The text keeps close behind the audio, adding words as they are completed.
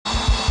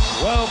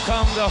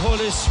Welcome the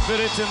Holy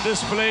Spirit in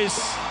this place.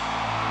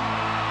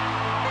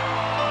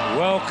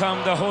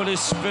 Welcome the Holy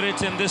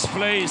Spirit in this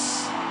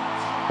place.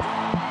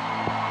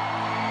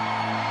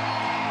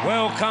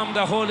 Welcome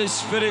the Holy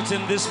Spirit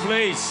in this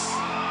place.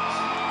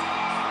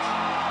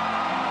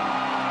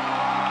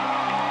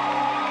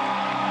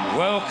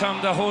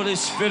 Welcome the Holy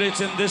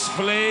Spirit in this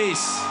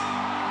place.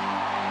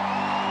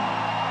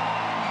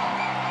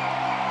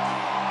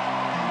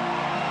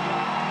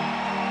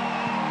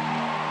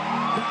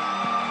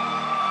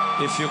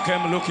 If you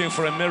came looking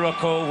for a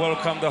miracle,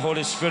 welcome the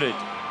Holy Spirit.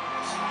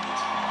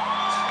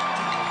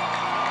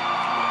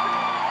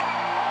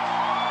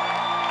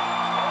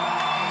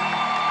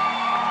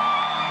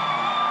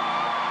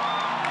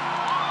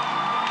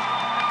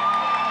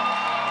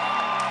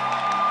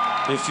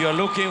 If you're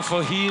looking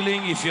for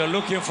healing, if you're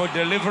looking for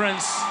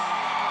deliverance,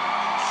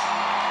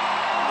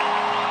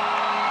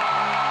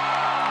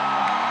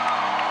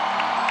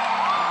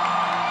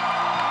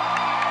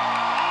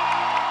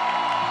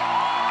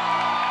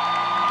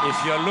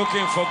 if you're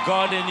looking for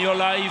God in your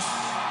life,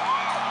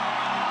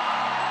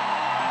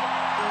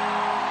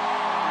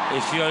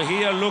 if you're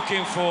here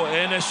looking for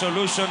any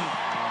solution,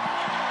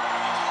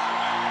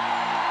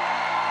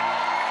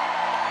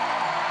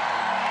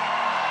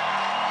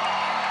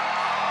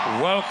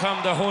 welcome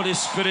the Holy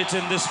Spirit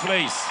in this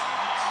place.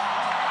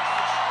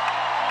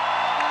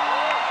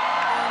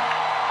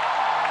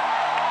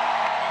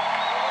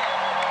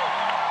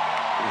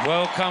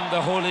 Welcome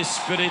the Holy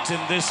Spirit in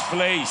this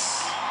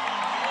place.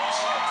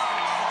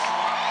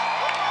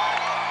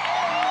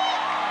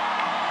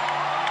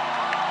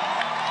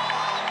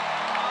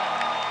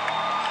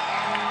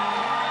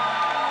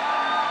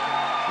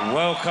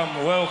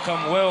 Welcome,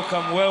 welcome,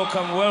 welcome,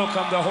 welcome,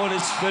 welcome the Holy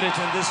Spirit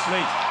in this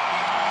place.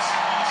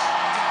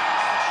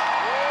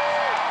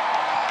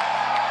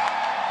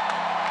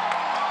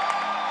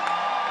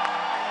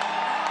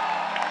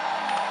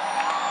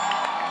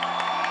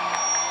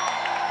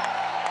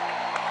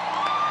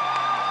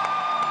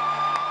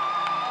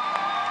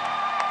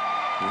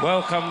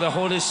 Welcome the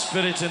Holy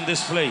Spirit in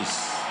this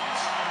place.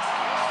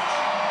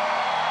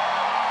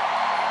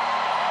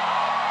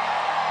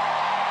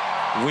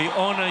 We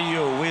honor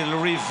you, we'll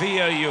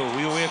revere you,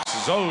 we will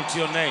exalt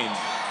your name.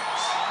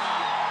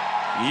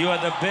 You are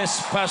the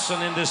best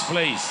person in this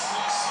place.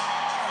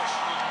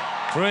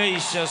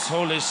 Precious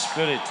Holy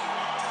Spirit,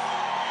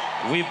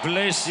 we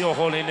bless your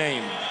holy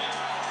name.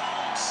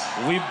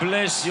 We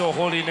bless your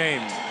holy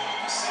name.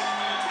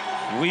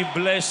 We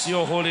bless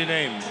your holy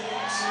name.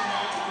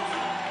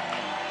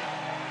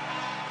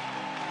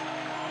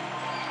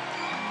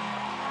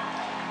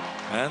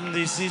 And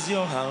this is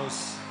your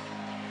house.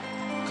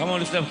 Come on,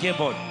 lift up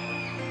keyboard.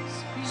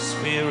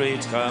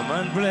 Spirit, come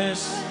and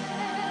bless.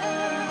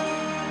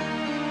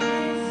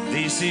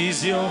 This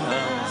is your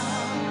house.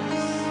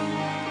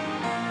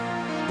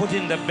 Put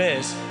in the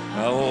best,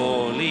 a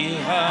holy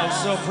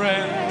house of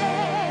prayer,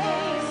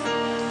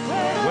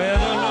 where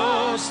the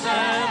lost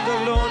and the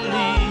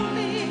lonely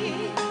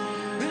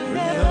bring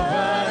the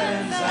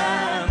burdens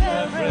and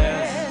the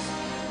prayers.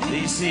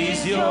 This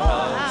is your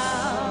house.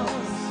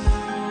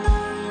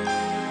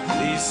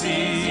 This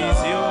is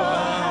your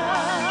house.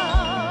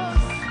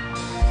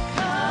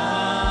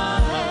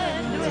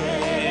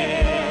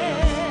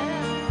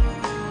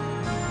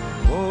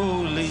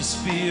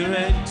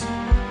 Spirit,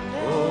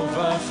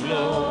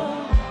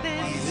 overflow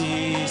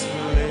this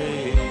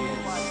place.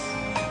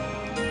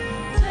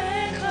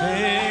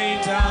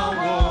 Paint our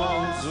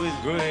walls with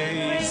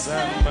grace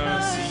and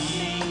mercy,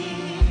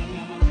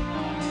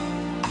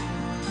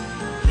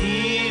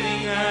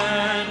 healing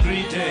and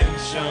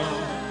redemption.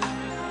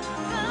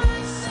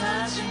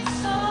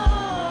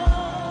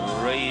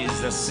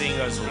 Raise the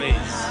singers,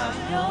 please.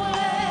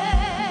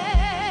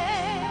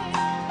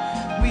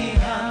 We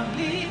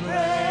humbly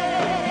pray.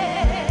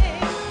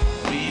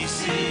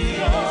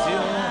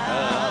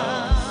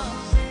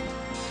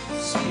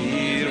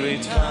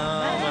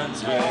 Come and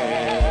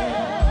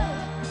dwell.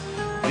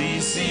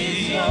 This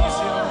is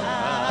your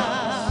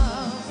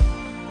house,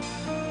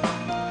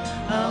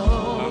 a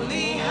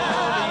holy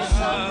house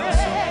of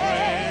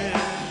prayer,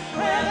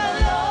 where the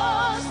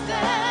lost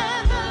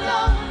and the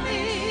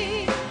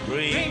lonely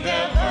bring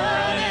their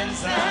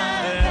burdens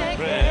and their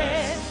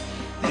prayers.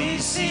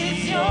 This is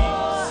your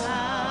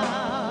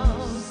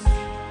house.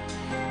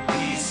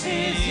 This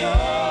is your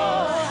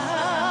house.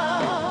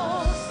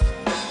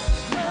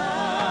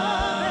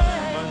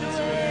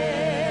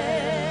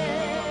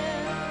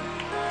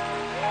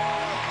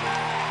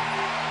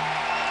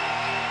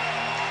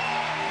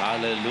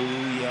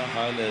 Hallelujah,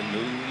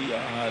 hallelujah,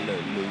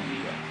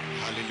 hallelujah.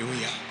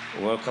 Hallelujah.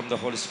 Welcome the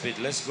Holy Spirit.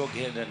 Let's go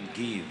ahead and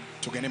give.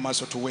 Tugende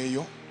maaso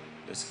tuweeyo.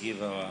 Let's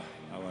give our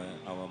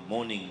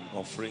morning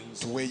offerings.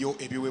 Tuweeyo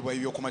ebiweebwayo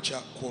by'okumakya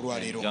And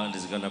kw'olwaleero. God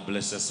is going to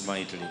bless us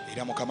mightily.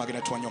 Era Mukama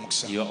agenda tuwanya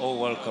omukisa. You are all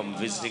welcome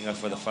visiting us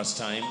for the first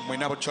time.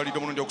 Mwenna abatukyalidde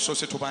omulundi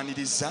ogusoose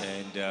tubaaniriza.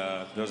 And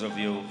those of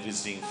you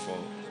visiting for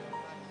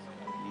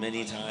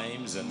many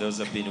times, and those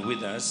have been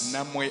with us.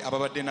 nammwe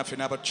ababadde naffe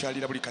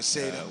n'abatukyalira buli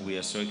kaseera We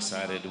are so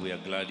excited. We are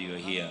glad you are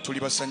here. tuli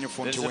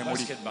basanyufu nti There's a we muli.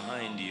 basket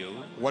behind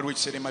you, Waliwo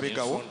ekiseera in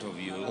emabegawo front of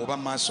you, oba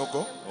mu maaso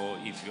go, or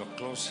if you're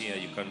close here,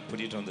 you can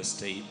put it on the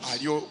stage.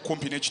 ali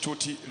kumpi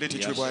n'ekituuti leeta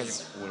The ekiweebwayo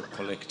ushers will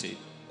collect it.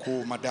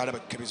 ku madaala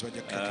bakebezi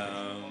bajja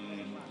kukakebera.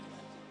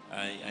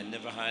 I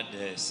never had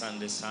a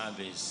Sunday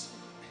service.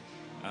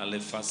 I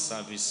left first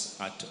service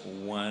at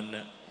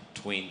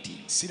 1:20.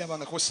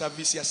 sirabangako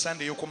saaviisi ya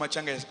sande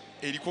ey'okumakya nga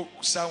eriko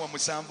saawa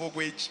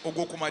 7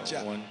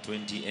 ogw'okumakya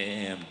 1:20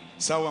 a.m.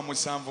 saawa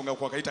 7 nga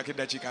kwakayitako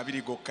eddakiika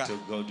 2 gokka. To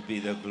God be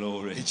the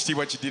glory.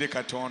 Ekitiibwa kiddire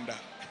Katonda.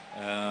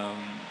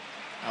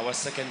 Our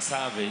second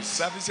service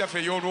Saaviisi yaffe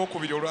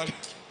ey'olwokubiri olwali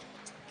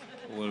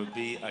will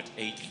be at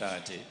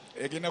 8:30.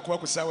 egenda kuba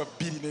ku saawa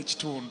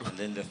 2:30. And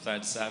then the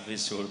third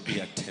service will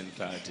be at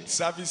 10:30.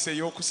 Saaviisi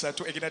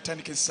ey'okusatu egenda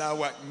tandika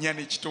essaawa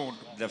 4:30.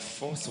 The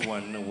fourth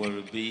one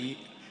will be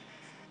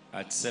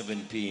at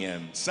 7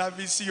 p.m.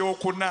 Saaviisi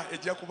y'okuna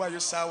ejja kubaayo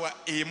saawa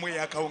 1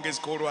 ey'akawungezi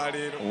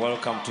k'olwaleero.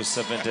 Welcome to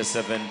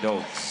 77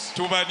 Dogs.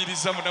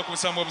 Tubaaniriza mu nnaku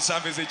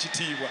 7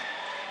 ez'ekitiibwa.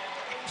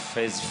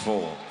 Phase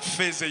 4.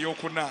 Feezi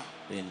ey'okuna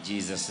In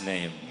Jesus'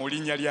 name. mu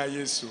linnya lya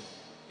Yesu.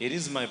 It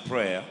is my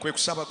prayer Kwe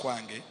kusaba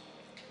kwange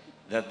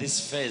that this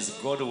phase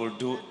God will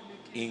do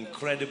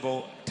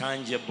incredible,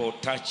 tangible,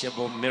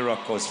 touchable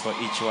miracles for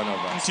each one of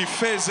us. nti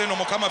feezi eno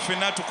Mukama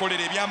ffenna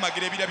atukolera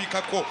ebyamagero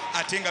ebirabikako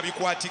ate nga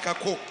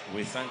bikwatikako.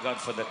 We thank God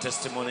for the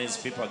testimonies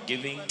people are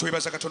giving,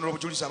 Twebaza Katonda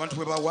olw'obujulizi abantu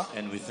bwe bawa,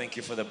 and we thank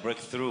you for the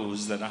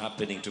breakthroughs that are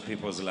happening to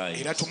people's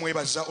lives. era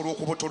tumwebaza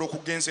olw'okubotola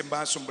okugenza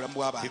embaaso mu bulamu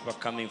bw'abantu. People are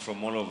coming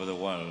from all over the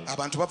world.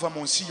 Abantu bava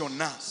mu nsi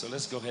yonna. So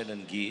let's go ahead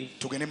and give.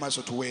 Tugende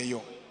maaso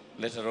tuweeyo.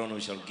 Later on, we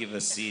shall give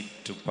a seed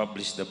to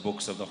publish the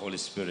books of the Holy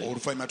Spirit.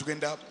 Oluvannyuma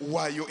tugenda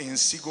waayo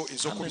ensigo How many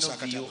ez'okubisa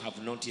of you akatabo.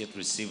 have not yet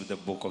received the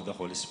book of the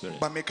Holy Spirit?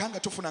 Bameka nga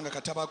tufunanga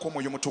akatabo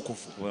ak'omwoyo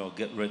mutukuvu? Well,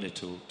 get ready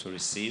to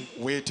receive.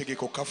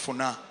 Weetegeke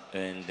okafuna.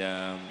 And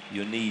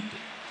you need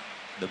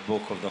the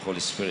book of the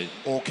Holy Spirit.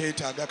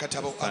 Okeetaaga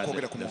akatabo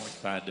akoogera ku The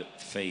mwoyo. third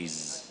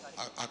phase,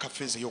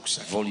 Akafeezi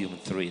ey'okusatu. volume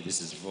 3.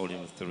 This is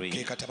volume Ke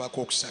 3. katabo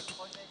ak'okusatu.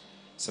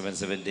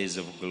 7 Days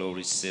of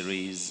Glory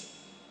series,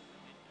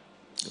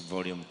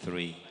 volume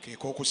 3. Ke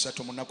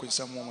k'okusatu mu nnaku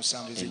 7 In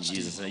ez'ekitiibwa.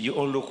 Jesus' name. You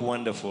all look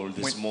wonderful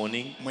this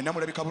morning. Mwenna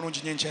mulabika bulungi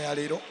nnyo enkya ya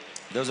leero.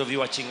 Those of you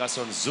watching us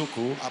on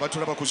Zuku,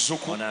 Abatulaba ku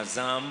Zuku, on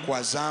Azam, ku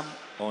Azam,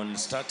 on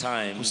Star ku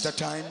Times, Star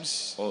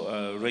Times,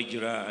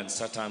 regular and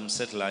Star Times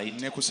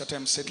satellite, ne ku Star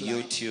Times satellite,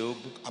 YouTube,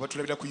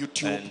 abatulabira ku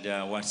YouTube, and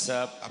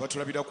WhatsApp,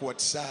 abatulabira ku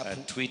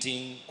WhatsApp,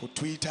 tweeting, ku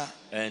Twitter.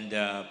 and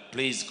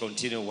please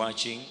continue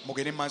watching.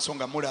 Mugende maaso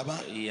nga mulaba.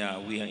 Yeah,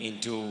 we are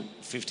into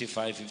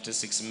 55,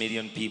 56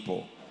 million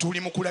people. Tuli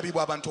mu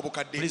kulabibwa abantu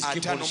obukadde Please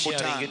keep on 5 mu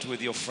sharing 5. it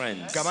with your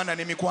friends. Gabana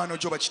n'emikwano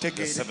gyo The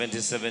bakitegeere.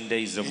 77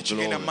 days of Ekigenda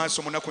glory mu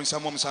maaso mu nnaku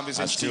 7 are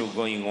still ez'ekitiibwa.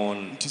 going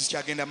on Nti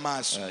zikyagenda mu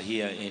maaso.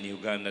 here in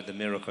Uganda at the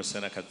Miracle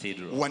Center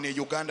Cathedral. Wano e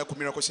Uganda ku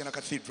Miracle Center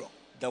Cathedral.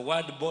 The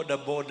word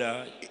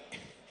border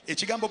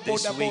Ekigambo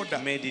this boda week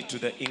boda made it to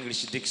the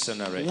English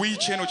dictionary.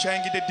 wiiki eno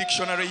kyayingidde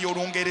dictionary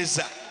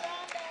y'Olungereza.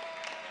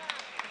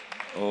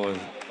 Oh,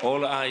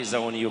 all eyes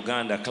are on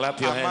Uganda.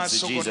 Clap your hands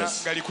to Amaaso gonna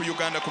Jesus. gali ku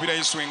Uganda kubira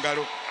Yesu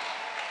engalo.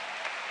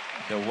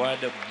 The word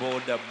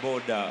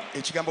border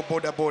Ekigambo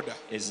boda boda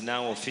is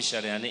now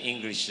officially an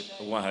English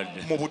word.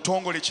 mu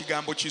butongole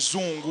kigambo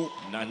kizungu.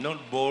 Now,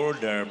 not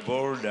border,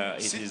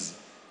 it is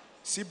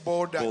Si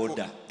boda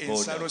border,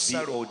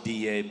 ensalosalo.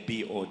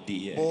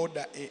 B-O-D-A.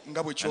 Boda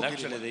nga bwe And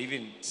actually, kyogerebwa. they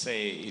even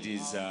say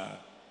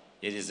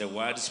it is a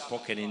word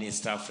spoken in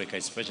East Africa,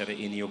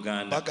 especially in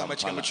Uganda, Bagamba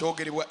kigambo Kampala.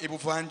 kyogerebwa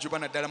ebuvanjuba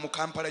naddala mu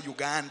Kampala,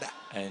 Uganda.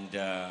 And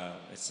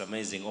it's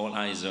amazing. All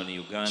eyes on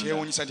Uganda.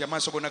 Kyewuunyisa nti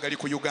amaaso gonna gali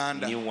ku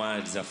Uganda. New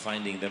words are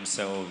finding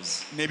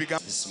themselves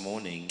N'ebigambo this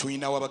morning.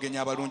 tuyinawo abagenyi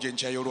abalungi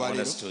enkya I want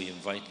y'olwaleero. us to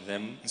invite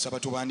them Nsaba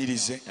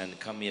tubaanirize and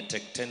come here.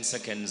 Take 10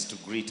 seconds to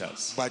greet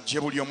us bajje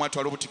buli omu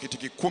atwale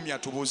obutikitiki 10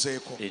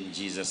 atubuuzeeko in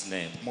Jesus'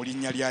 name. mu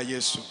linnya lya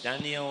Yesu.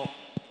 Daniel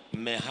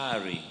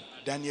Mehari,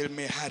 Daniel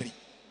Mehari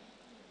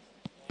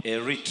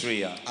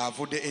Eritrea.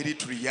 avudde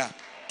Eritrea.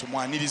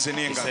 Tumwanirize He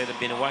n'engalo. said, I've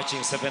been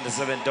watching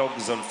 77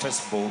 Dogs on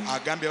Facebook.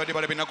 Agambye badde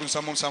balaba ennaku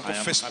 7 ku I am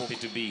happy Facebook.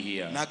 to be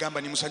here.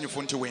 N'agamba ni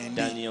musanyufu nti wendi.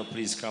 Daniel,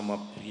 please come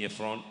up here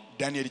front.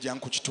 Daniel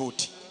jangu ku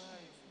kituuti.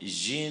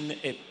 Jean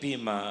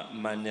Epima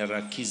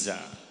Manerakiza,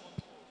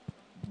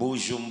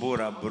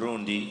 Bujumbura,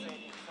 Burundi.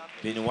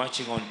 Been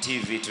watching on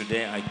TV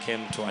today. I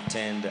came to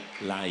attend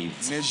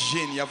live. Ne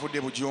Jean yavudde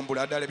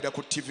Bujumbura adalabira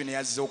ku TV ne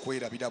yazze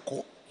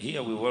okwerabirako.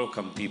 Here we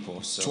welcome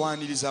people. So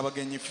Twaniriza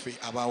abagenyi ffe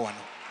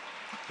abaawano.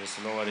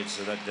 just lower it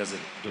so that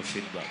doesn't do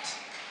feedbacks.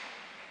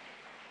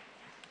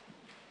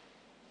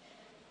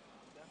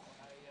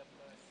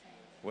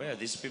 Where are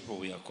these people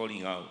we are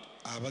calling out?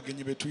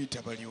 Abagenyi be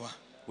tuyita baliwa.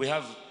 We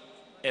have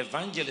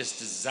Evangelist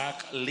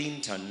Zach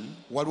Linton,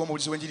 Waliwo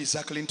omubulizi w'enjiri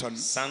Zach Linton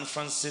San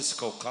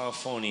Francisco,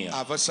 California.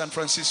 ava San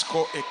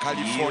Francisco e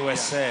California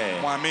USA.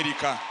 mu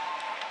America.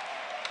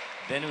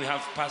 Then we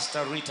have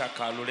Pastor Rita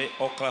Kalule,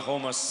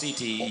 Oklahoma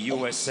City,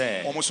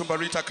 USA. Omusumba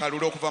Rita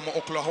Kalule okuva mu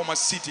Oklahoma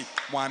City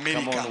mu Come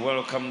America. on,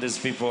 welcome these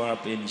people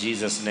up in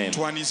Jesus' name.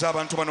 Twaniza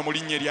abantu bano mu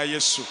linnya erya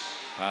Yesu.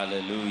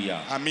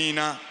 Hallelujah.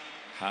 Amiina.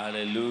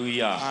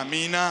 Hallelujah.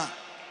 Amiina.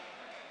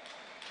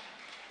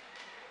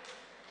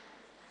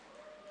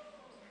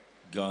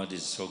 God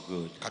is so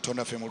good.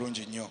 Katonda ffe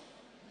mulungi nnyo.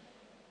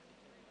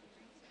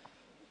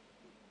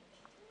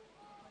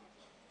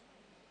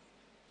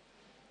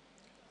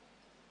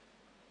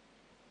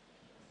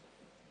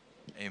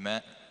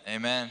 Amen.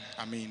 Amen.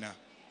 Amiina.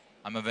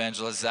 I'm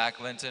Evangelist Zach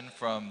Linton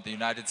from the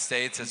United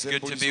States. It's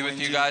good to be with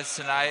you guys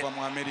tonight. Okuva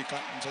mu America.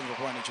 Nsanyuka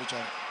okuba n'ekyo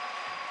kyalo.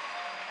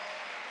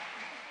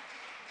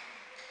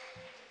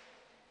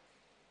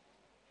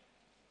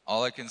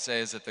 All I can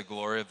say is that the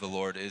glory of the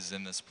Lord is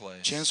in this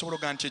place. Kyensobola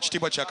okugamba nti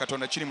ekitiibwa kya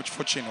Katonda kiri mu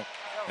kifo kino.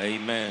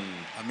 Amen.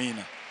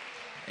 Amiina.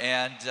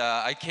 And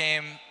I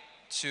came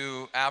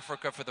to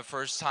Africa for the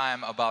first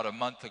time about a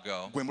month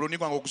ago. Gwe mulundi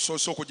gwange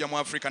ogusoose okujja mu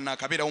Africa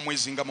naakabeerawo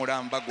omwezi nga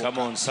mulamba gwokka. Come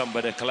on,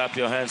 somebody clap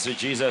your hands to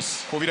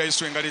Jesus. Kubira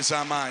Yesu engalo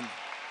ez'amaanyi.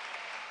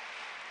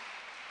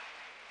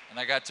 And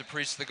I got to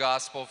preach the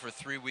gospel for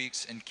 3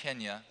 weeks in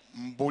Kenya.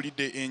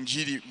 Mbuulidde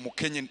enjiri mu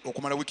Kenya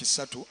okumala wiiki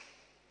 3.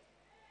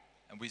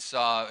 And we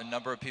saw a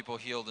number of people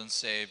healed and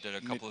saved at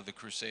a couple of the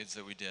crusades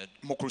that we did.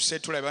 Mu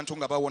crusade tulaba abantu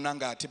nga bawona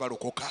nga ate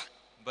balokoka.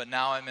 But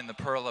now I'm in the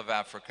Pearl of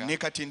Africa. Ne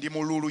kati ndi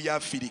mu luulu ya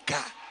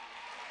Afirika.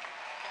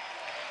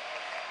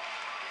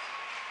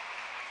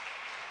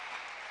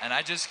 And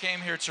I just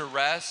came here to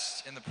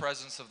rest in the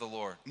presence of the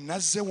Lord.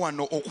 Nazze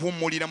wano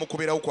okuwummulira mu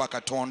kubeerawo kwa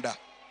Katonda.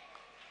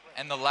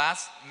 And the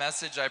last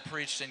message I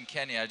preached in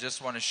Kenya, I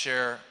just want to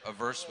share a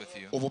verse with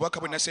you.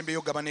 Obubaka bwe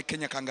nasembeyo gaba ne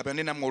Kenya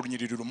kangabane nammwe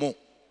olunyiriri lumu.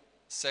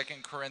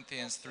 2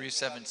 Corinthians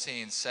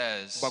 3:17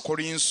 says,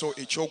 Bakolinso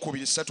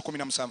ekyokubiri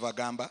 3:17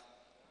 agamba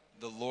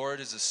the Lord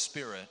is a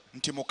spirit,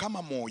 nti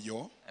Mukama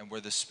mwoyo and where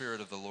the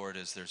spirit of the Lord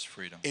is, there's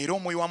freedom. era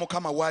omwoyo wa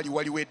Mukama waali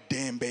waliwo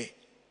eddembe.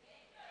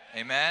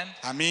 Amen.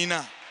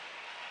 Amiina.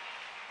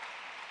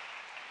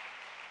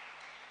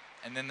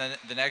 And then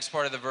the next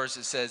part of the verse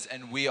it says,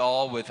 and we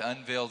all with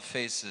unveiled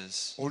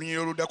faces Olunyiriri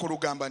oluddako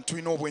lugamba nti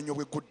tulina obwenyo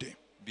bw'eggudde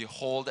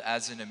behold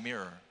as in a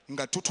mirror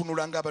nga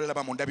tutunula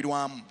ng'abalaba mu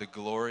ndabirwamu the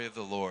glory of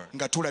the Lord,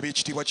 nga tulaba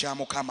ekitiibwa kya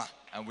Mukama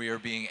and we are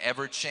being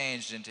ever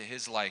changed into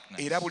his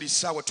likeness era buli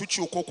ssaawa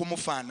tukyuka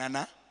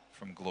okumufaanana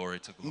from glory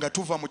to glory. nga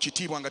tuva mu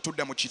kitiibwa nga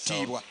tudda mu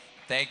kitiibwa.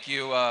 Thank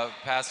you,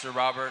 Pastor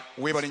Robert.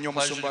 Weebale nnyo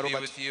Pleasure Omusumba to be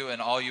Robert. with you and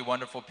all you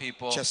wonderful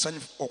people. Kya ssanyu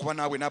okuba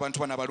naawe n'abantu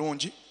bano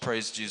abalungi.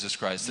 Praise Jesus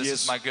Christ. This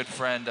Yes. is my good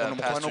friend, Ono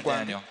Pastor mukwano gwange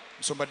Daniel.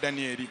 Musumba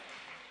Danieli.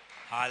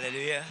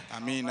 Hallelujah.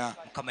 Amiina.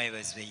 Mukama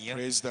yeebazibwe nnyo.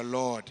 Praise the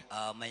Lord.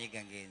 Amanyi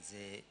gange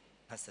nze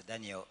Pastor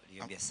Daniel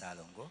Lyombe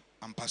Salongo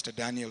I'm Pastor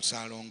Daniel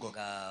Salongo.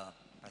 nga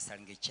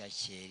pasalinga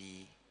church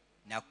eri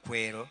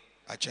Nakwero.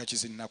 Our church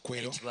is in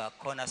Nakwero. Eyitibwa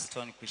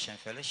Cornerstone Christian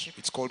Fellowship.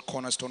 It's called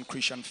Cornerstone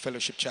Christian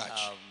Fellowship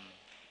Church.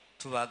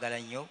 Tubaagala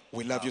nnyo.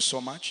 We love you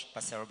so much.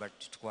 Pastor Robert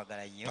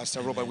tukwagala nnyo.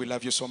 Pastor Robert, we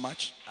love you so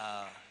much.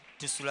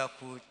 Tusula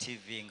ku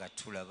TV nga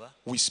tulaba.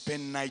 We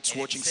spend nights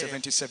watching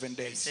 77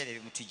 days. Ebiseera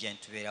ebimu tujja ne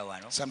tubeera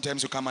wano.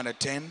 Sometimes you come and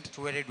attend.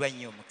 Tuweereddwa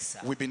nnyo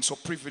omukisa. We've been so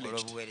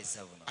privileged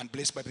olw'obuweereza buno. and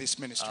blessed by this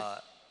ministry.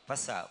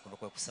 Pastor, kuno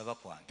kwe kusaba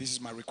kwange. This is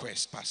my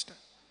request, Pastor.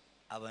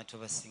 Abantu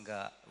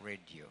abasinga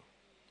radio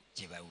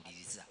gye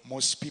bawuliriza.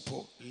 Most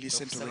people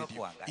listen to Okusaba radio.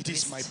 kwange, It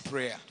is my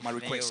prayer, my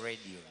tufuneyo request.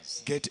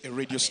 radios. Get a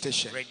radio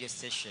station. Radio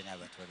station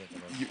abantu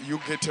bagenda You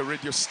get a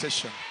radio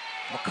station.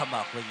 Mukama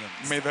akwenye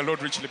omukisa. May the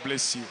Lord richly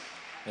bless you.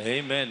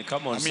 Amen.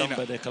 Come on, Amina.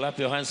 somebody clap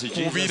your hands to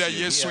Jesus. Kubira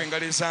You Yesu hear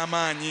engalo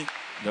ez'amaanyi.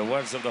 the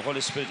words of the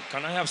Holy Spirit.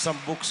 Can I have some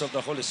books of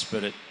the Holy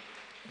Spirit?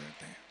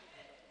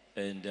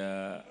 And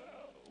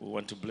we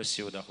want to bless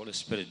you with the Holy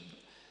Spirit.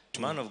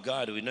 Man of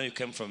God, we know you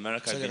came from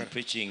America. I've been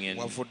preaching in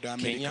Wavudde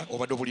Kenya. Amerika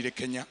obadde obuulira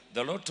Kenya.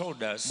 The Lord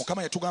told us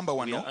Mukama yatugamba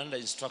we are wano under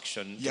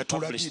instruction to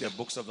publish the yatulagira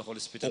books of the Holy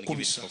Spirit and give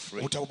it okubisa for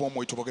free. obutabo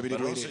bw'omwoyo But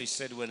tubogebererwe also he eri.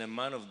 said when a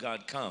man of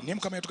God comes Naye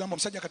Mukama yatugamba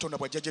omusajja Katonda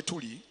bw'ajja gye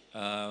tuli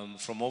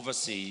from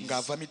overseas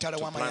ng'ava mitala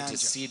to plant a w'amayanja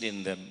seed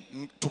in them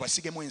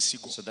tubasigemu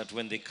ensigo so that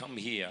when they come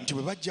here, nti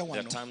bwe bajja there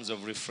are wano times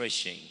of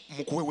refreshing. mu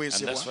And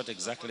kuweweezebwa that's what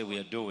exactly we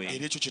are doing.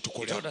 era ekyo kye He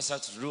tukola. told us how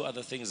to do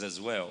other things as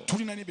well,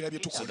 Tulina n'ebirala bye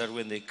so tukola that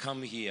when they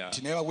come here,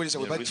 nti naye abaweereza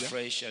they bwe bajja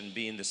refresh and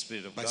be in the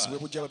Spirit of bazibwe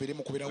God. bujja babeere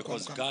mu kubeerawo kwa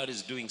Because Mukama. God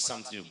is doing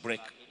something to break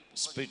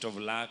spirit of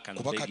lack and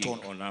Kuba begging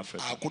Katonda on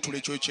Africa. akutula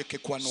ekyoyo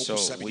ky'ekkekwa So we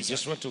n'okusabiriza.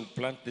 just want to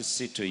plant this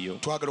seed to you.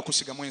 Twagala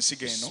okusigamu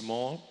ensigo eno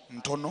Small,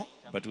 ntono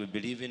but we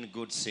believe in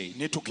good seed,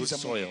 naye good tukkiriza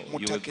soil. mu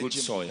You have ttaka good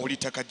eggimu soil. oli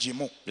ttaka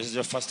ggimu. This is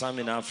your first time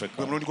in Gwe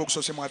Africa. mulundi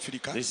gw'okusoose mu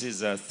Afirika. This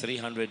is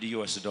 $300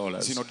 US.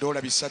 Zino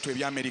 $300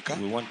 eby'Amerika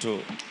We want to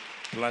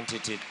plant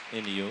it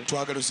in you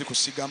twagala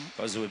ozikusigamu.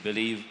 because we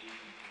believe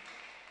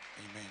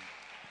Amen.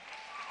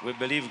 We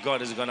believe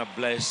God is going to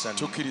bless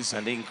Tukkiriza.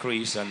 and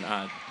increase and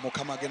add.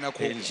 Mukama agenda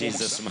In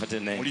Jesus' kukuumusa mighty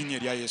mu name. linnya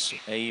erya Yesu.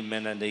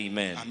 Amen and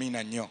amen.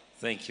 Amiina nnyo.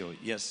 Thank you.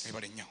 Yes.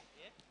 Ebale nnyo.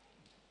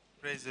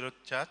 Praise the Lord,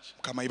 church.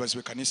 Mukama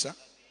yeebazibwe kanisa.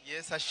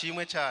 Yesu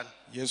ashimwe cyane.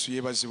 Yesu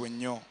yeebazibwe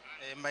nnyo.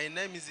 My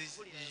name is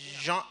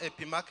Jean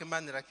Epimak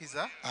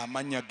Manirakiza.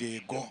 Amanya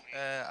geego.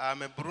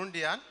 I'm a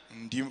Burundian.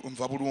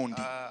 Nva Burundi.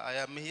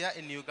 I am here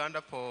in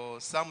Uganda for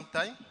some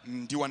time.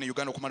 Ndi wano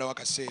Uganda okumalawo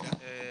akaseera.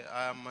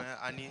 I'm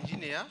an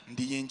engineer.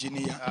 Ndi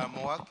engineer.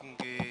 I'm working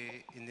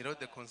in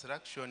road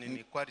construction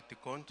in quality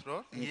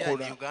control here in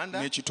Uganda.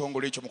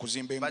 N'ekitongole ekyo mu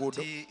kuzimba enguudo.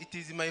 But it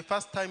is my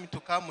first time to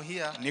come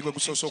here. Nigwe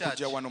gusoose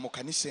okujja wano mu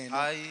kanisa eno.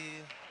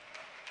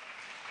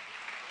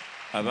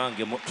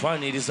 Abange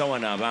twaniriza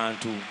wano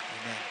abantu.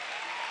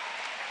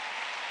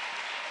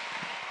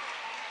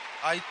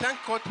 I thank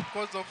God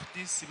because of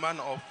this man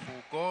of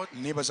God.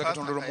 Nebaza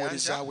Katonda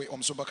olw'omuweereza we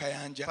omusumba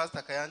Kayanja.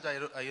 Pastor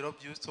Kayanja, I love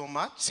you so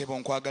much. Sebo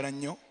nkwagala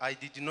nnyo. I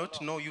did not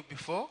know you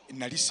before.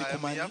 Nali I am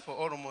sikumanyi. here for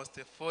almost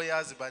 4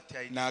 years, but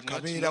I did not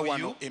N'akabeera know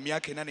wano you.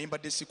 emyaka 4 naye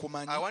mbadde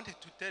sikumanyi. I wanted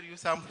to tell you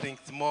something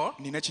more.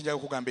 Nina kyenjaga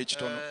kugamba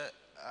ekitono.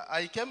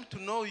 I came to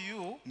know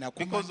you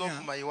because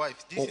of my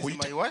wife. This is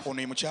my wife.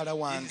 Ono ye mukyala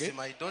wange. This is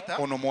my daughter.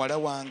 Ono muwala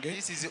wange.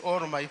 This is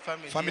all my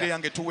family. Family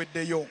yange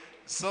tuweddeyo.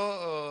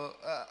 So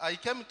I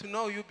came to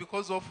know you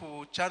because of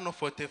Channel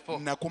 44.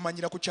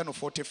 Nakumanyira ku Channel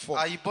 44.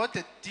 I bought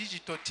a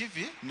digital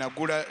TV.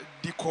 Nagula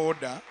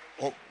decoder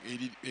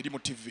eri mu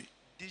TV.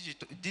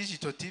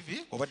 Digital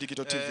TV. Oba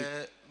digital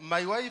TV.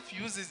 My wife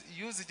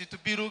used it to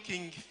be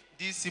looking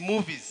these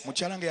movies.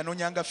 Mukyala wange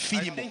yanoonyanga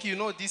firimu. I think you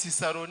know this is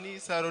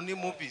Saroni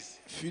movies.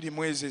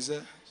 Firimu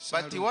ezo.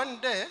 But one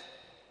day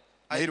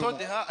I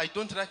told her I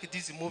don't like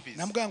these movies.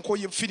 Namugamba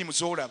nkoye firimu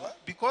z'olaba.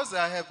 Because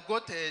I have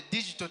got a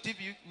digital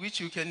TV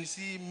which you can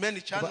see many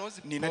channels.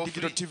 Nina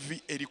digital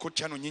TV eriko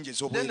channel nyingi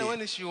ez'obwereere. Then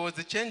when she was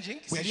changing,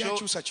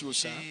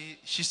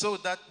 she saw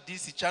that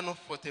this is Channel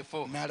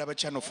 44. N'alaba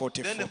Channel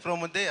 44. Then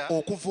from there,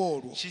 okuva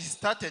olwo she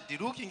started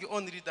looking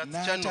only that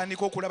channel.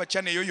 N'atandika okulaba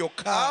channel eyo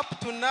yokka. Up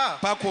to now.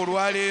 Paka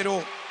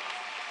olwaleero.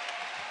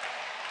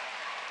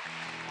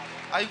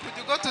 I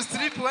could go to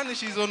sleep when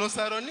she's on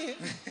Saroni.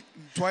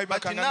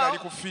 But now,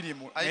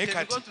 I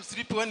can go to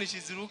sleep when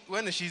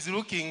she's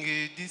looking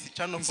this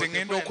Channel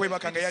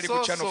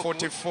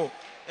 44.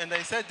 And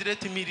I said,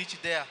 let me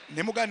reach there.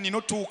 Then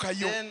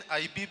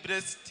I be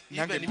blessed,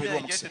 even if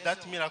I get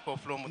that miracle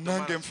from the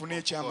man of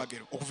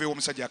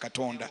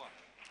God.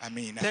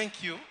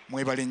 Thank you.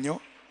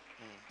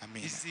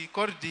 It's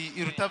called the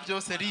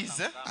Irutavjo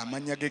series.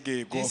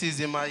 This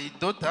is my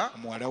daughter.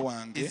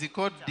 It's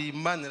called the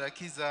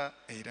Manirakiza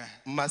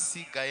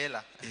Masi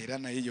Gaela.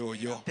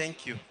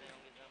 Thank you.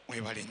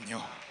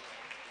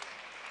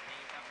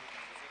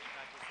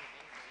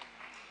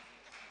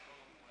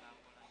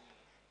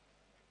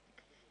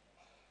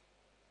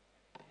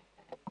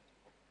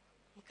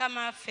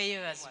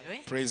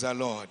 Praise the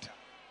Lord.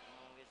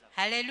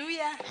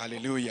 Hallelujah.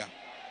 Hallelujah.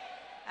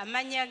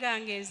 Amanya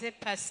gange nze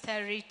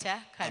Pastor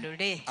Rita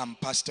Kalule. I'm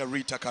Pastor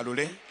Rita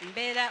Kalule.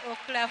 Mbera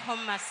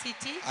Oklahoma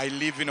City. I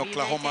live in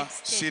Oklahoma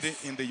City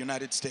in the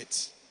United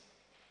States.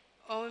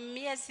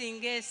 Omyezi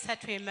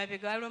ng'esatu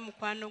emabega waliwo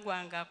mukwano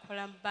gwange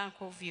akola mu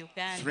Bank of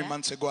Uganda. 3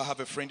 months ago I have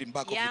a friend in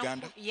Bank of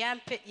Uganda.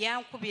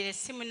 Yankubira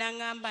essimu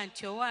n'aŋŋamba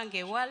nti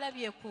owange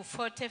walabye ku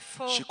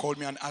 44. She called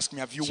me and asked me,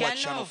 have you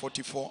watched Channel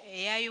 44?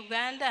 Eya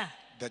Uganda.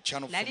 The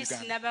channel from Uganda.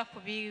 Sinaba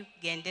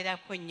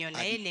kubigenderako nnyo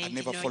naye I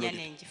never followed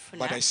it,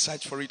 but I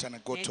searched for it and I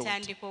got told.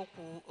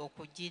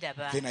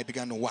 Then I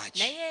began to watch.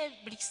 Naye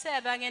buli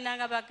kiseera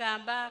bagendanga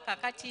bagamba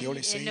kakati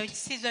eno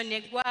season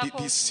eggwako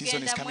this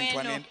season is coming to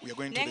an end. We are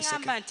going to the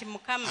second.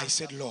 I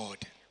said,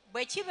 Lord,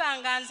 bwe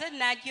kibanga nze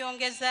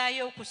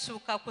n'agyongezaayo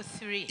okusuuka ku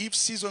 3. if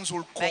seasons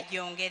will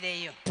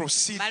bagyongereyo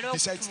proceed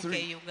besides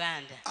 3,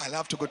 I'll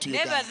have to go to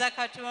Uganda. Nebaza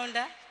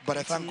Katonda. But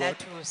I thank God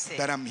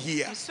that I'm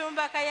here.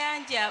 Musumba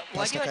Kayanja,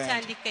 wali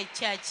otandika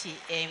ekyaki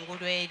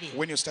engulu eri.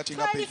 When you're starting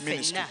up a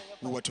ministry,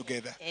 we were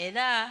together.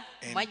 Era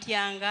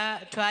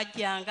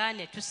twajjanga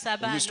ne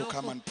tusaba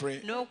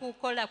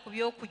n'okukola ku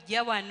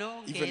by'okujja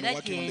wano ng'era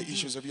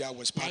gyendi.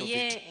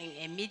 Naye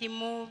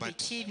emirimu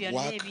biki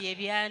byonna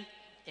ebyo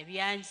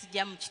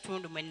ebyanzija mu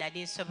kitundu mwe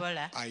nali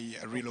nsobola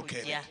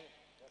okujja.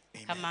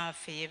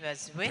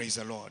 Praise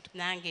the Lord.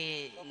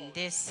 I've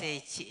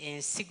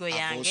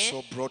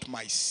also brought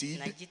my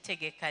seed. I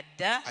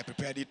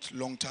prepared it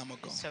long time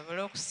ago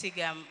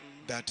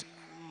that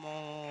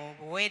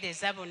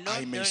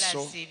I may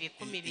sow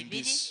in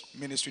this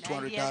ministry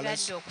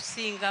 $200.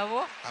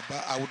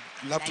 I would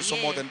love to sow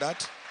more than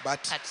that,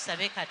 but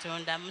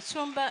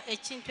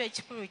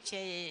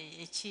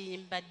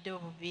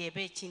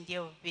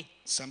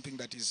something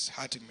that is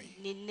hurting me.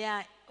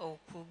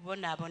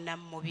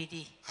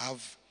 I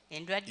have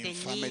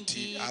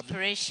infirmity,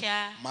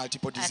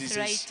 multiple diseases,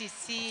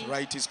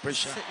 arthritis,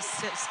 pressure,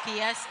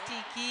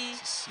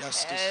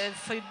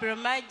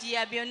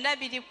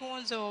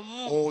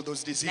 all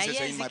those diseases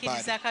are in my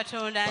body.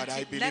 But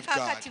I believe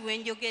God.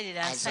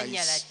 As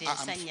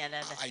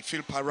I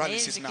feel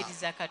paralysis now,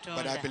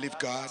 but I believe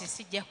God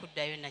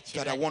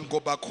that I won't go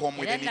back home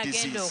with any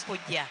disease.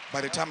 By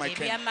the time I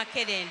came, I'd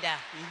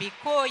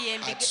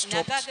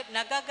stopped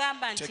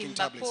taking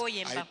tablets.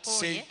 I'd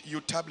say, you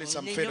tablets,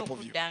 I'm fed up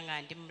of you.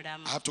 I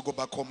have to go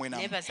back home when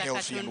I'm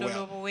healthy and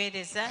well. I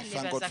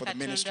thank God for the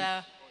ministry.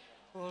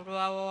 Thank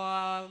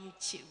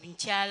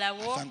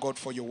God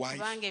for your wife.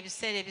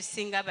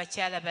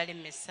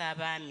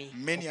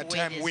 Many a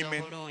time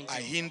women are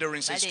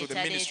hindrances to the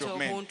ministry of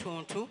men.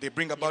 They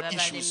bring about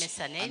issues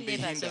and they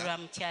hinder.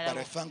 But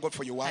I thank God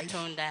for your wife.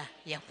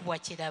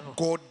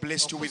 God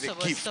blessed you with a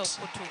gift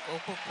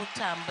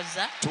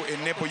to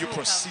enable you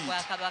proceed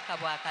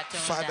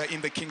further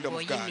in the kingdom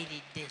of God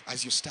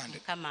as you stand.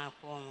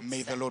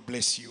 May the Lord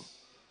bless you.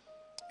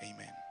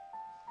 Amen.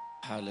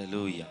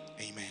 Hallelujah.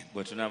 Amen.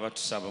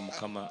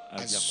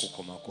 As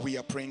we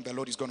are praying, the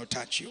Lord is going to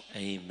touch you.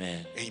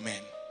 Amen.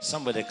 Amen.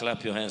 Somebody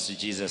clap your hands to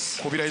Jesus.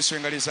 We are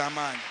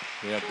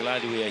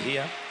glad we are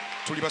here.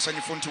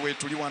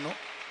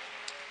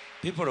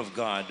 People of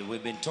God,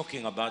 we've been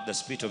talking about the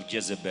spirit of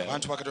Jezebel.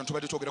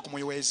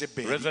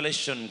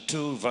 Revelation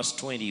 2 verse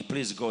 20.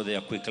 Please go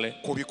there quickly.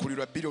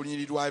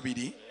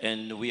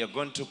 And we are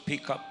going to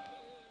pick up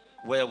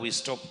where we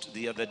stopped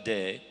the other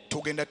day.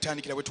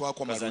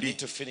 Because I need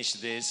to finish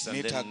this,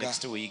 and then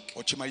next week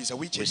we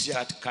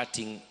start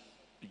cutting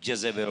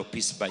Jezebel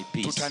piece by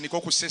piece. The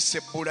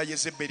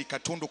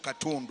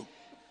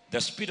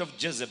spirit of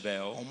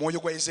Jezebel,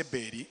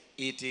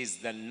 it is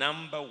the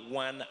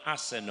 #1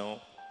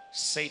 arsenal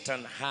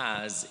Satan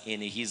has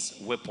in his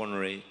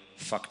weaponry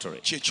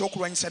factory.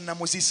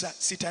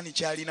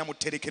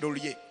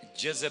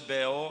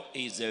 Jezebel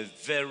is a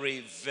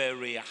very,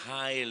 very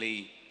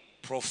highly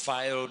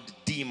profiled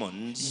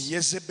demon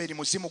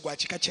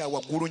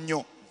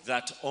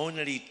that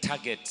only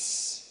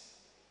targets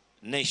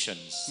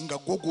nations,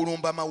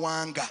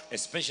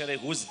 especially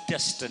whose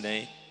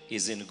destiny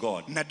is in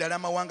God.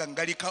 Nation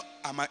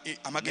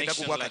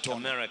like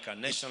America,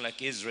 nation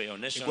like Israel,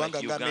 nation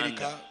like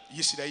Uganda,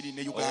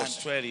 or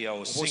Australia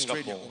or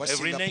Singapore,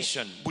 every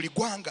nation.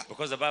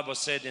 Because the Bible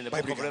said in the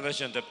book of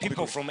Revelation that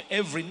people from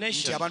every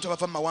nation,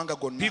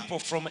 people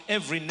from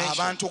every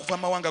nation,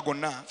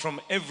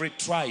 from every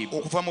tribe,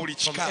 from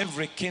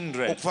every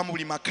kindred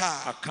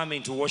are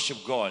coming to worship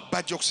God.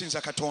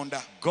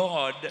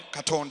 God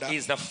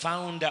is the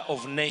founder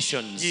of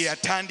nations.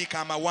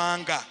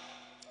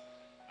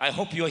 I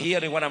hope you're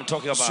hearing what I'm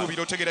talking about.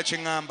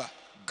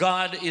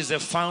 God is the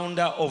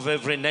founder of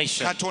every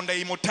nation. Do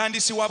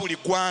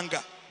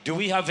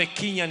we have a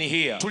Kenyan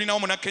here?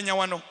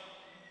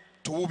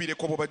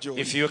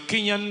 If you're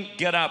Kenyan,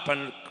 get up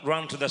and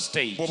run to the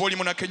stage. Come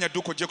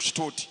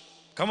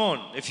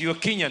on, if you're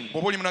Kenyan,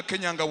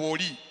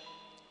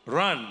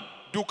 run.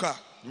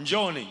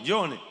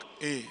 Njoni.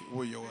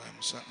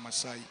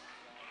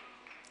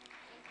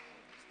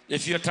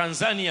 If you're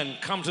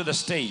Tanzanian, come to the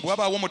stage. If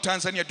one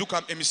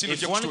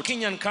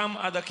Kenyan come,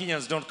 other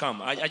Kenyans don't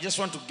come. I just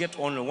want to get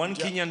on one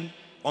Kenyan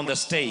on the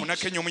stage. One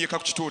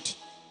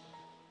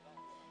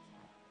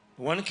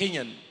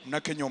Kenyan.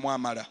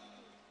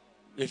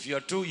 If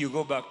you're two, you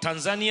go back.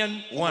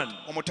 Tanzanian, 1.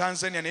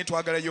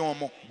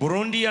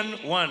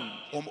 Burundian, 1.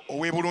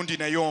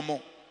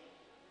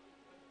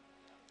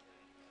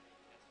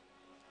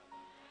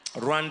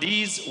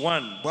 Rwandese,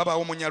 1.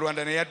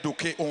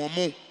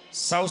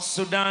 South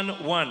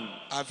Sudan, 1.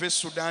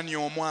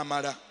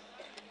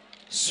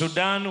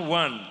 Sudan,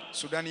 1.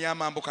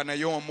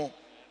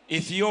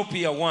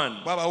 Ethiopia,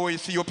 1.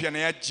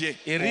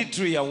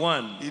 Eritrea,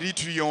 1.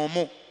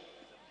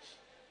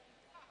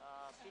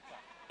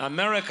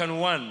 American,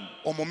 1.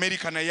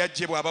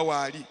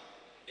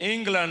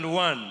 England,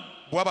 1.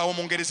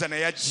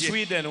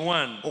 Sweden,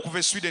 1.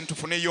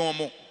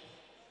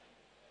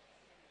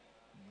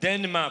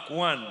 Denmark,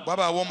 1.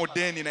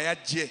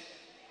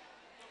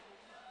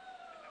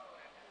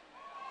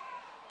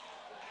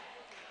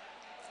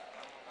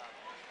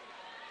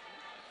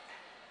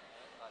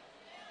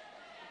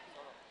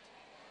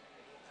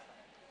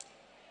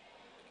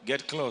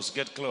 Get close.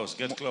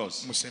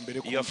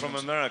 You're from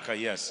America,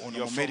 yes.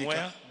 You're from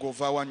where?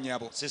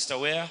 Sister,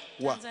 where?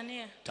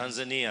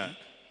 Tanzania.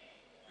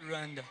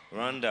 Rwanda.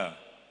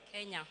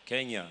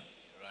 Kenya.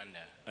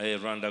 Hey,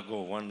 Rwanda,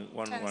 go. One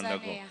Rwanda,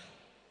 go.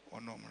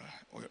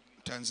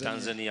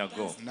 Tanzania,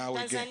 go.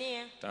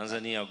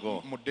 Tanzania,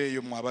 go.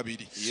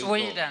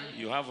 Sweden.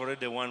 You have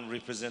already one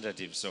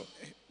representative, so.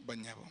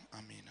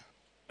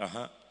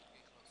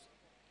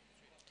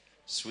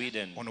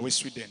 Sweden.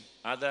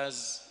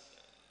 Others?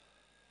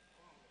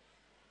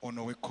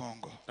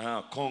 Congo.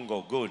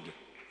 Congo, good.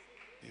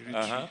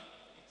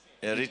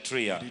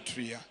 Eritrea.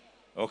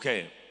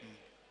 Okay.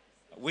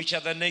 Which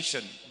other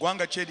nation?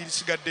 Uganda.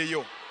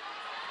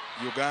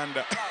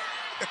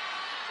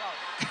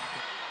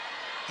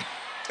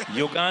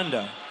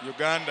 Uganda.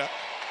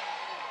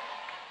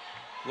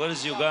 What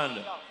is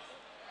Uganda?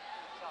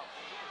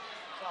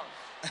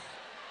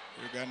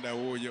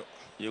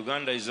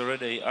 Uganda is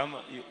already.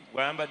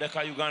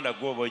 Uganda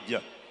go but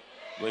you're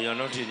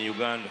not in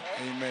Uganda.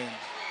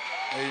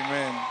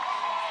 Amen.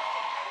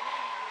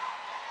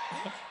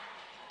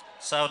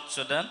 South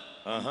Sudan.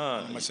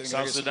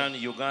 South Sudan,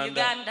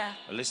 Uganda.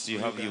 At least you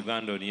have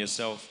Uganda on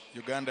yourself.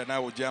 Uganda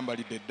now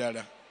ujambalidde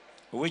ddala.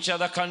 Which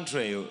other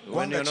country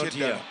when you're not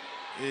here?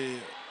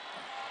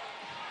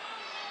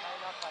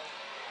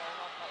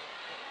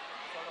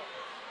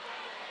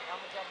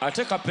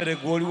 ate kapere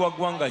gwoli wa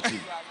gwanga ki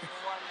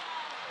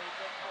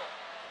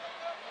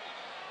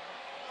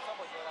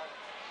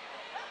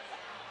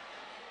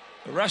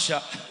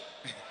Russia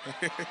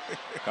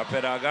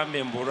kapere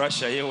agambye mbu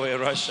Russia yewe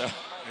Russia.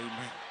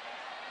 Amen.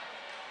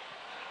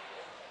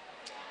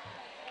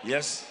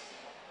 Yes.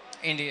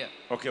 India.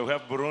 Okay, we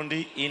have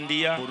Burundi,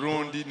 India.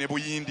 Burundi ne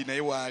Buyindi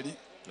naye wali.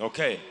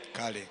 Okay.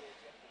 Kale.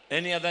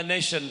 Any other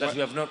nation that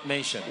we have not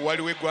mentioned?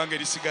 Waliwo eggwanga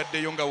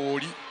erisigaddeyo nga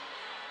wooli.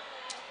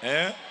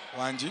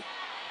 Wangi.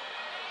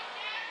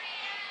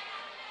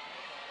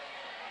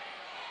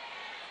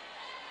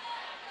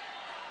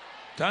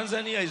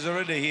 Tanzania is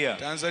already here.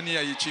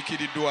 Tanzania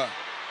yikiikiriddwa.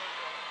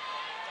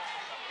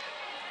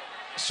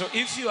 So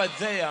if you are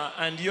there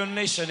and your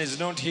nation is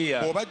not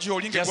here,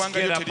 just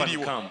get up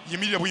and come.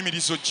 Yimirira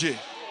buyimirizo gye.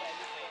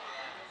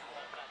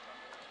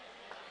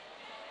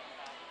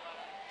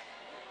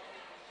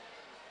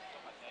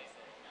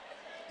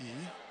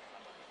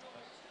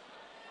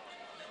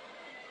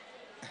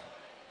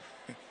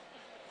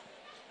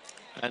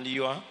 And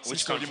you are?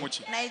 Which country?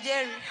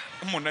 Nigeria.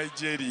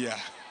 Nigeria.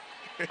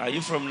 Are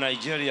you from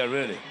Nigeria,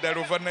 really?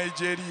 Darova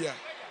Nigeria.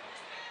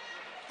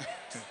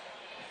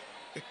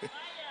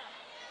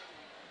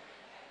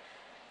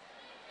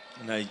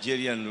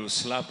 Nigerian will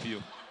slap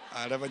you.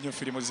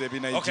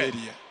 Okay.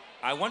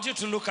 I want you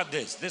to look at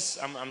this.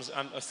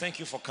 Thank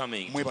you for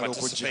coming to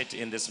participate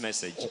in this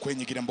message.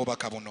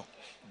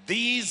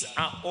 These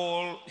are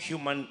all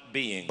human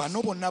beings.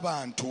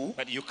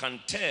 But you can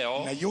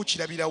tell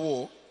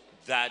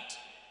that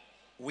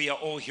we are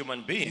all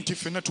human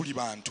beings.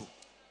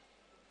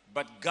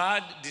 But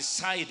God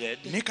decided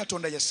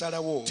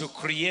to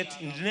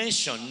create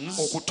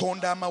nations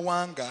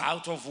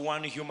out of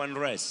one human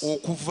race.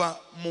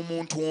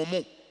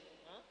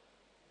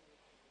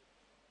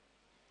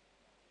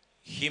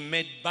 He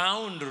made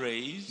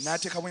boundaries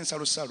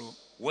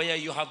where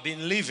you have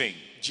been living.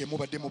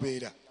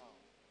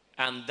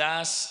 And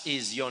thus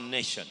is your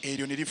nation.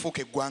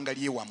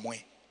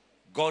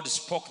 God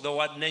spoke the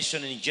word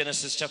nation in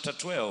Genesis chapter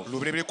 12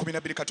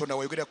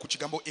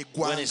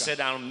 when he said,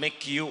 I'll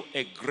make you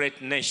a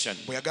great nation.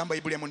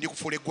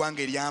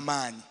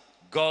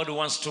 God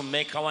wants to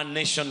make our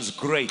nations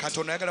great.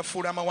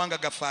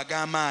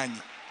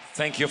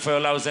 Thank you for your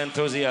loud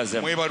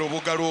enthusiasm.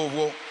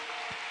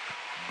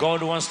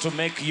 God wants to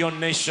make your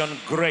nation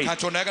great.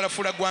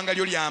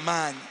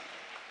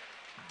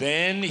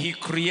 Then he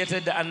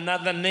created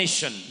another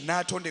nation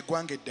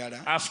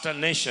after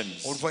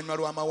nations.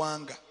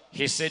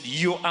 He said,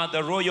 you are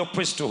the royal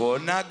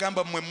priesthood.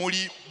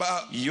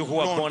 You who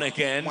are born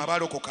again,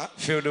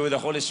 filled with the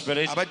Holy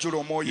Spirit.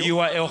 You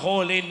are a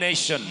holy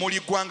nation.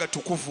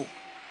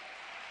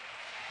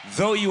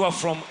 Though you are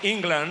from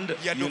England,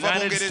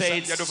 United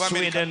States,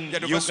 Sweden,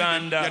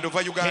 Uganda,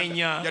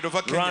 Kenya,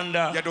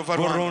 Rwanda,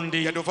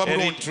 Burundi,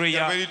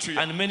 Eritrea,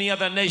 and many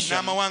other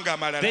nations,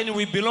 then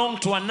we belong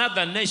to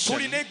another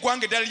nation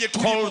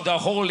called the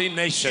Holy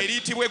Nation.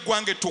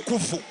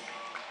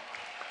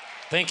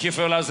 Thank you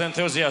for your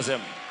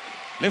enthusiasm.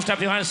 Lift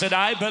up your hands and say,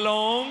 I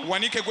belong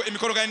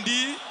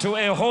to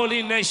a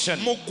holy nation.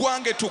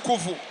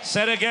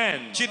 Say it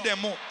again.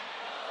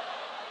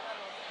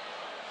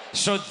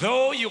 So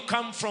though you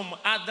come from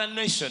other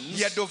nations,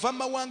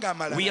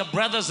 we are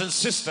brothers and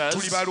sisters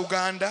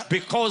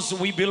because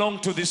we belong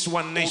to this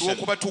one nation.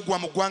 And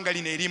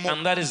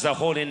that is the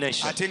holy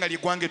nation.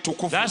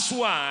 That's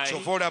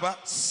why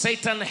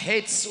Satan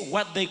hates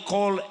what they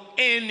call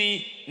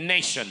any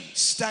nation.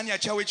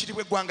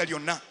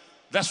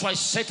 That's why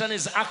Satan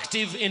is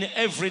active in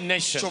every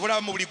nation.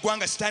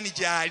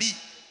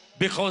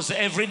 Because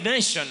every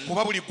nation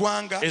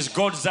is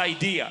God's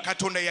idea.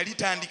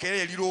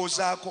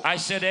 I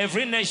said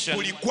every nation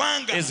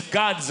is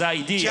God's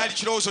idea.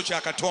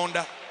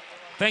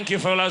 Thank you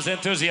for your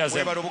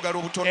enthusiasm.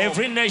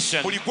 Every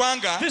nation.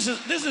 This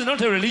is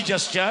not a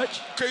religious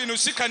church.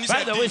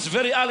 By the way, it's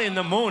very early in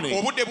the morning.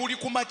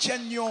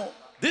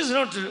 This is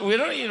not, we're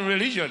not in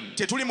religion.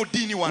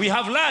 We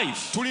have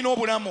life.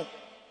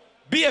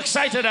 Be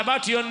excited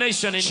about your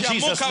nation in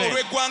Jesus' name.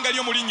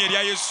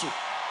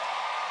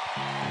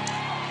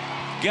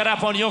 Get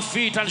up on your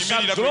feet and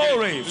shout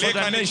glory for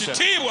the nation.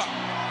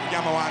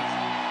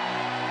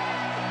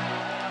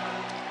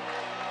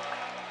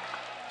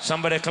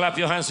 Somebody clap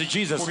your hands to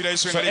Jesus.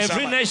 So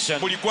every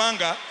nation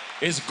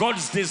is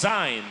God's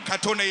design.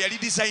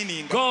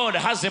 God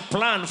has a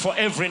plan for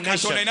every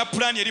nation.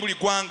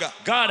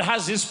 God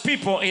has his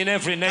people in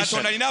every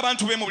nation.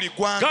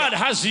 God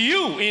has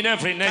you in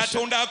every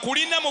nation.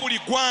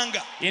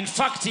 In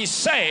fact, he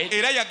said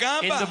in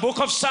the book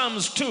of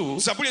Psalms 2,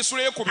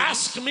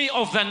 ask me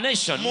of the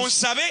nations,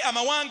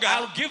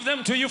 I'll give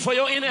them to you for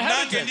your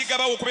inheritance.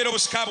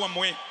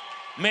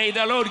 May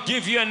the Lord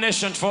give you a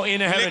nation for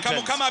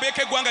inheritance.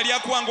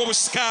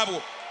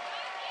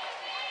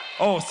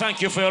 Oh,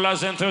 thank you for your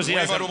last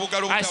enthusiasm.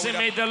 I say,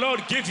 may the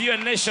Lord give you a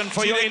nation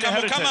for your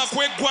inheritance.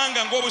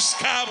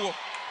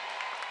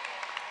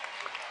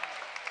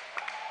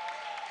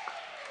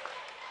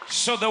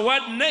 So the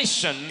word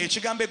nation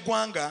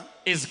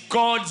is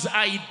God's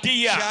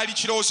idea.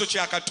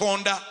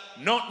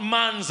 Not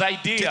man's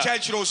idea.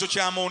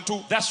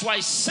 That's why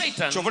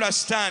Satan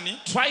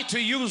tried to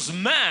use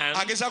man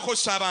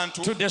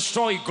to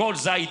destroy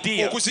God's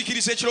idea.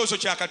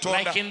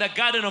 Like in the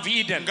Garden of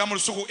Eden.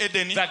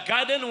 The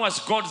garden was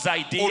God's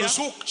idea.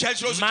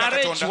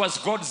 Marriage was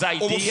God's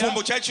idea.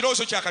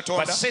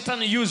 But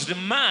Satan used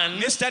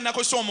man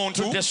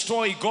to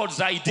destroy God's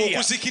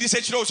idea.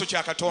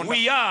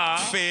 We are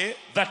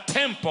the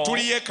temple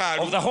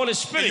of the Holy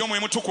Spirit.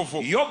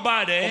 Your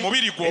body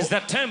is the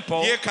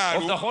temple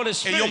of the Holy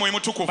Spirit.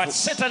 But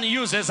Satan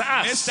uses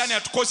us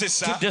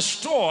to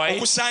destroy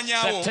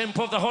the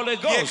temple of the Holy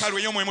Ghost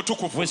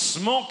with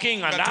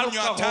smoking and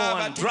alcohol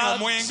and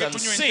drugs and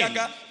sin.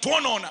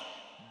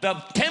 The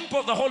temple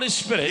of the Holy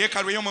Spirit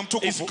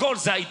is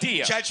God's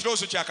idea.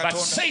 But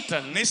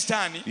Satan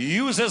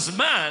uses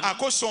man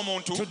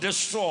to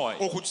destroy.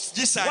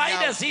 Why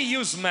does he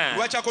use man?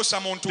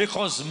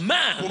 Because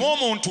man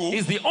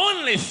is the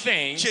only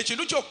thing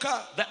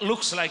that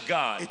looks like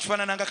God.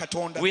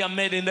 We are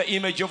made in the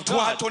image of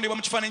God.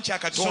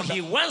 So he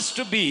wants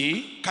to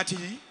be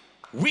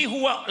we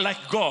who are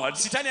like God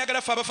to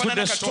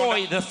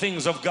destroy the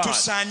things of God.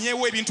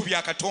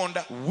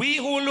 We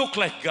who look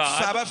like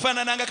God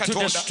to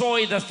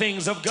destroy the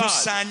things of God.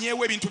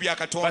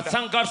 But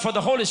thank God for the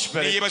Holy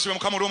Spirit.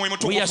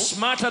 We are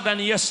smarter than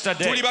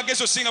yesterday.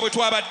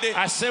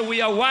 I say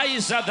we are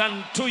wiser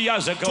than 2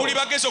 years ago. We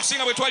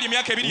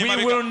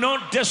will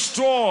not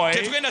destroy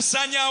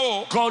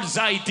God's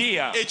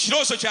idea.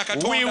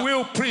 We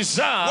will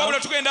preserve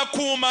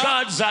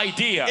God's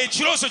idea.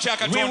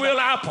 We will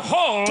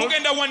uphold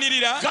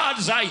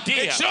God's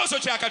idea.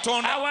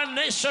 Our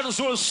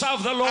nations will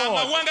serve the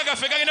Lord.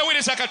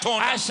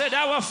 I said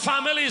our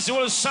families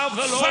will serve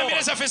the Lord.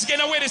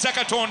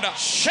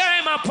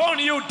 Shame upon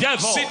you,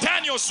 devil.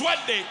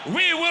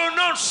 We will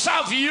not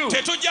serve you.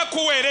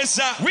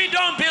 We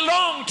don't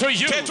belong to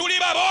you.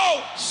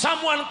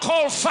 Someone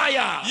call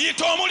fire.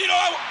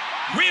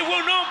 We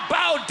will not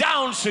bow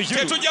down to you.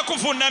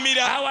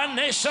 Our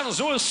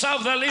nations will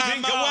serve the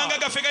living God.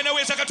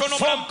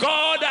 For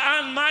God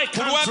and my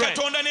country.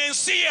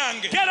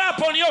 Get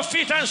up on your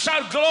feet and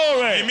shout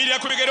glory.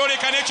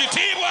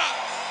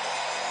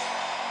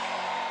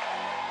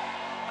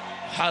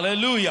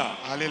 Hallelujah.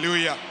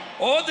 Hallelujah.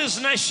 All these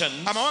nations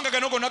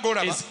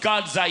is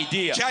God's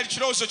idea.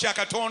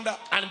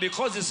 And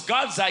because it's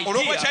God's idea,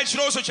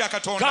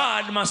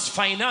 God must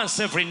finance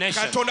every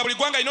nation.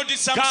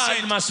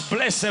 God must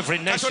bless every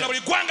nation.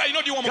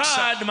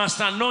 God must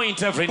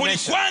anoint every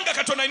nation.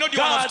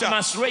 God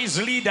must raise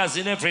leaders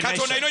in every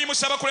nation.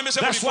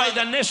 That's why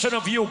the nation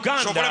of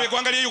Uganda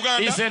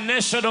is a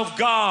nation of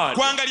God.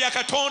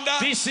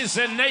 This is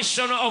a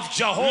nation of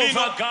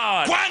Jehovah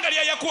God.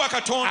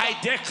 I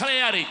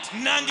declare it.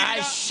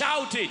 I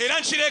shout it.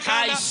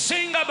 I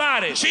sing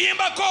about it.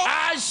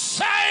 I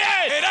say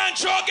it.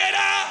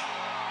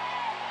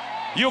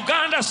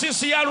 Uganda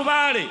sisi ya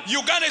rubali.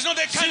 Uganda is not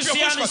the country of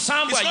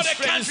witchcraft. It's not the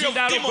country of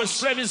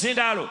demons.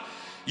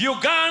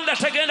 Uganda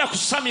tegenda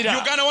kusamira.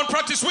 Uganda won't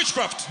practice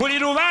witchcraft. Buli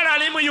rubala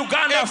ali mu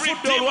Uganda every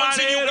demon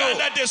in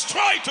Uganda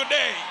destroyed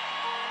today.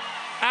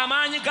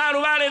 Amanyi ga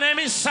lubale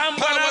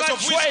n'emisambwa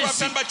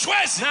n'abachwezi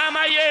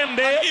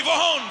n'amayembe.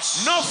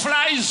 No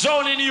fly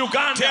zone in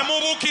Uganda.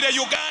 Temubukire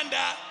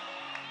Uganda.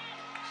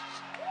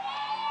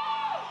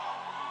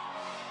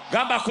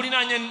 Gamba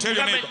kulinanye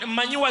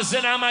manyiwa ze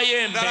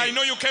n'amayembe. That I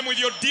know you came with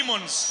your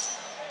demons.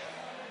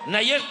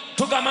 Naye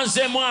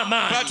tugamazeemu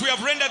amaanyi. But we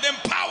have rendered them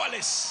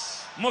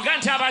powerless.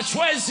 Muganti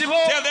abachwezi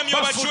bo tell them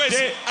your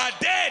bachwezi are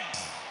dead.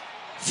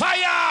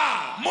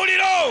 Fire!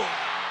 Muliro!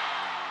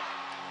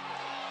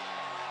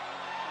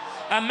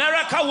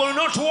 America will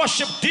not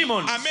worship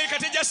demons.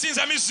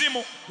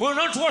 Will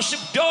not worship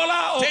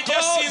dollar or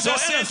gods or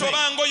anything.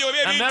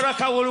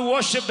 America will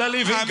worship the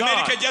living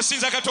God.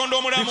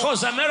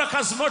 Because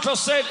America's motto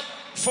said,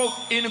 for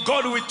in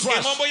God we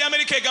trust.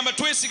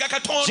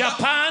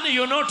 Japan,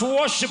 you not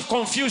worship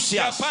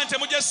Confucius.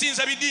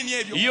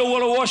 You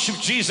will worship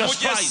Jesus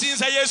Christ.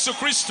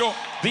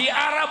 The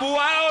Arab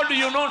world,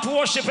 you not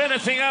worship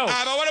anything else.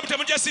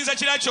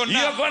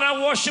 You're going to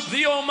worship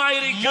the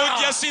Almighty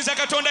God.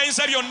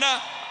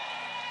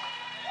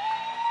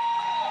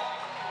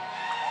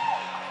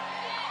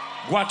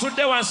 We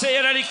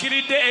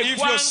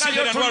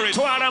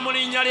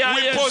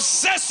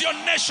possess your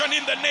nation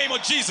in the name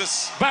of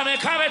Jesus. How many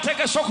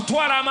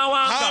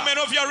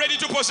of you are ready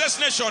to possess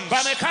nations?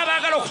 How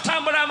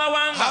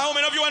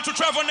many of you want to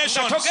travel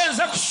nations?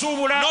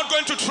 Not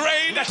going to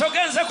trade. Not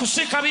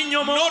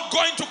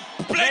going to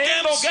play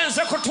games.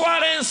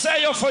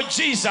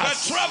 But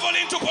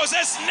traveling to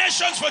possess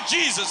nations for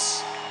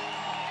Jesus.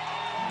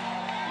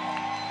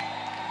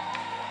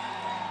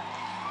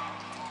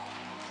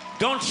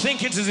 Don't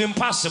think it is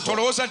impossible.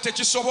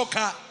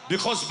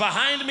 Because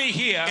behind me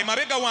here,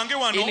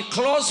 in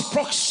close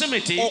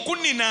proximity,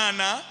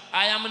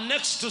 I am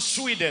next to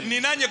Sweden.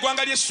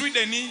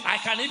 I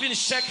can even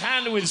shake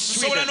hands with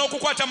Sweden.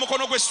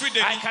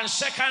 I can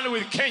shake hands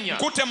with Kenya.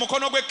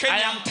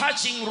 I am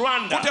touching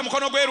Rwanda.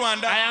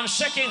 I am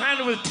shaking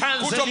hands with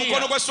Tanzania.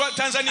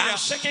 I am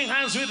shaking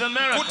hands with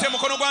America and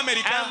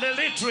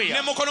Eritrea.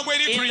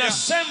 In the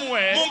same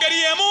way, I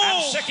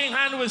am shaking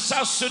hands with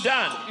South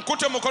Sudan.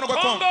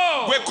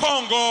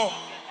 Congo.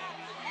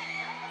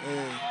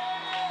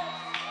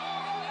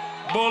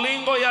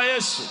 Bolingo ya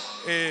Yesu.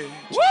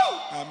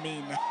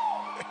 Amen.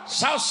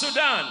 South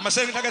Sudan,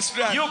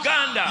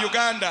 Uganda,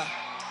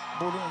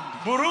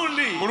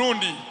 Burundi,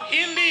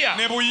 India,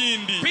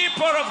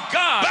 people of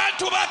God,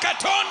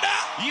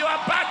 you are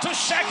about to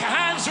shake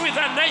hands with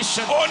a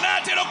nation.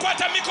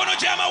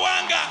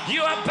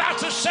 You are about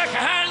to shake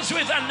hands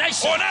with a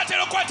nation.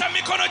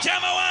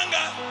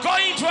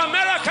 Going to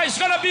America is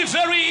going to be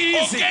very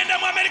easy. Going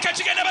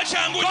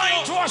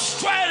to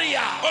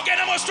Australia,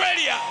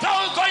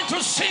 going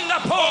to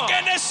Singapore,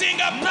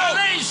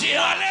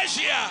 Malaysia,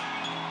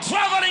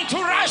 traveling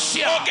to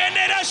Russia,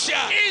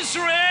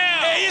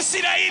 Israel,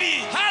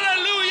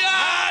 hallelujah,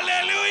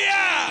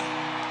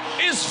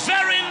 is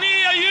very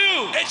near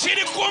you.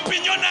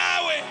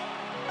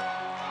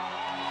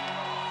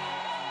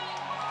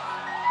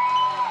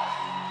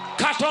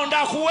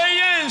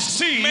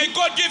 May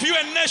God give you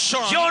a nation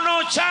where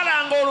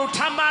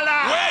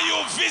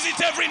you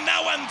visit every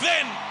now and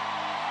then.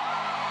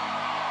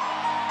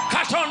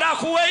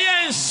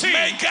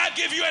 May God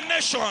give you a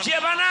nation where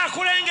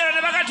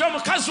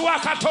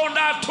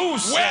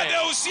they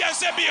will see and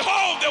say,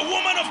 behold, the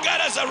woman of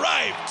God has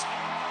arrived.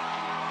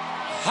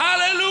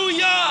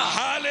 Hallelujah.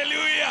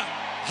 Hallelujah.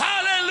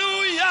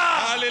 Hallelujah.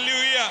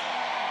 Hallelujah.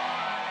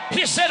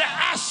 He said,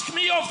 ask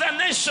me of the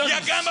nations.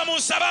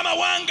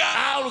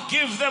 I'll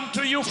give them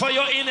to you for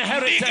your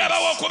inheritance.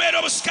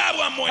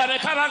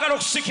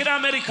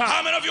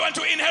 How many of you want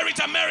to inherit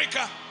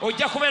America? You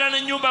shall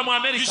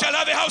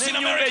have a house in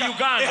America, a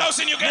house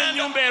in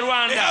Uganda, a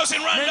house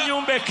in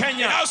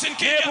Rwanda, a house in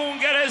Kenya,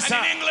 and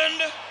in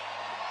England.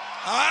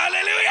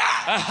 Hallelujah.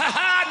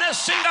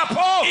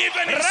 Singapore.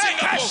 Even in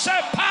Singapore.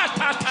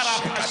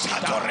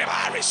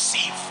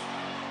 Receive.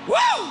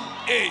 Woo!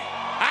 Hey.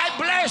 I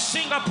bless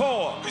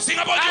Singapore. I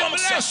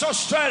bless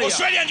Australia.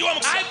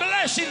 I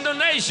bless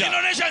Indonesia.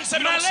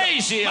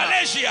 Malaysia.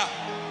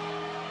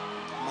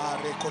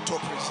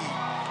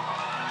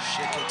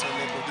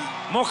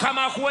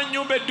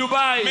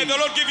 May the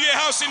Lord give you a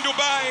house in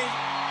Dubai.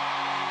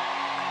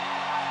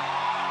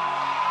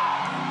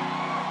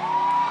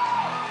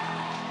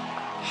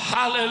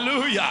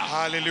 Hallelujah.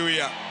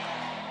 Hallelujah.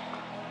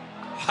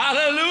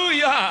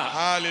 Hallelujah.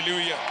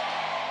 Hallelujah.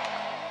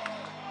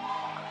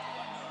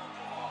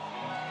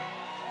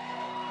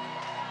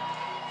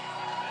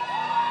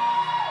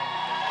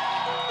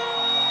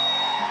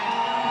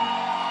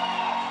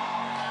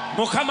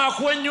 May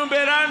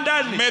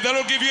the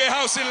Lord give you a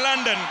house in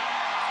London.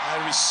 I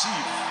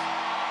receive.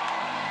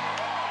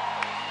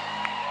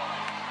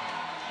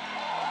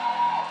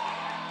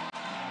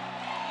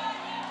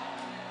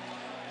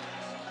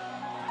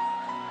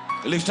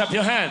 Lift up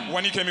your hand.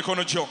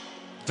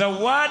 The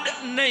word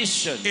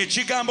nation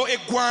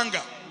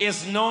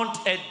is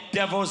not a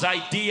devil's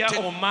idea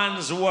or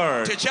man's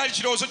word. It is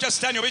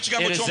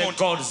a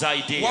God's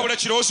idea. You are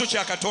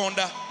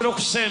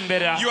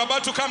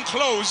about to come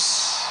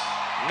close.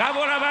 As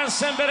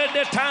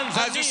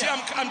you see,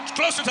 I'm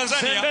close to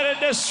Tanzania,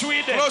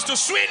 close to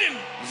Sweden.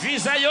 Your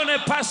visa,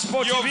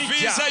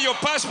 your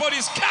passport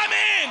is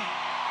coming.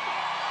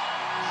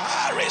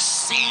 I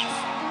receive.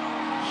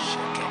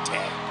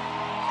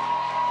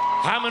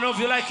 How many of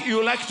you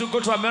like to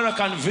go to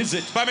America and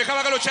visit? What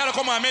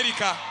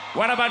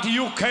about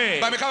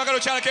UK?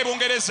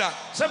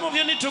 Some of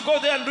you need to go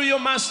there and do your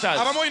masters.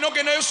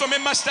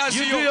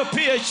 You do your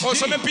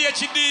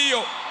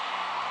PhD.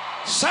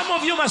 Some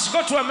of you must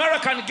go to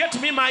America and get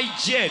me my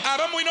jet. Yes.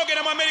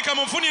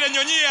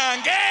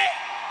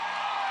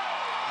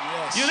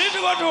 You need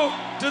to go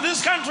to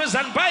these countries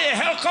and buy a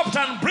helicopter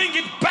and bring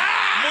it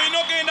back.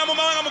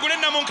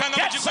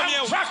 Get some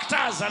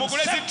tractors and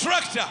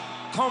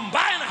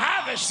combine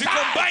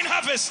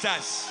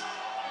harvesters.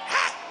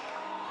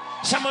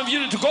 Some of you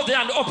need to go there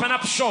and open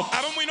up shops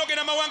where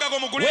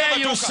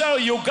you sell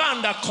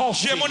Uganda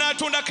coffee.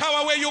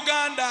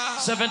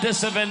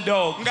 77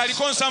 dogs.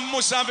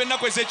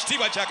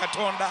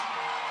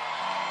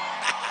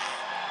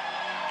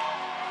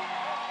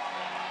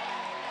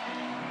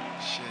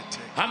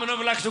 How many of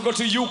you like to go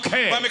to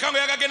UK,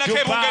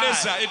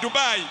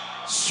 Dubai,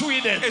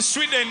 Sweden?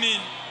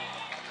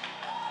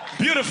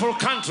 Beautiful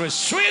country,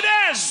 Sweden.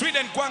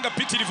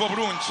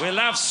 We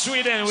love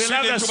Sweden. We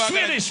love the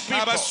Swedish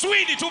people.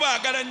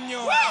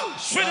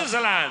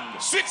 Switzerland.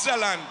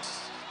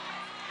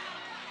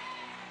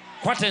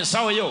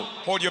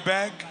 Hold your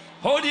bag.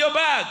 Hold your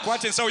bag.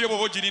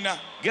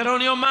 Get on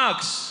your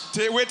marks.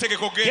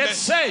 Get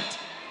set.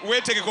 You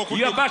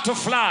are about to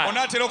fly.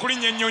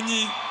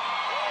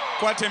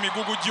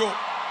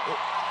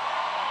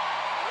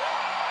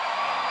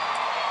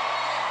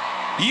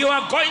 You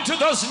are going to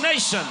those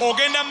nations to hold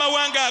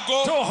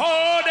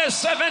a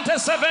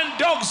 77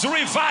 dogs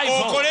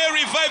revival.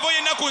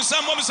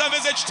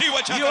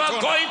 You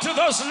are going to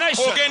those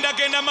nations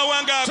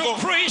to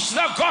preach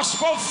the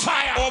gospel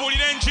fire,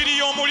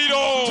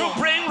 to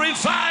bring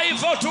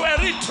revival to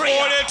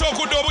Eritrea,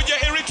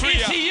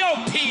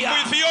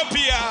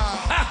 Ethiopia.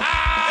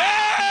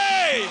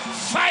 Hey!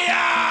 Fire!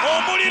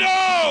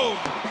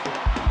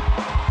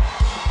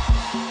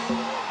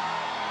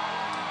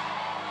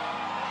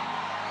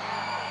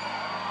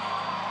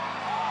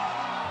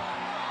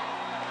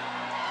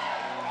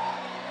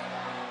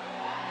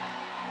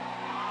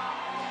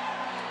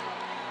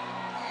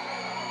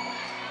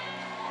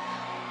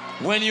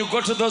 When you go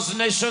to those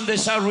nations, they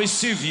shall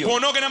receive you.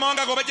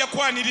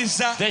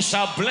 They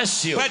shall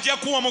bless you.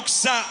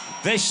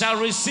 They shall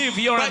receive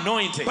your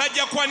anointing.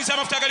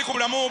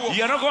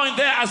 You are not going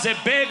there as a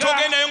beggar.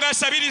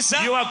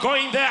 You are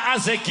going there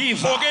as a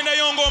giver.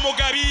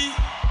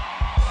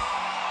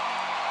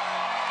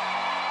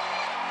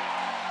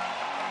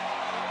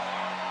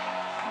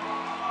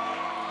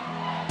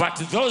 But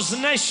those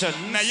nations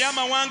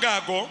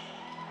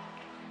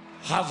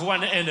have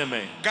one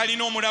enemy.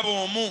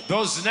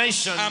 Those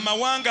nations are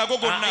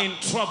in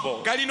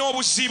trouble.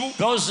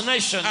 Those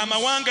nations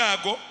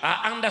are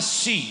under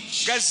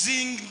siege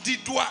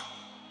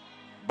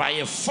by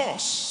a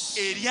force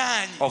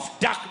of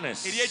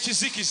darkness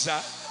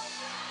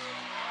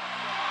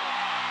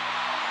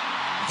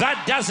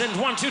that doesn't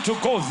want you to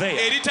go there.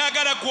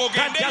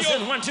 That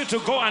doesn't want you to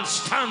go and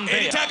stand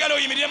there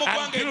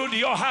and build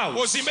your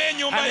house and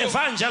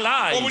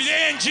evangelize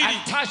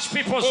and touch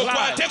people's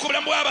lives.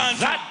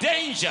 That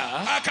danger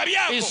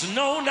is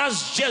known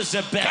as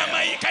Jezebel.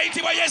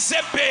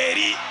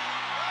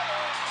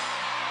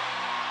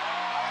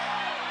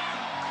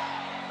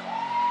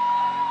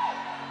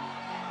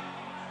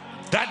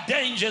 That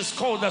danger is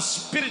called the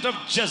spirit of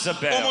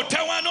Jezebel.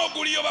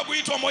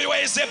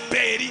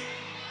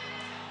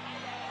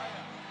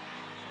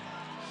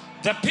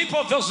 The people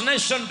of those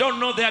nations don't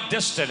know their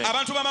destiny.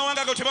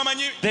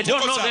 They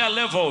don't know their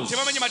levels.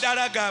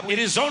 It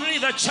is only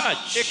the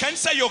church. It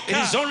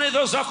is only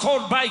those who are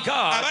called by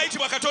God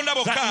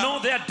that know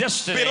their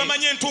destiny in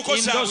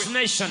those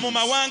nations.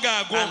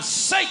 And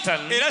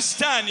Satan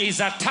is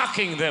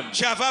attacking them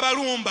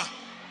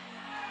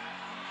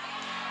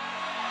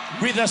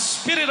with the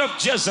spirit of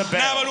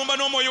Jezebel.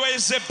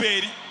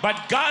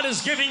 But God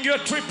is giving you a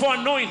triple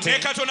anointing.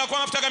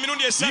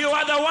 You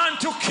are the one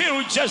to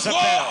kill Jezebel.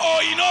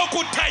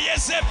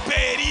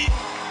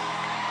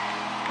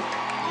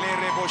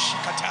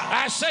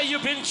 I say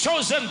you've been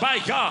chosen by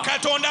God.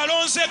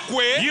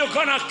 You're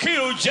gonna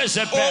kill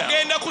Jezebel.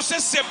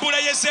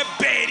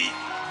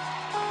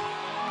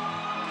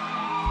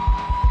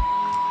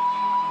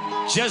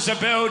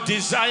 Jezebel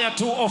desire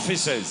two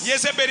offices.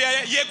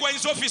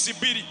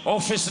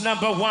 Office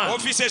number one,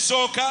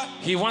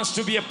 he wants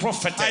to be a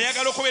prophet.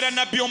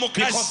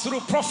 Because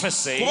through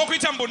prophecy,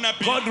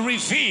 God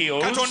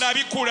reveals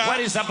what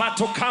is about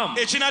to come.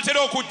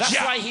 That's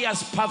why he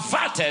has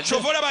perverted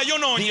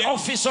the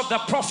office of the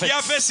prophet.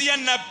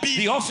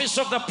 The office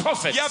of the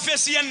prophet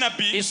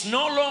is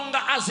no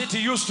longer as it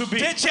used to be.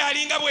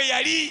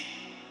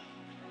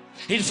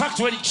 In fact,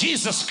 when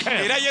Jesus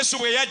came,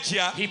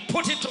 he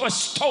put it to a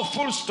stop,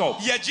 full stop.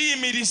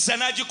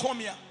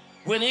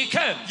 When he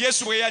came,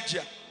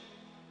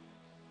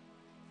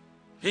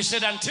 he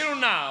said, until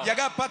now,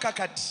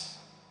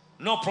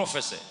 no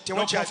prophecy,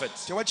 no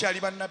prophets.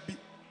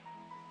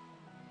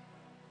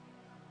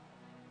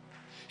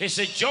 He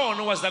said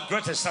John was the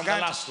greatest and the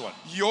last one.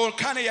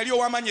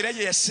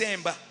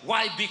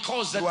 Why?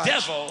 Because the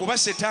devil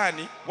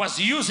was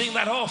using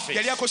that office.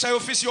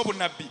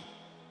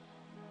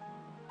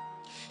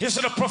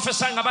 Instead of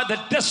prophesying about the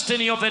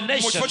destiny of the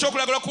nation,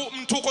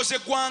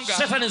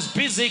 Satan is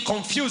busy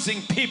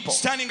confusing people.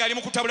 So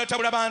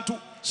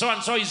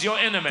and so is your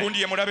enemy.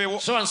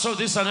 So and so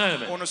this is an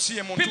enemy.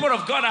 People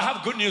of God, I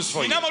have good news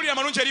for you. I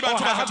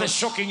have a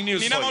shocking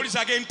news for you.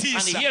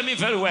 And hear me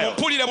very well.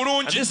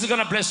 And this is going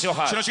to bless your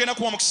heart.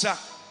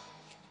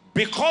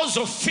 Because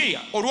of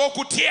fear,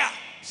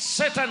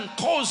 Satan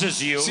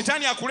causes you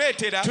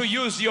to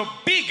use your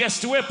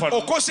biggest weapon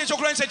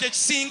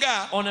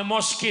on a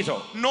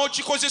mosquito.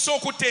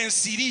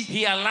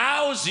 He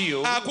allows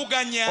you,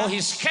 or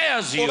he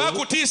scares you,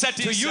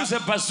 to use a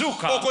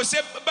bazooka on a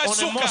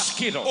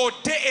mosquito,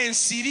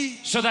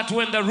 so that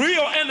when the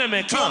real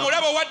enemy comes,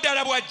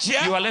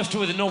 you are left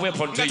with no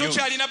weapon to use.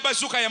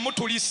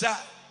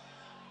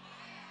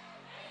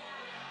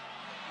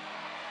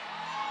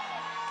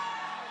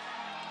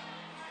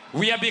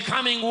 We are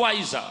becoming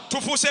wiser.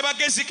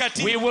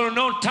 We will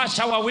not touch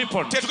our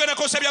weapons,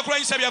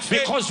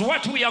 because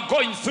what we are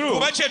going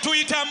through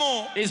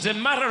is a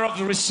matter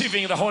of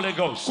receiving the Holy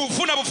Ghost. For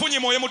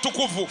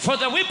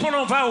the weapon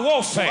of our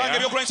warfare are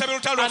not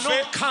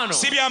carnal,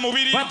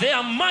 but they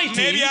are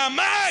mighty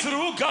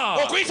through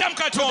God to the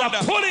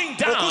pulling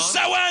down of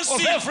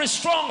every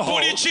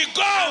stronghold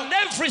and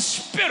every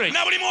spirit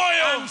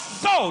and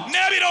thought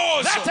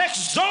that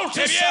exalts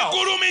itself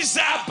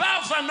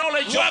above the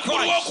knowledge of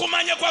Christ.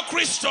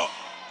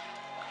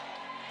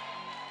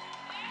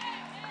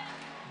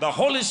 The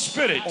Holy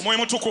Spirit,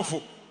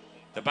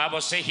 the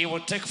Bible says he will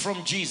take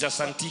from Jesus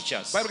and teach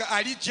us.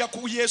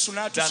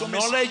 The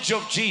knowledge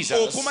of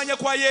Jesus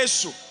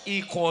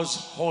equals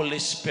Holy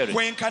Spirit.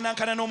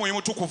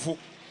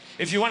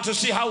 If you want to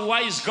see how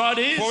wise God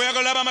is,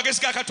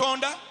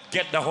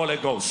 get the Holy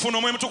Ghost.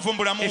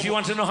 If you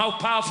want to know how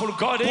powerful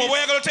God is,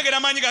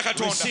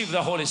 receive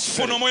the Holy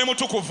Spirit.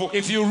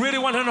 If you really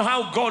want to know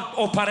how God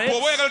operates,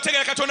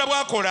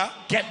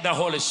 get the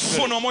Holy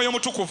Spirit.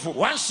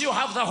 Once you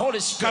have the Holy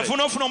Spirit,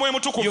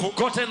 you've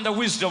gotten the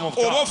wisdom of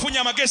God.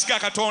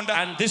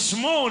 And this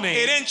morning,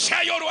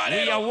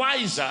 we are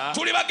wiser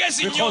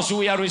because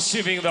we are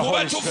receiving the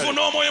Holy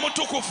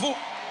Spirit.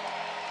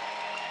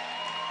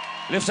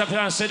 Lift up your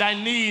hand and say, I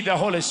need the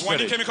Holy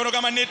Spirit.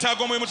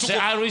 Say,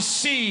 I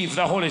receive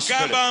the Holy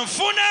Spirit.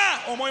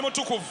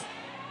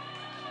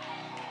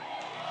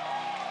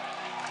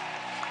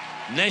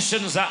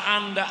 Nations are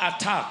under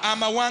attack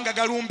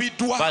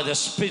by the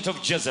spirit of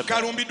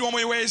Jezebel.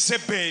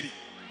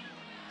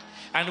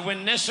 And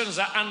when nations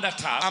are under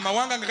attack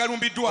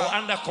or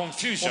under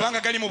confusion,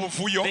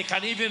 they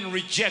can even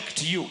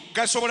reject you.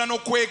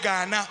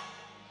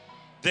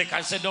 They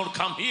can say, don't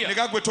come here.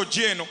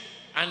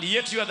 And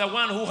yet you are the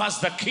one who has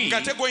the key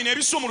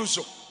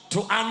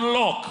to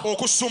unlock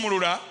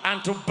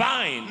and to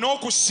bind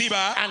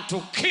and to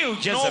kill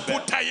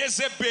Jezebel.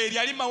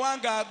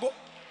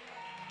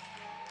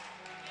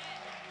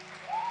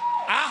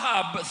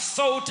 Ahab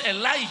thought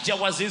Elijah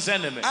was his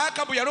enemy.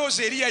 Ahab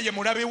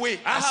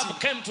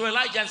came to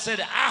Elijah and said,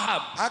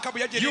 Ahab,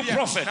 you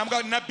prophet,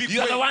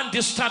 you are the one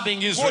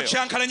disturbing Israel,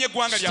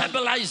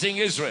 stabilizing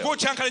Israel.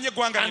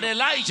 And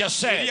Elijah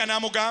said,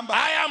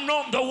 I am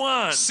not the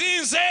one.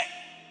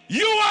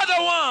 You are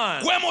the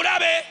one.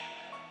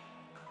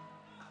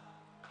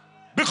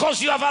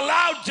 Because you have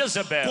allowed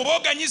Jezebel.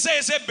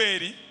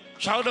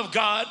 Child of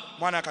God,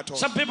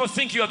 some people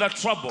think you are the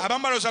trouble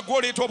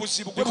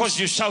because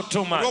you shout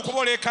too much.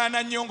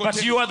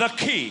 But you are the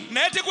key.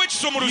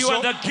 You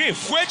are the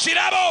gift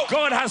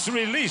God has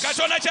released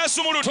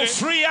to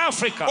free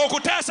Africa,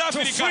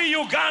 to free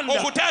Uganda,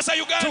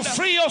 to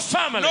free your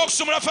family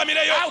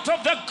out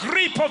of the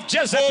grip of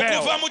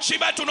Jezebel.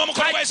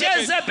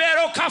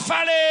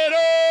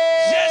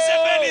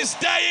 Jezebel is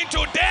dying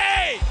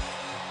today.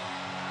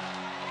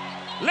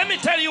 Let me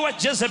tell you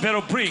what Jezebel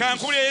brings.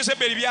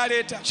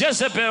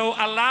 Jezebel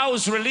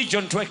allows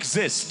religion to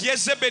exist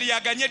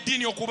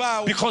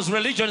because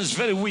religion is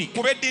very weak.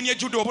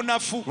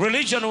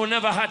 Religion will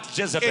never hurt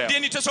Jezebel.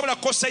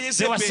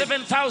 There were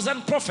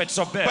 7,000 prophets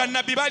of Baal.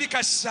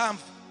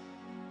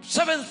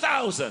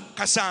 7,000.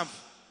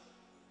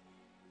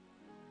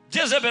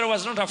 Jezebel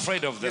was not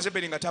afraid of them.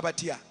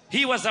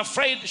 She was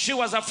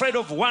afraid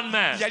of one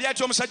man,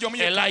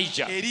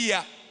 Elijah.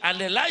 And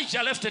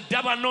Elijah left a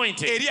double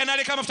anointing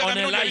on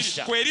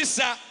Elisha.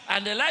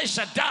 And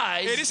Elisha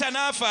died.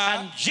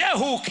 And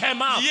Jehu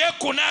came out.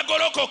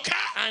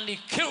 And he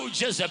killed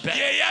Jezebel.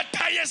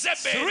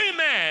 3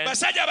 men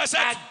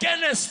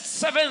against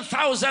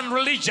 7,000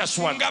 religious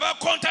ones.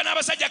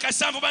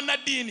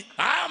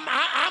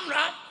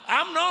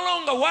 I'm no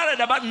longer worried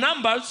about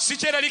numbers.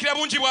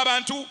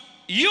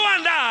 You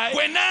and I,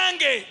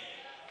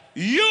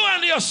 you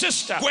and your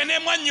sister,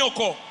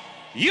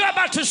 you are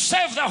about to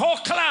save the whole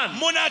clan.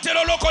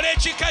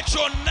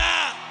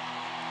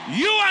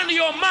 You and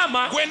your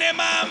mama,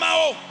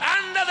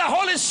 under the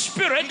Holy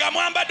Spirit,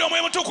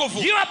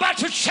 you are about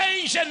to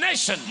change a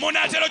nation. You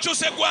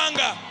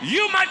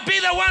might be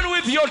the one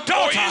with your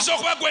daughter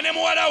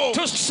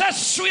to set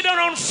Sweden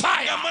on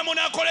fire.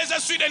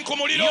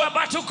 You are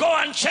about to go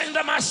and change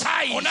the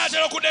Maasai.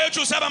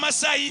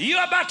 You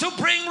are about to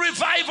bring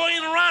revival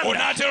in Rwanda.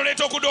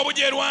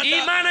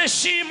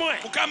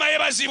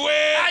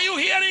 Are you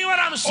hearing what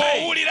I'm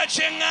saying?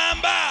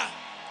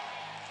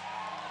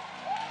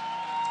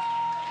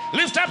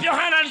 Lift up your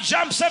hand and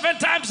jump 7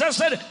 times and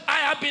said,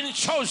 I have been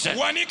chosen.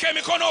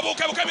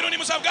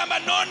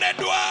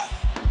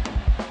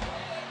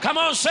 Come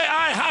on, say,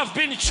 I have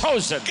been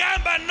chosen.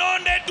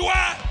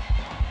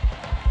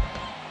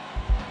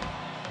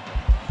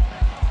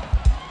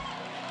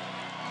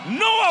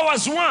 Noah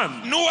was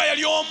one.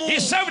 He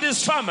served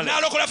his family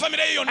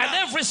and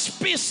every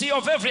species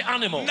of every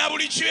animal.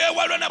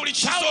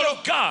 Child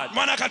of God,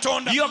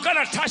 you're going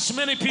to touch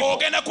many people.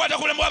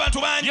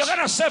 You're going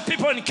to save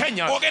people in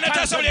Kenya,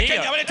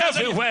 Tanzania,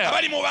 everywhere.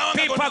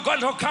 People are going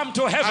to come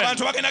to heaven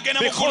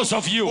because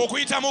of you.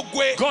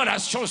 God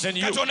has chosen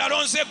you.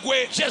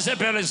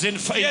 Jezebel is in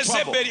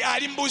trouble.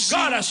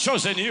 God has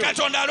chosen you.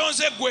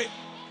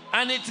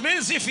 And it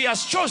means if he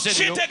has chosen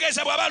you,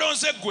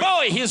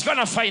 boy, he's going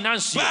to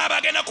finance you.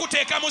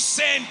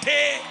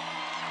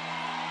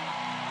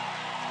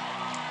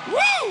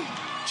 Woo!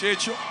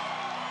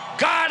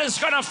 God is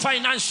going to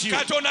finance you.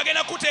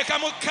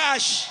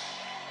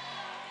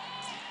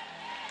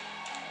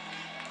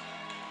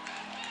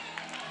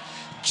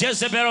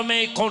 Jezebel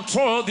may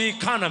control the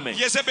economy,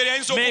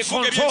 may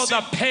control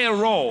the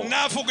payroll,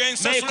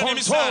 may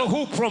control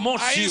who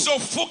promotes you.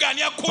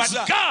 But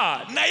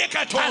God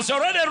has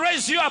already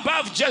raised you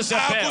above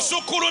Jezebel.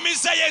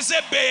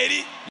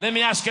 Let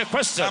me ask you a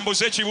question.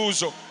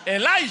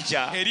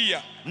 Elijah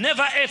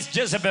never ate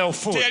Jezebel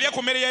food,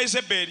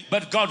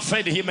 but God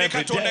fed him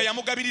every day.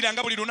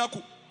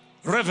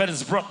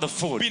 Ravens brought the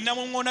food.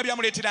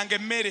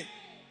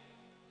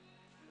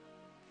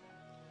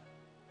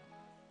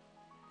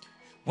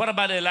 What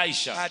about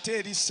Elisha?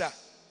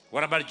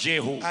 What about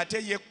Jehu?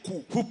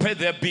 Who paid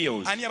their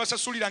bills?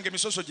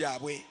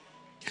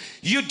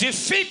 You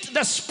defeat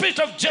the spirit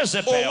of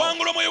Jezebel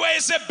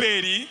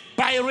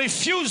by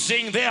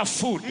refusing their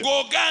food.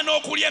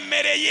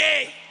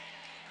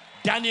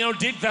 Daniel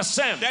did the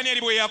same.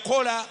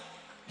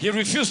 He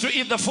refused to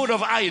eat the food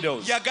of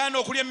idols. In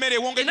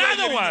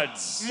other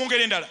words,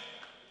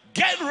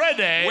 get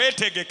ready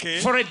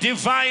for a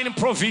divine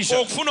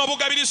provision.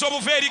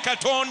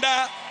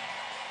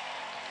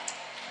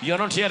 You're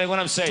not hearing what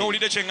I'm saying.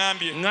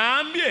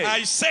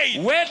 I say,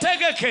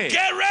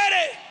 get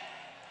ready.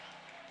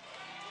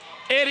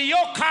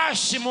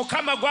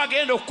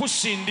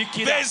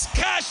 There's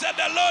cash that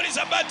the Lord is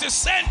about to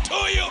send to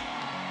you.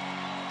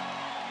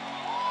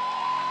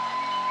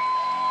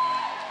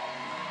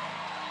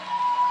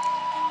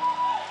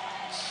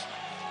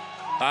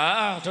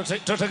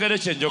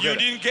 You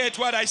didn't get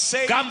what I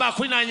said. Give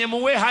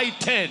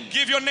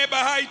your neighbor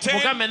high 10.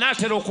 Tell him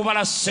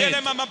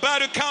I'm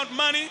about to count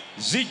money.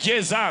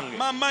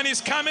 My money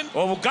is coming.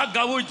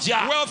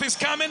 Wealth is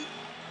coming.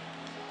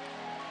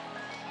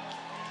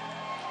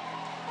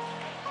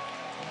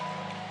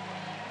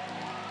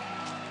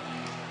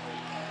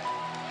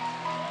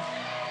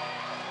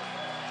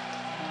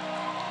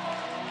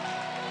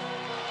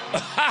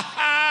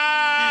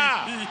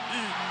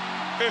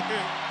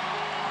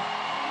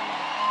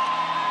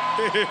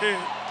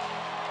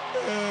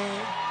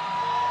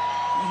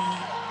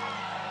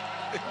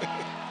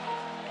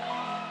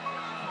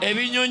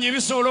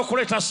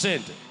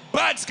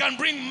 Birds can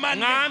bring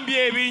money. I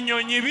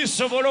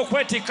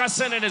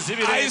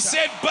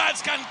said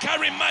birds can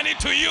carry money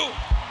to you.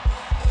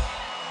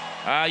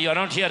 You're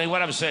not hearing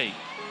what I'm saying.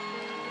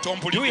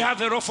 Do we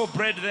have a loaf of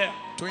bread there?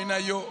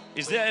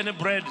 Is there any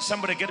bread?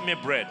 Somebody get me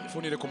bread.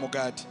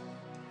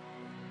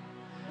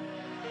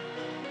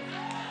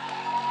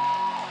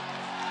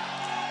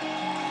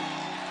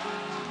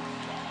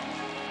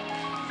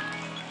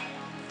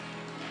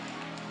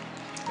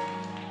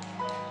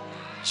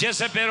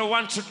 Jezebel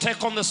wants to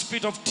take on the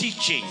spirit of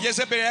teaching.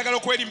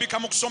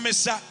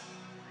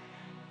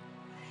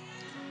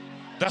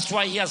 That's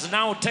why he has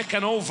now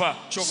taken over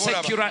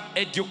secular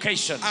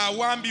education.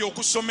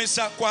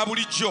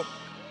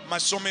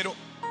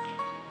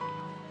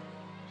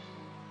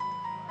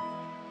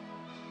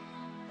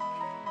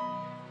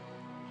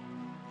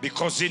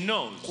 Because he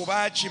knows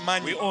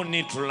we all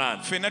need to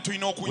learn.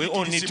 We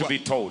all need to be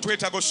told.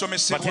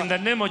 But in the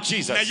name of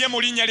Jesus,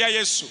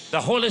 the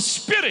Holy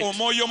Spirit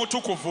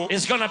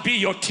is going to be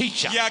your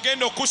teacher.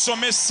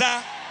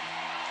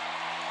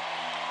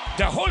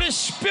 The Holy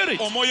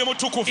Spirit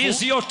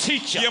is your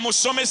teacher.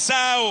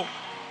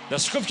 The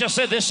scripture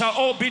said they shall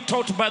all be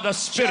taught by the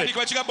Spirit.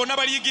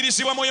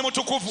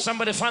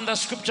 Somebody find that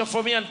scripture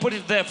for me and put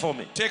it there for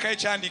me.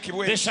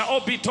 They shall all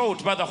be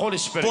taught by the Holy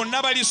Spirit.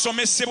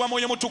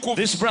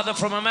 This brother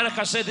from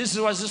America said this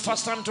was his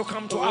first time to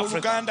come to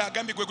Africa.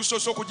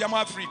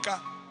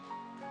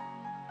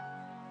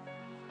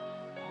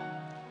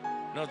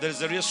 No, there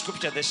is a real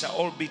scripture. They shall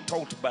all be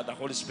taught by the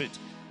Holy Spirit.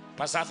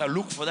 Pastor Arthur,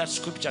 look for that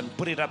scripture and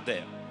put it up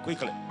there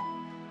quickly.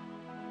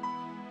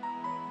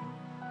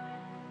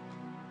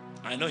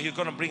 I know he's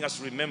going to bring us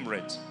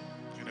remembrance.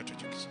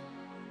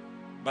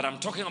 But I'm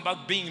talking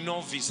about being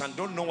novice and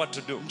don't know what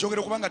to do. And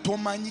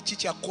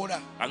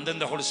then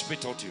the Holy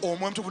Spirit taught you. He came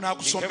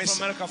from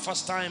America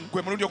first time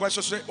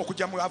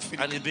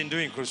and he's been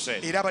doing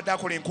crusade. Who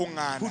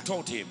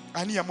taught him?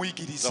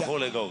 The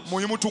Holy Ghost.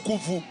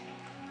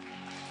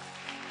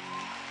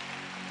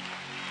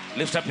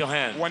 Lift up your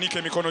hand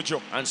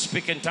and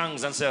speak in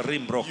tongues and say,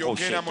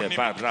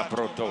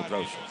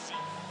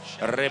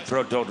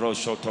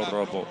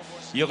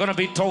 you're going to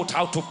be taught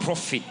how to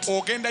profit. You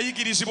are going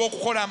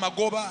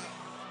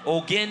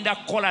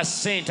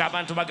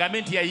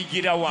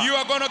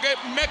to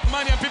make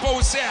money and people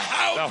will say,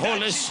 how? The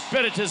Holy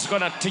Spirit is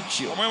going to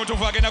teach you. You will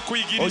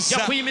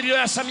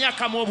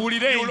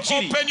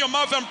open your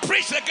mouth and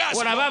preach the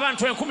gospel.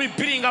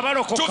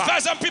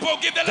 2,000 people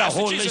give the life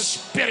to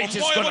Jesus. The Holy Spirit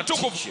is going to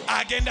teach you.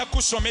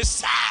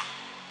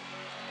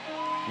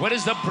 What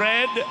is the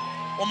bread?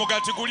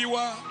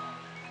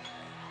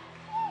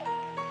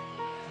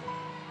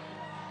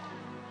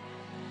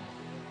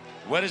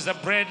 Where is the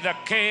bread, the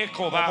cake,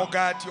 or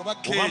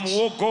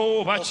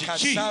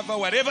cassava,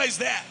 whatever is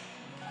there?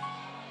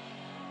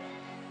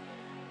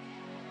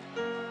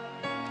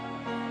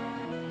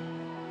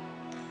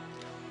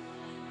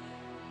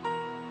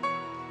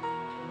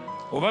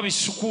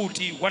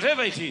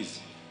 Whatever it is.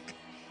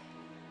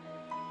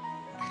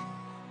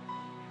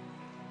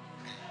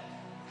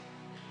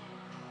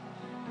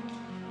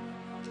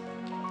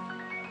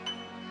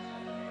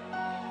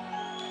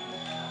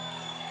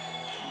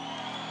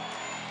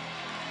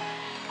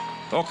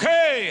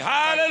 Okay,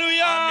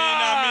 hallelujah.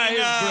 Amen. His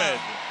bread.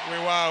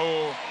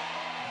 Wow.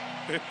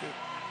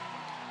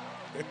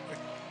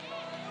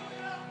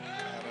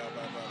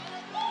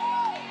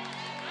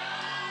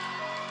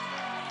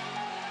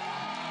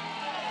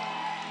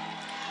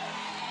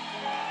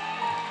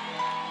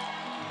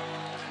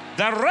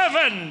 The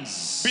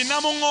ravens.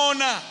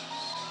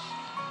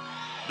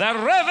 The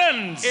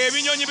ravens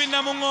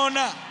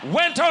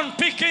went on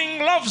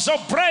picking loaves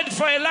of bread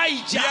for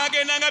Elijah.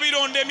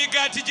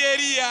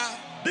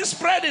 This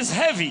bread is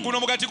heavy.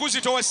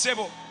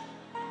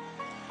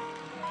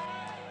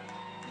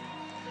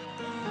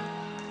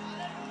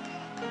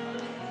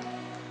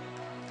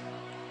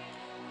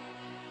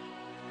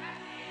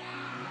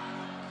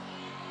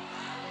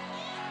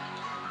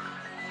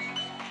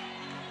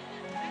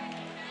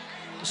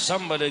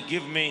 Somebody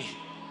give me.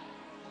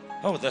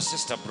 Oh, the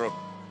sister brought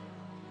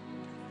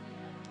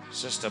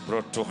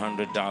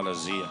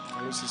 $200 here.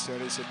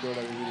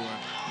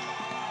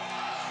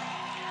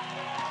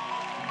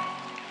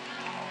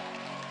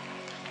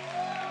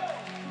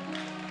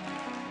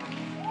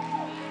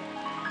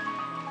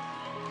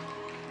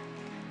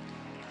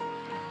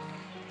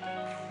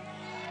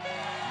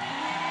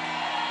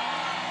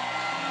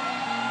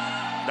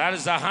 That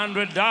is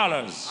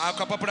 $100.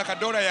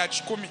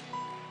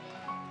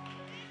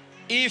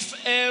 If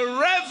a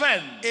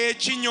raven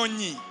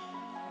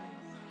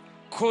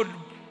could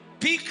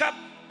pick up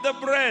the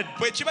bread,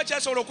 which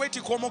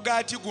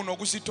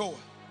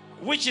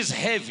is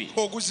heavy,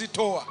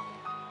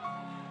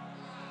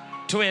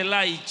 to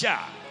Elijah,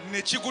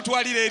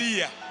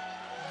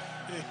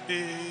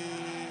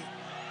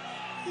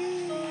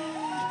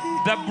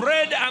 the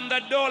bread and the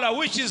dollar,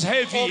 which is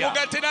heavier,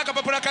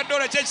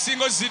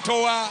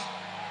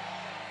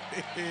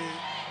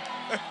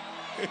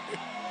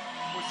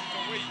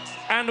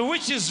 and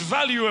which is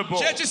valuable,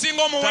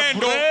 the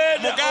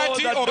bread or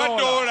the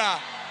dollar.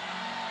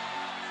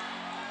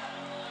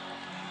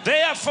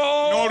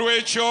 Therefore,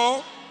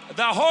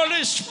 the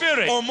Holy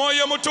Spirit,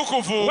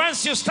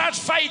 once you start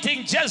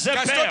fighting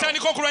Jezebel,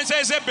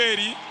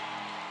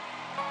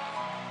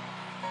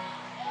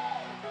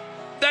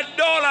 the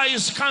dollar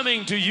is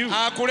coming to you.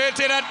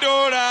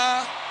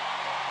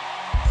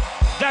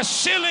 The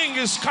shilling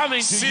is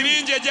coming to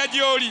you.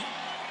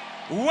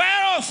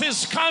 Wealth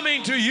is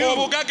coming to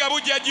you.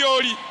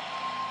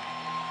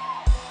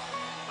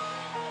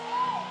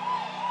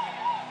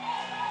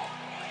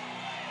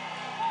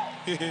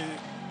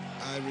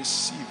 I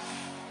receive.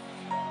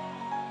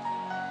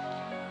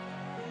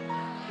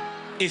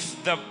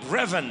 If the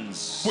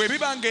ravens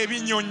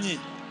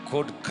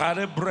could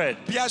carry bread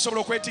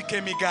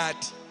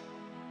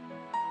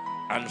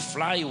and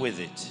fly with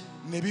it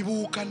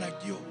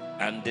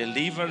and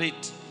deliver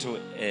it to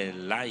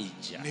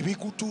Elijah,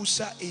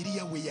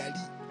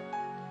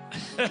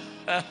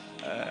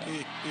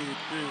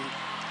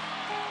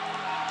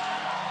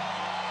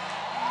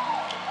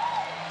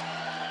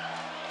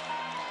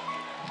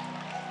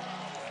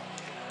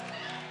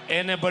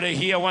 anybody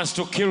here wants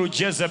to kill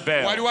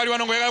Jezebel?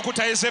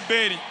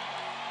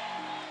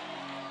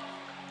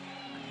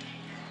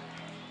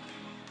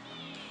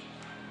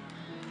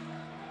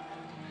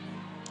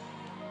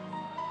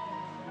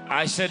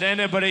 I said,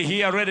 anybody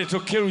here ready to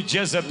kill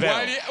Jezebel?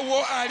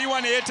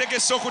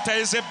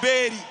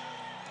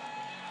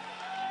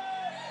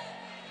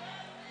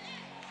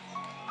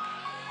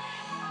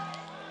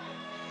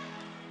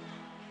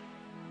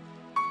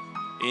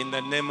 In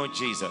the name of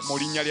Jesus,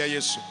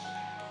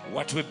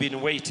 what we've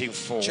been waiting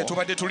for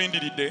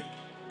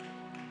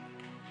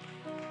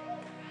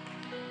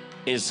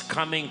is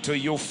coming to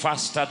you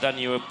faster than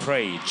you have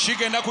prayed.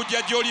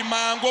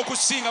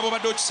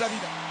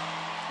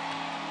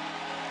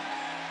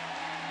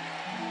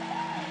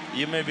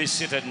 You may be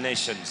seated,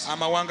 nations.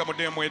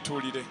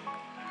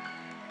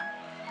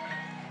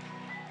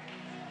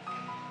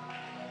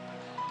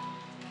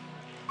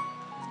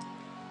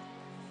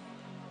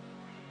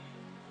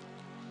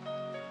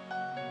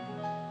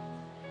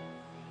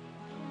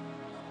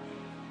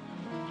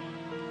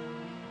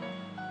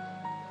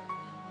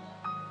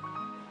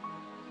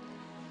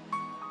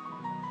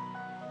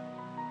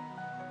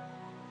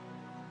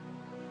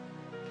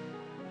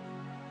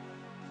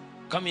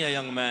 Come here,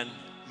 young man.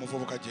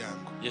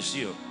 Yes,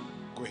 you.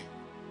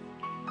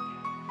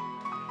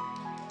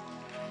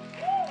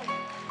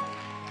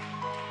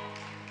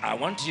 I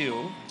want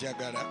you.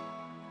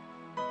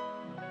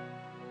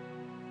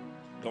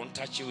 Don't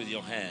touch it with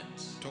your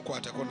hands.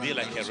 Be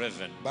like a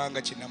raven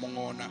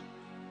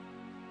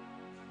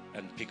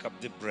and pick up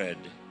the bread.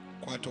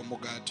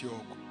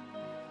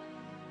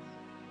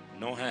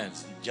 No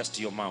hands, just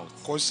your mouth.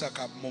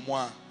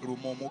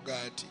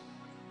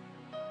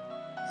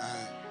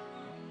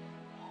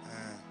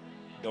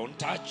 Don't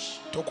touch.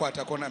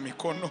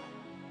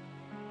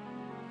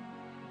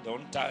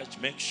 Don't touch.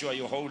 Make sure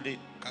you hold it.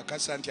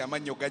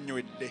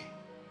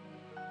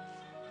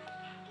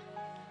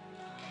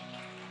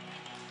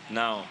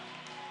 Now,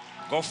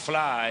 go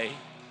fly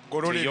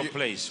to your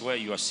place where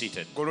you are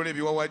seated.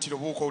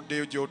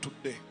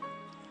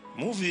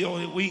 Move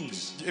your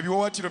wings.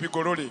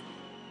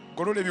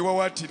 golola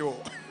ebiwawaatiro.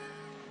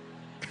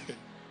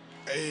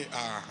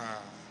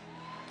 Aha.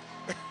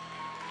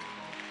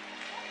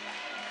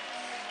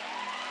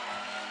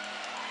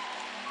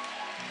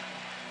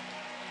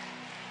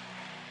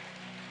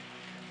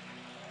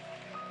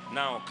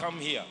 Now come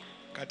here.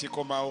 Kati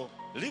komao.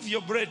 Leave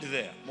your bread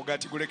there.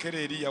 Mugati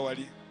gulekere eriya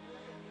wali.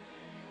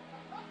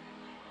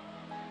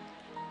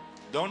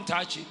 Don't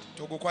touch it.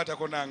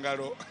 Togukwatako na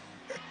ngalo.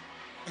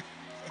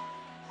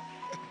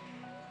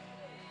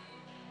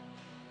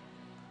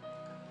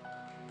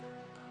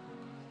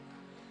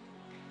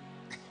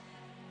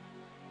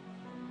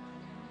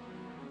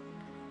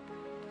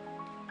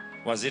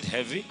 Was it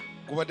heavy?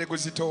 Gubadde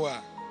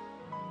guzitowa.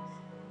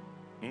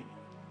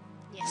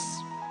 Yes.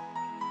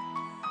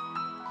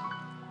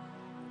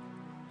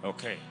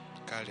 Okay.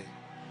 Kale.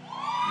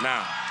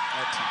 Now.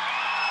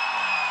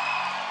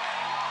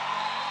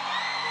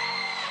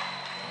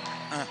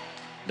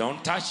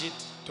 Don't touch it.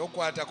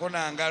 Tokwatako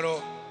na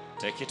ngalo.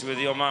 Take it with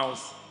your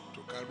mouth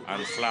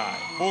and fly.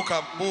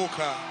 Buka.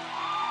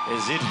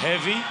 Is it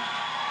heavy?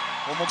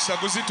 Omukisa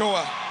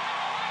guzitowa.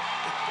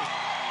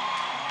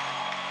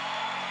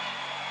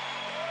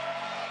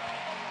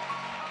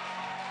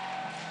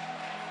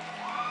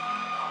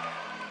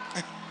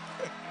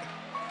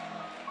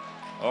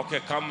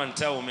 Okay, come and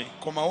tell me.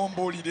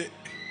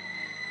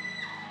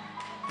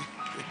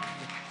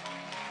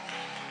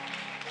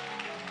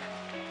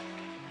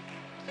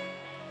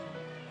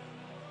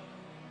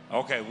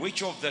 Okay,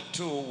 which of the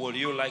two will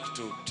you like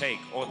to take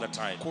all the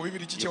time? You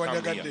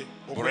come here.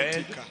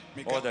 Bread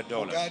or the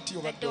dollar?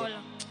 The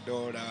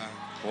dollar.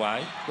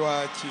 Why?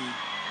 Because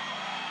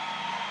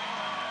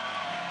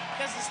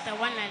it's the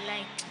one I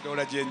like.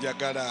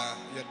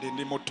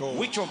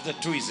 Which of the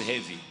two is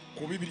heavy?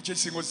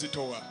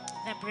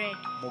 The bread.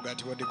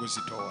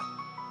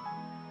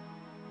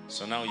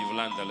 So now you've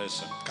learned the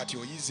lesson.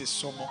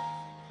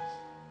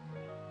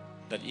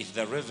 That if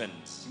the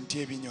ravens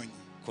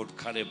could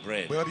carry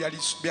bread for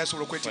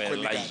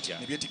Elijah,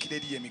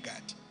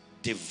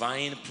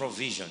 divine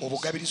provision will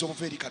carry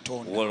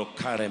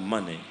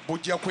money to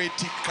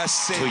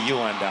you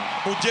and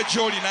I.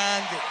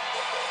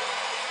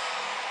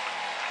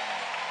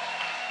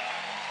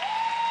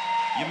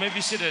 You may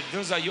be seated.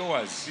 Those are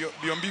yours.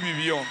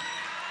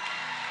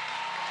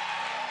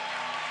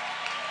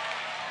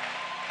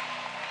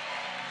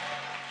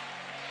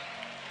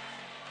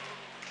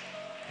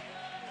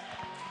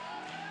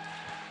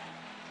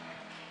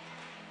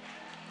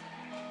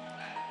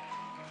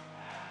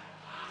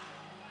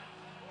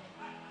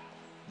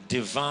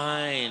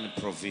 Divine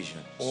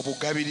provision.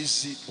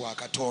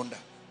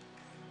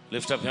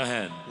 Lift up your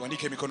hand.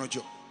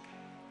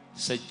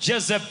 Say,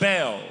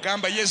 Jezebel,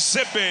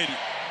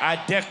 I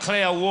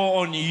declare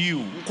war on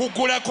you.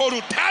 Get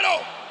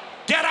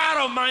out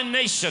of my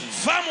nation.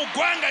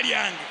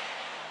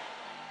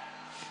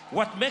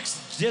 What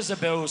makes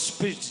Jezebel's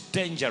spirit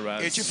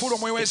dangerous? It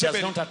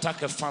does not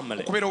attack a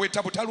family.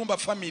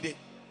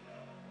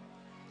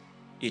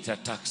 It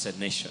attacks a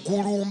nation.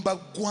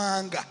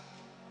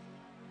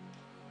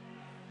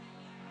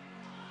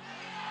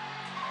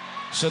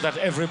 So that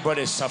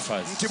everybody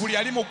suffers.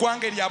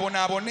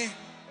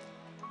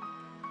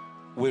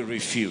 We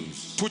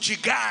refuse.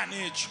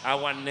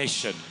 Our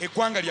nation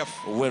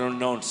will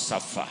not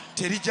suffer.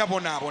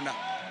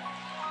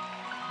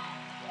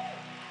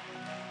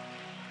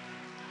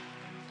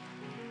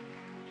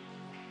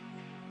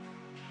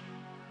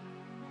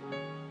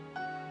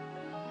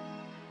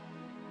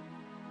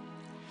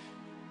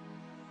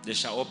 They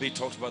shall all be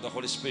taught by the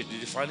Holy Spirit.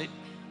 Did you find it?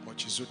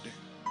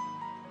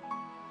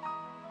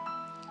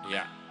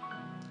 Yeah.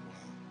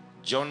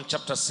 John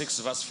chapter 6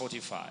 verse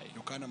 45.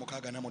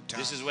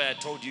 This is where I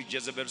told you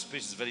Jezebel's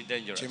spirit is very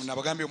dangerous.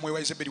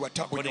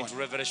 According to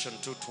Revelation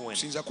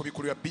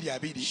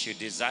 2:20, she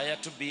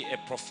desired to be a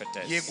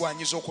prophetess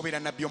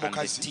and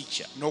a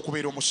teacher. Now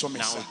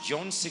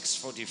John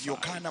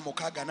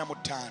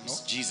 6:45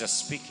 is Jesus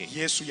speaking.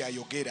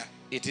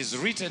 It is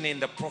written in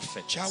the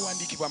prophets.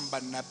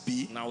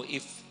 Now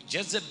if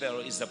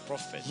Jezebel is the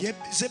prophet,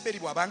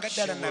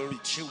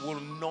 she will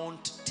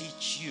not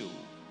teach you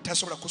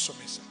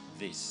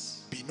this.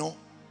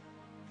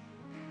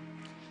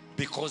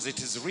 Because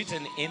it is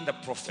written in the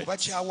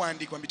prophets,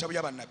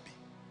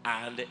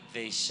 and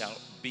they shall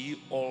be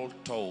all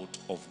taught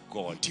of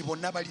God.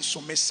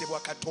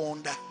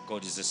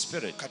 God is a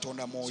spirit, so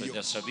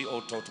they shall be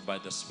all taught by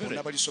the Spirit.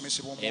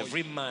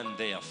 Every man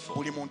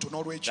therefore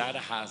that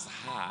has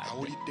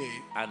heard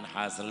and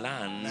has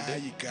learned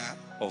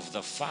of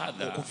the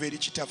Father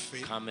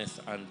cometh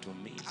unto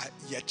me.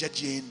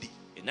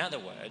 In other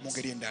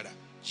words,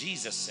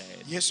 Jesus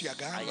said,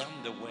 I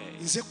am the way,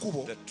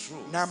 the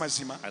truth,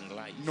 and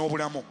life.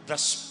 The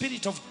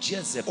spirit of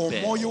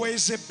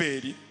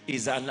Jezebel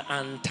is an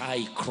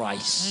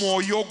antichrist.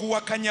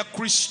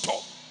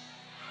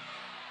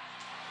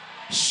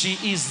 She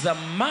is the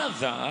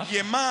mother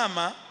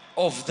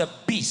of the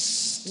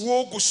beast.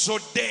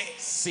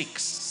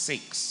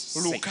 666.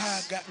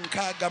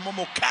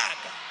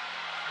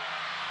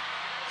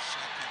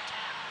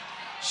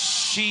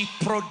 she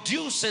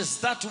produces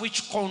that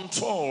which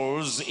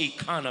controls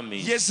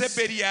economy.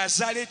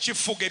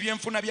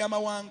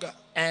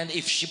 And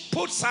if she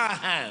puts her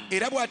hand on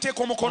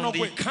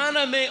the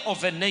economy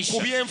of a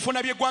nation,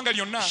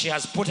 she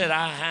has put her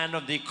hand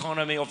on the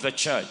economy of the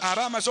church. But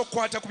I'm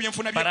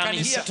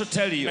here to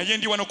tell you,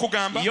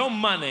 your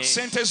money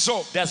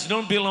does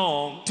not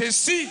belong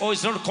or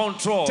is not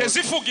controlled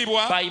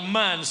by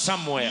man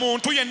somewhere.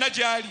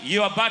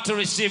 You are about to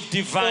receive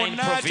divine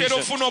provision.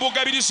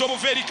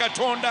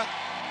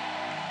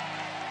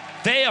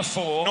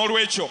 Therefore,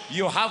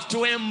 you have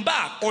to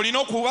embark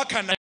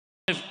on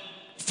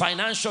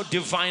financial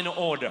divine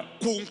order.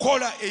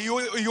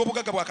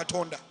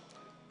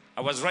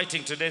 I was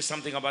writing today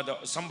something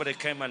about somebody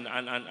came and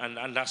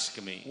asked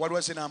me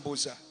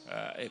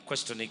a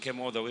question. He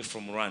came all the way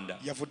from Rwanda.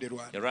 He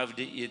arrived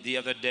the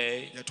other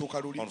day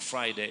on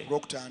Friday,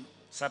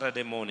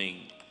 Saturday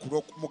morning,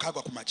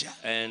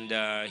 and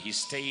he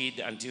stayed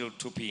until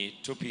 2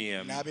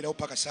 p.m.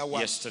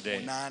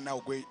 yesterday.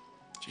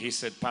 He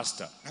said,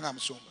 Pastor,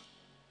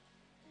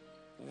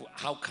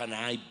 how can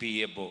I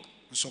be able?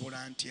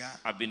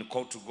 I've been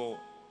called to go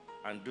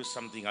and do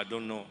something I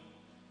don't know.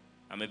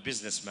 I'm a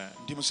businessman.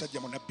 The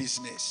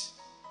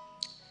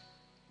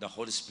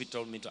Holy Spirit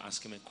told me to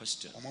ask him a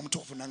question.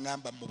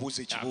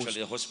 Actually,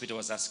 the Holy Spirit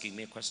was asking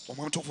me a question.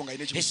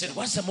 He said,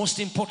 what's the most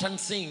important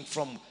thing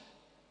from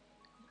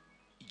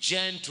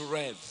Gen to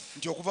Rev?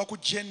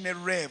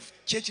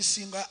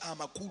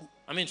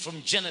 I mean,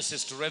 from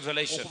Genesis to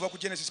Revelation.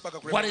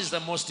 What is the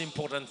most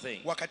important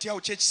thing?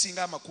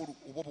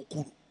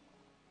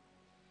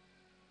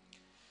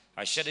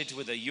 I shared it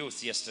with the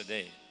youth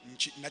yesterday. I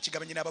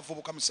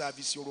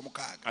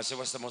said,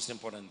 what's the most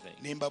important thing?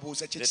 They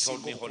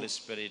told me, Holy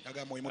Spirit,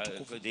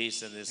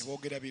 this and this.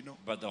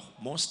 But the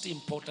most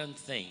important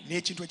thing,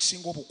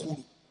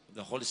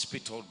 the Holy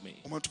Spirit told me,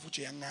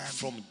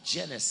 from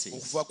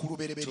Genesis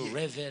to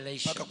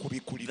Revelation,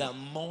 the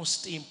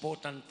most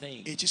important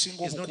thing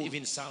is not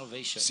even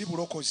salvation.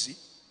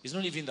 It's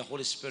not even the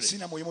Holy Spirit.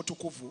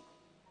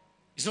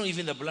 It's not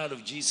even the blood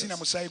of Jesus.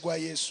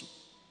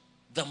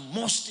 The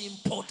most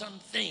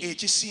important thing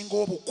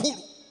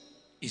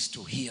is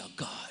to hear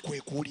God.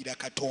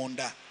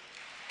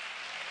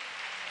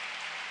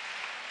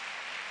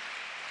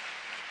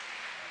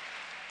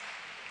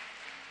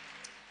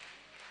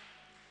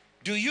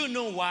 Do you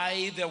know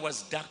why there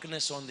was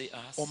darkness on the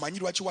earth?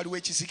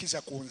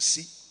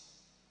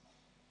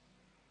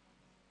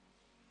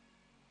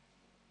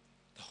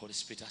 The Holy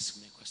Spirit asked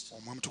me a question.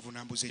 You're going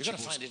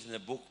to find it in the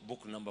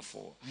book number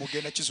 4.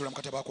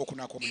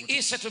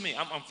 He said to me,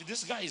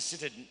 this guy is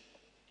seated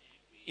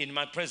in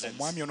my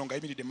presence and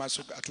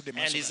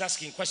he's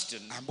asking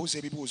questions.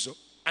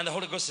 And the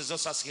Holy Ghost is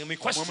also asking me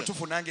questions.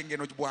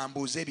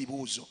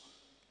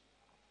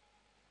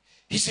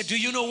 He said, do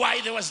you know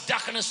why there was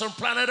darkness on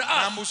planet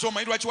Earth?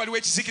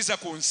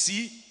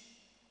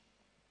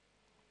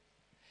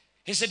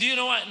 He said, do you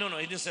know why? No,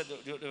 he didn't say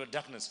there was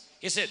darkness.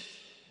 He said,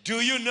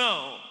 do you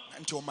know?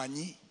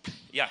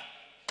 Yeah.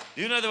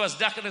 Do you know there was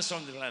darkness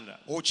on the land?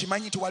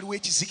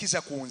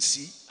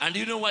 And do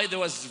you know why there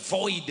was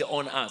void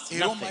on earth?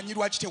 Nothing.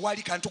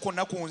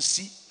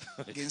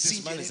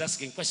 This man is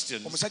asking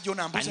questions. I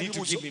need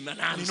to give him an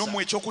answer.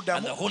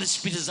 And the Holy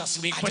Spirit is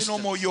asking me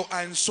questions.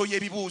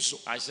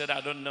 I said, I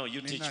don't know.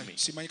 You teach me.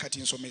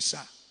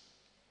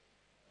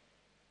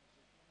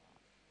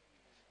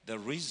 The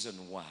reason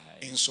why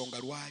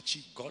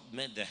God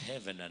made the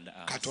heaven and the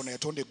earth, and the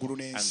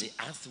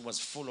earth was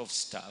full of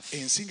stuff,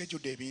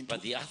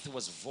 but the earth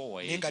was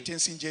void.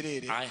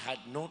 I had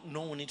not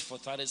known it for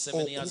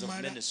 37 years of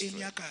ministry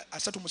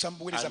until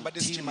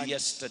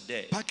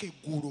yesterday.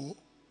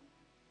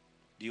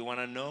 Do you want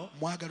to know?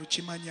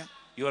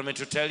 You want me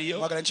to tell you?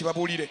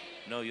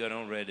 No, you are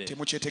not ready.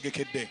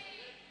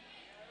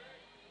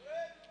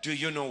 Do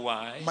you know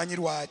why?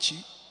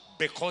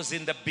 Because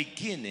in the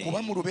beginning,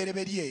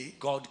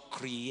 God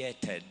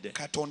created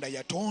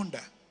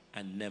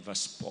and never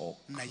spoke.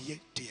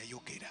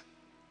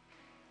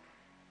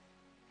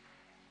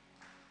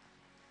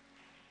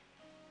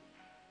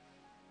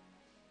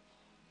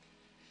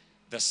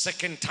 The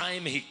second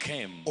time he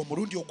came,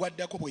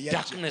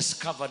 darkness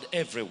covered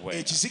everywhere.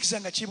 And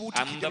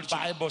the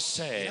Bible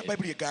said,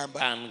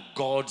 and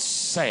God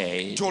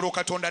said,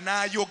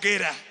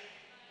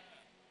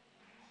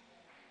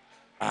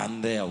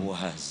 and there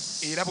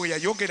was.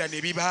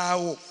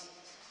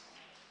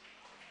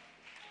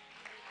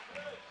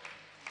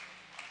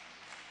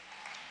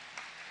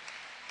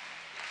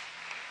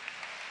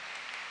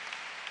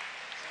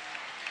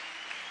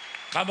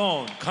 Come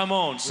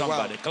on,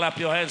 somebody. Clap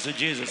your hands to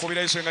Jesus.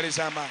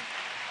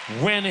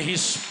 When he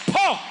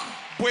spoke,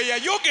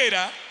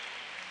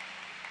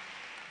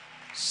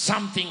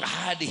 something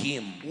had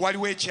him.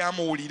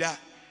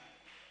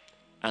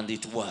 And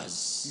it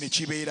was.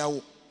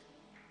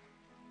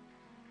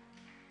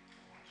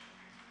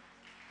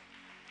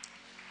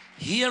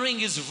 Hearing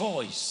his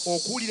voice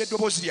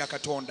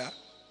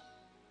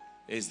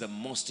is the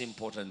most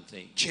important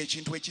thing.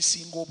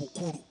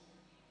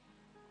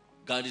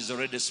 God is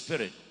already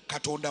spirit.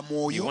 Katonda He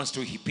mwoyo. wants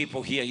to hear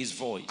people hear his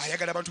voice.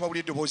 Ayagala abantu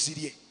bawulire eddoboozi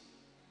lye.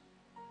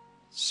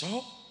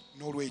 So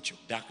N'olwekyo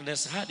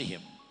darkness had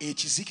him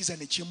ekizikiza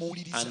ne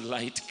kimuwuliriza. and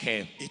light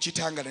came.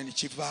 Ekitangala ne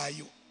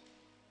kivaayo.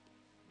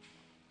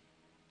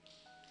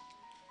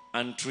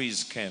 And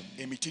trees came.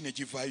 Emiti ne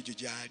givaayo gye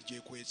gyali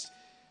gyekwese.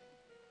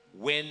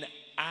 When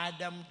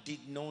Adam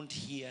did not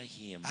hear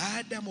him,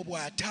 Adamu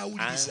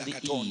bw'ataawuliriza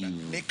Katonda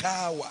ne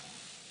kaawa,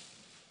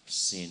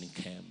 sin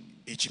came.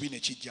 ekibi ne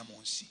kijja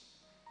mu nsi.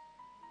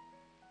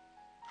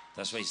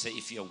 That's why he said,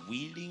 if you're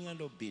willing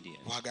and obedient.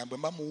 In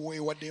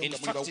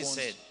fact, he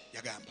said,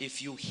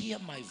 if you hear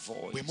my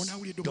voice,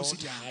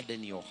 don't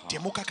harden your heart.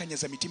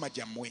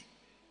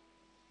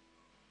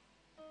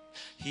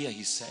 Here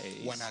he says,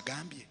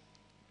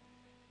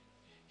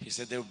 he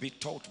said they will be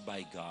taught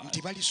by God.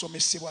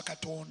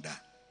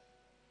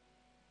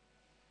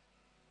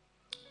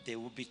 They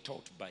will be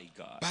taught by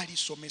God.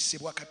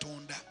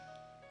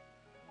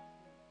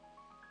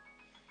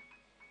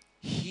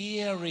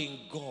 Hearing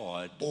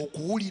God.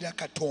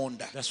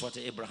 That's what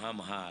Abraham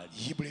had.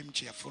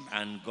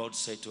 And God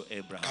said to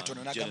Abraham,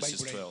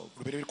 Genesis 12.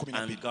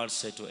 And God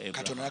said to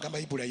Abraham,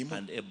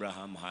 and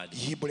Abraham had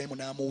him.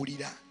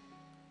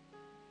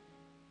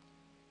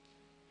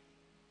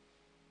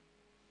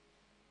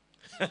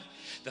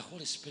 The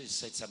Holy Spirit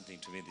said something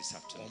to me this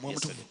afternoon.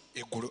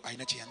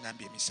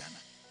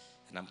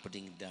 And I'm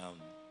putting it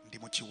down.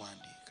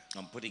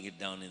 I'm putting it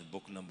down in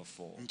book number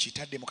 4.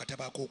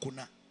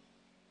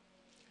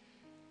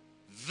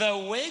 The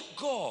way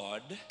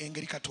God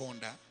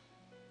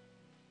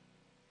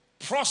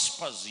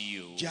prospers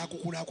you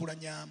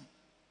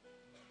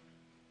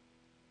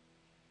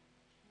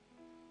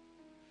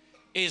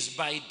is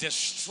by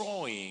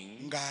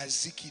destroying,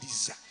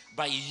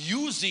 by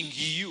using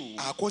you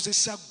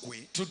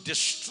to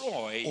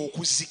destroy.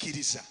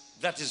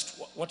 That is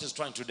what is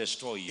trying to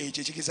destroy you.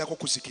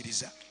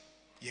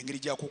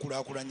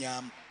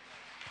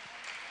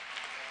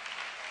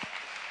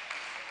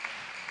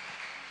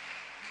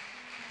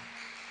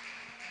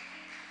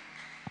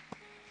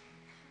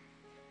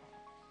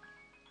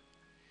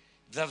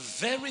 The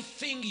very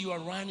thing you are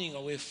running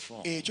away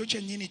from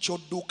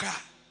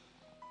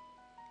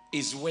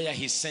is where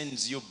he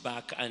sends you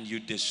back and you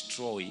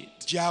destroy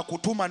it.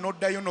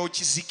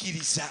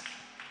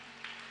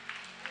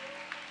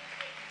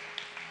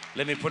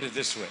 Let me put it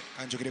this way.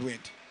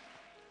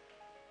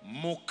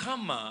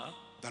 Mukama,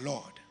 the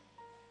Lord,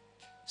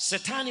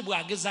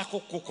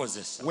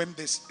 when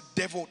this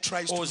devil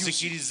tries to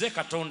use you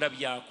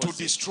to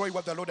destroy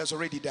what the Lord has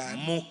already done,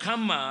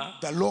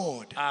 the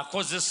Lord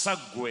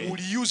will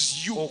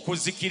use you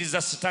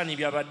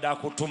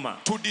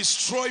to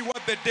destroy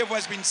what the devil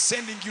has been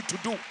sending you to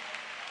do.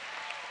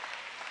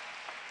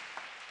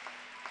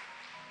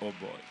 Oh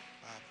boy.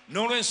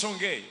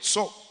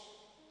 So,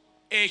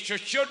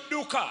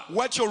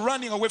 what you're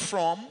running away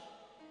from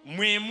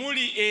is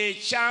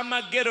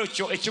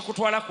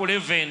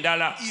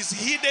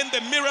hidden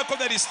the miracle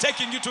that is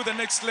taking you to the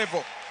next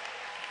level.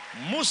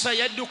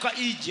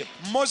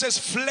 Moses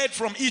fled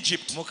from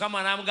Egypt, but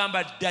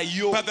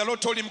the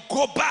Lord told him,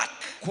 go back,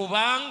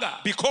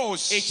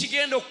 because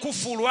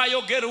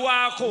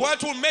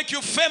what will make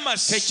you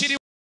famous is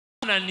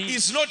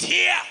not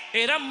here.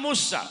 And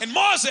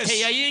Moses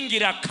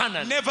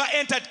never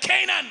entered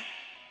Canaan.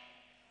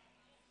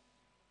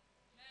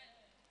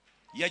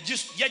 He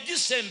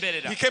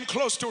came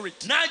close to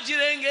it.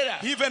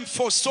 He even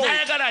foresaw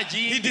it.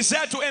 He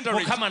desired to enter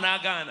it,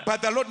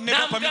 but the Lord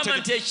never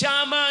permitted it.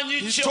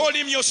 He told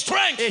him, your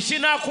strength,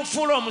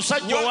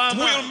 what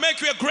will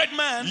make you a great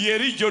man,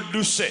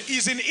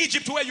 is in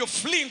Egypt, where you're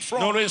fleeing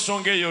from.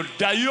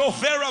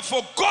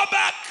 Therefore, go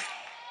back.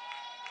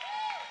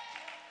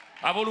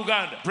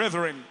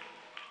 Brethren,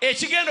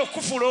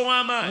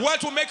 what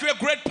will make you a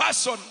great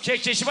person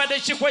is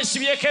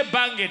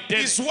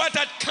what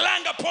had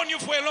clung upon you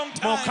for a long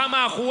time. The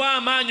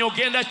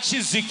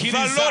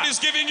Lord is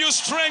giving you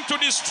strength to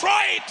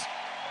destroy it.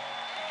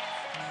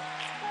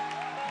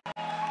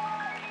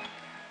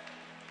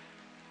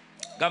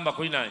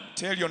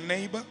 Tell your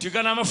neighbor, this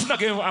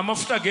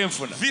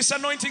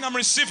anointing I'm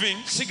receiving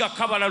is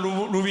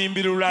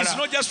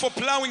not just for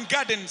plowing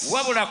gardens,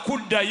 but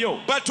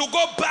to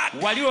go back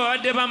where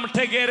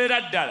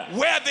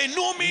they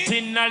knew me,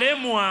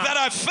 that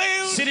I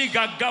failed,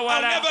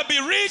 I'll never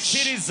be rich,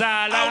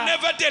 I'll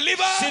never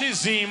deliver,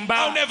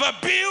 I'll never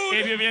build.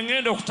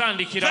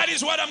 That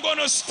is what I'm going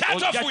to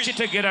start off with.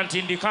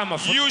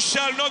 You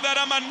shall know that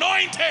I'm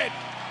anointed.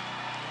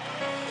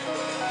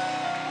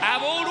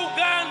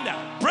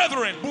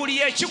 Brethren, whatever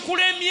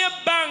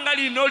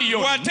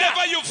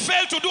you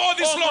failed to do all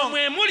this long,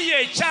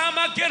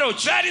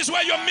 that is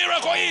where your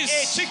miracle is.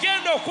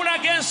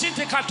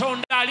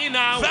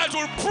 That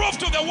will prove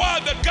to the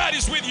world that God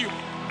is with you.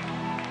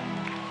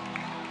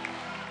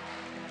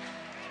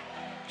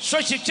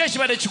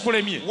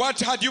 What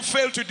had you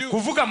failed to do?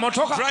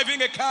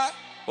 Driving a car,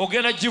 you're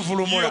going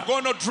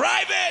to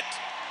drive it.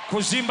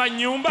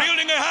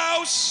 Building a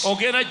house, you are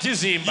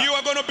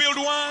going to build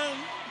 1,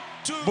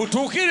 2,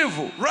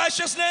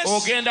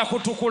 righteousness, you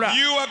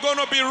are going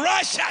to be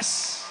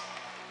righteous.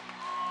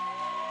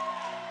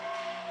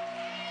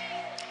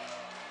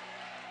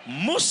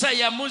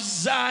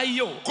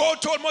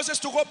 God told Moses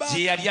to go back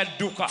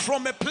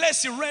from a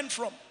place he ran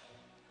from.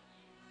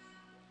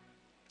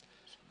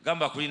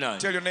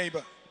 Tell your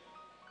neighbor.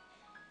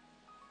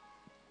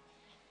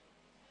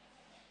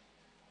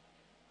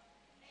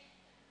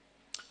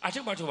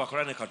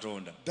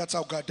 That's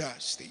how God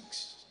does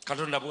things.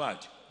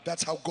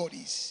 That's how God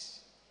is.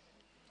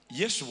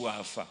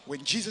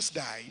 When Jesus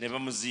died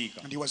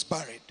and he was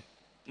buried,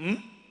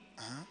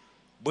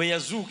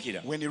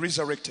 when he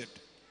resurrected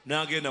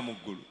and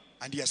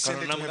he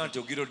ascended to heaven,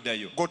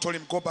 God told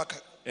him, go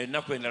back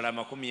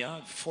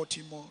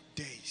 40 more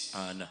days.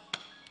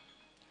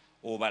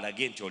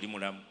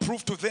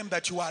 Prove to them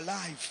that you are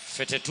alive.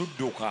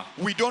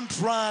 We don't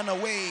run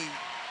away.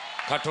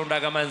 God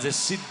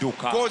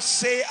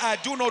say, I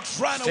do not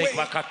run away.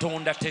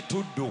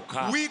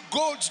 We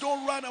gods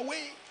don't run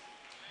away.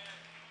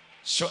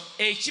 So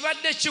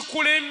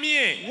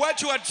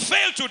what you had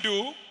failed to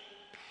do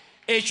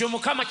is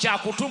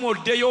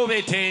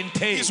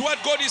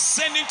what God is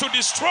sending to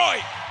destroy.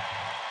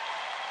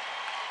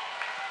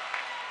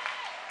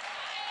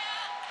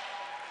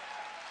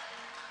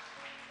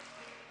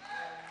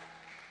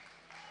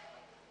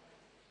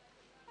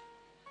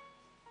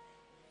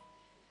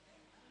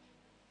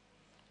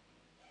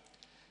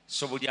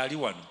 So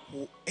whoever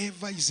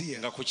is here,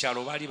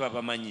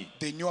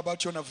 they knew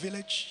about you in a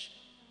village.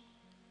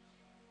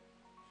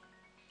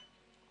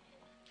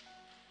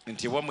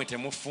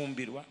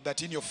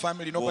 That in your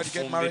family nobody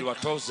get married.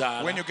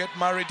 When you get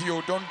married,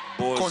 you don't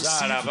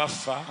conceive.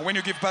 And when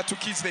you give birth to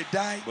kids, they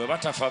die.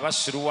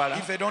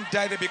 If they don't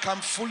die, they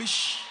become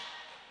foolish.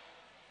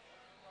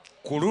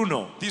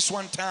 This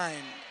one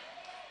time,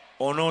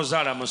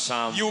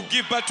 you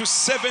give birth to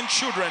 7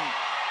 children.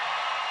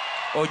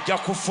 You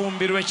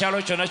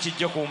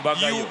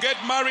get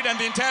married and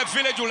the entire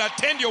village will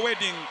attend your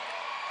wedding.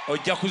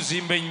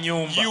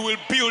 You will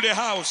build a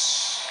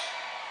house.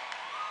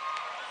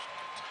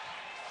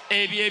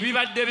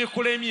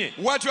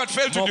 What you had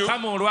failed to do,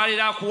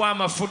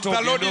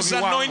 the Lord is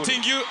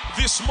anointing you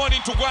this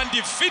morning to go and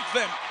defeat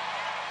them.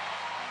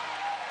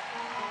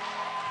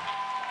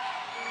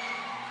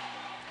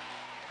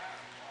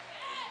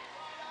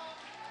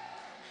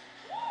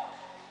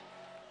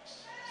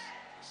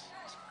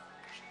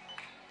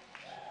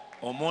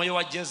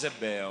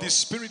 The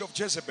spirit of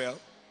Jezebel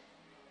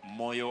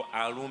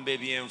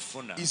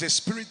is a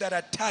spirit that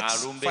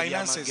attacks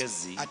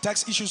finances,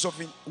 attacks issues of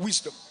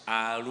wisdom.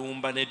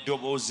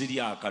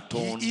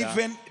 He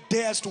even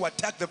dares to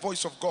attack the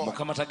voice of God.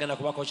 The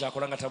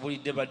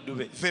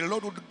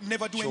Lord would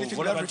never do anything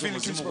without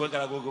revealing to his word.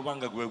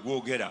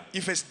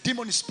 If a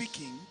demon is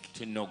speaking,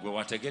 you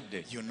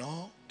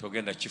know,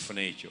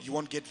 you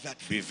won't get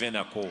that.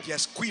 He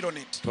has quit on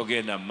it.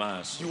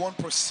 You won't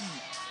proceed.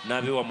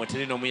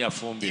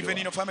 Even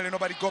in your family,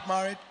 nobody got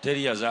married.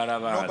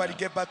 Nobody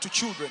gave birth to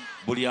children.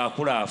 Whoever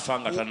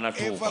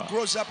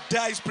grows up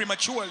dies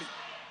prematurely.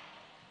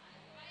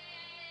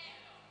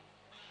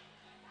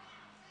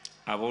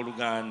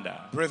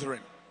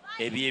 Brethren,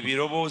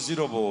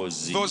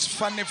 those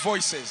funny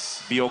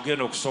voices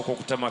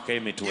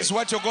is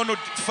what you're going to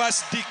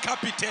first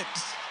decapitate.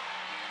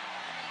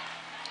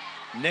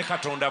 That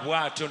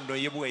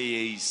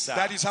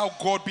is how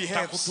God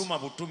behaves.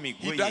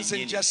 He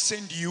doesn't just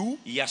send you.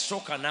 He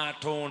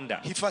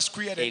first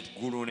created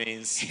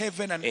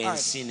heaven and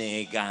earth,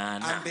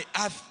 and the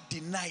earth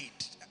denied.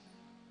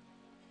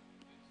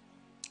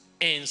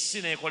 The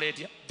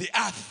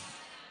earth,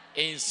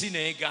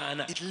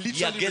 it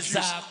literally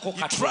refused.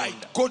 He tried.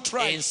 God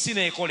tried.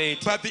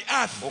 But the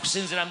earth,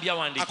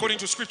 according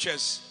to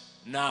scriptures,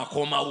 then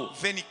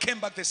he came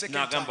back the second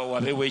time.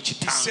 He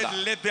said,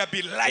 let there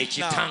be light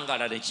now. And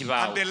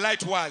the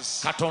light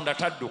was.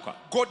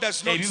 God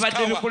does not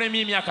scour.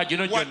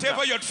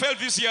 Whatever you had failed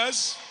these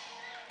years,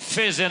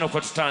 in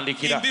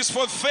this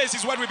fourth phase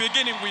is what we're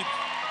beginning with.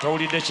 You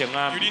didn't hear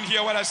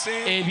what I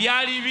said?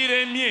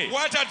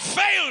 What had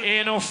failed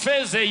in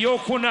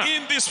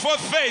this fourth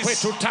phase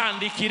is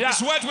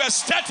what we are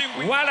starting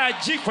with. We are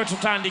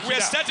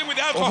starting with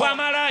alcohol.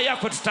 We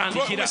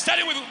are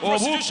starting with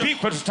prostitution. We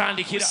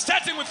are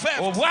starting with theft.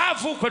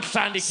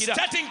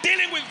 Starting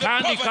dealing with the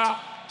poverty.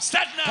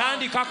 Start now.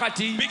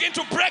 Begin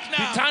to break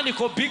now. Tell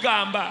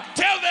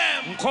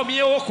them,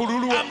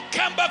 I'm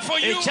come back for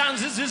you.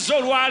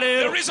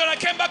 The reason I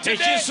came back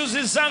today, I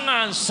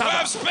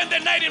have spent the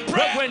night in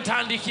prayer.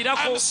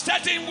 I'm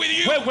starting with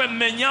you.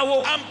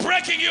 I'm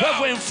breaking you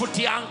out. I'm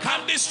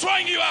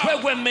destroying you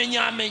out.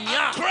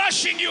 I'm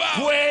crushing you out.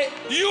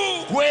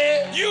 You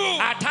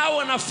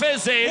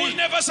who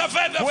never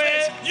survived the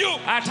phase. You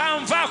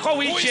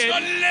who is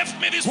not left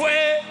me this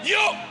way.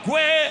 You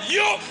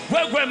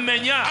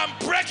I'm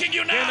breaking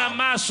you now.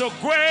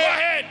 Go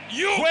ahead.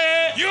 You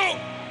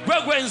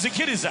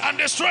I'm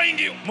destroying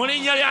you.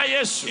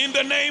 In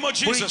the name of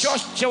Jesus.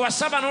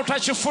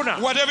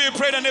 Whatever you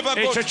prayed and never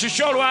got, it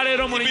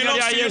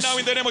belongs to you now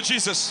in the name of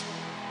Jesus.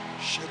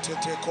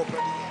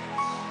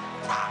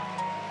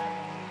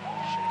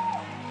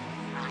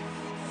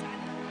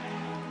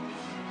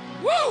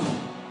 Woo!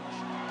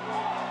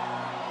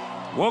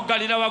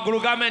 Wogalina wagulu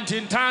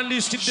gavumenti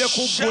ntandikidde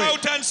ku ggwe.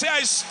 Shout and say,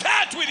 I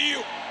start with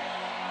you.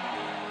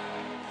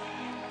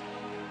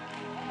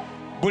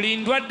 Buli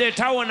ndwadde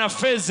etawona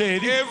ffeeza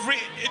eri. Every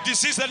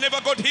disease that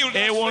never got healed.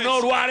 Ewona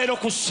olwaleero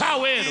ku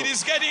ssaawa eno. It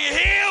is getting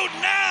healed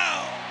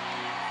now.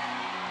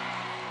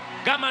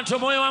 Gamba nti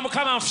omwoyo wa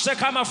Mukama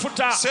anfuseeko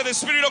amafuta. Say, the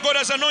Spirit of God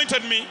has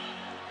anointed me.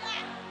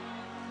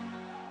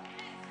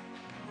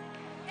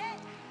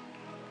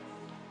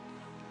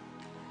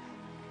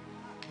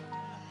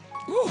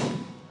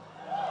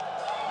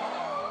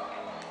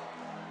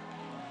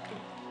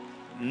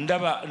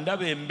 Ndaba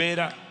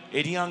embeera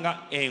eriyanga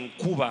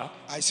enkuba.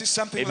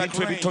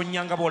 Ebintu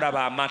ebitonyanga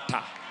bw'olaba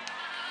amata.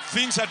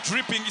 Things are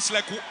dripping. It's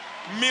like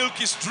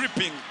milk is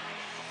dripping.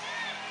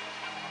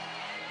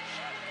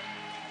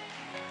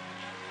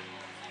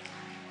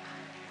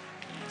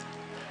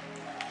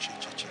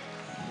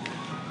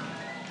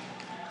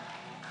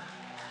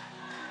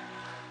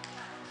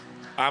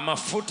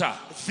 Amafuta.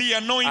 The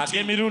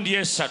anointing.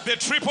 The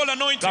triple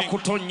anointing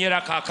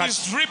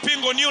is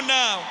dripping on you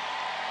now.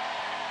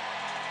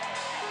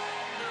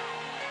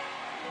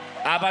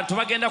 Abantu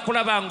bagenda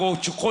kulaba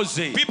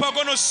ng'okikoze. People are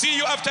going to see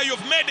you after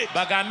you've made it.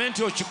 Bagambe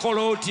nti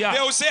okikola otya.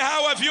 They will say,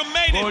 how have you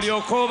made it?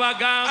 Olyoka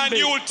obagambe. And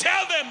you will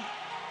tell them,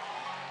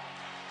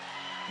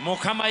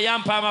 Mukama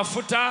yampa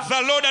amafuta.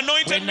 the Lord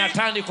anointed when me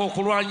natandika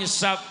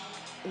okulwanyisa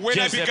when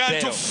I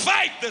began to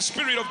fight the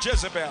spirit of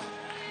Jezebel.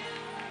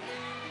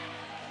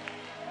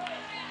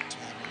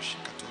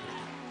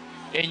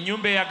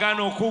 Ennyumba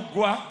eyagaana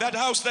okuggwa. That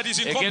house that is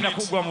egenda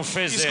incomplete kuggwa mu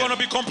phase is going to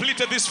be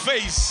completed this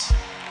phase.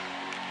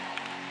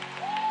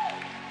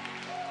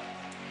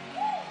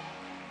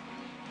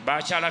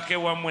 Bakyalako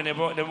ewammwe ne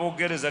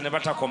boogereza ne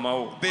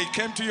batakomawo. They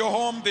came to your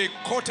home, they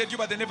courted you,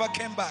 but they never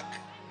came back.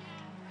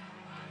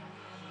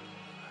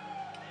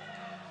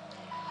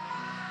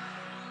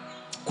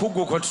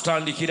 Kuggwe kwe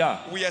tutandikira.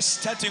 We are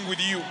starting with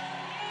you.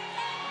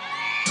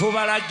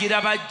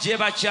 Tubalagira bajje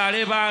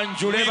bakyale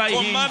banjule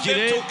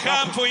bayingire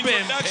bakubbe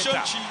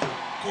empeta.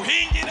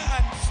 Kuhingira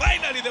and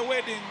finally the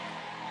wedding.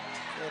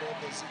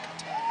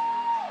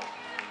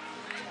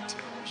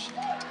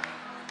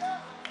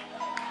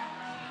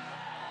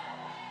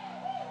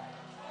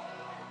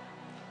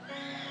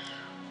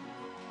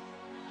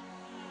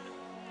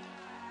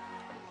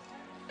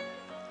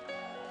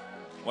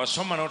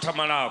 Wasoma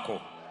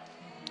n'otamalaako.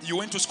 You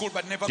went to school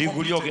but never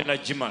Diguli completed. ogenda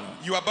gimala.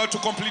 You are about to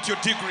complete your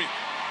degree.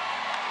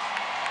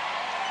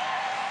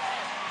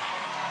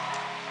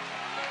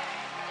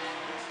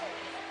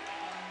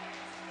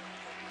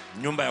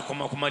 Nyumba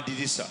yakoma ku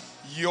madirisa.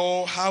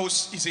 Your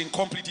house is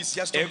incomplete. It's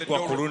just on the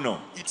Eggwa ku door. luno.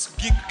 It's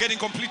getting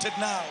completed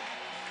now.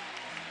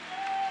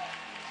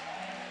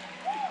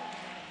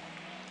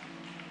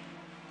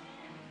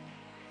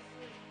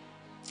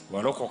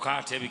 Walokoka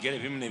ate ebigere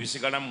bimu ne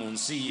bisigala mu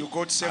nsi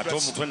ate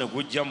omutwe ne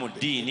gujja mu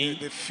ddiini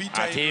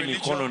ate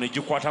emikono ne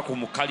gikwata ku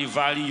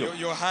mukalivaaliyo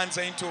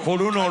ku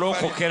luno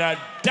olokokera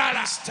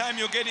ddala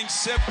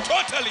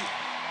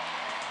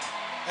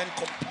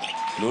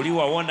luli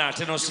wawona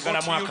ate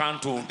n'osigalamu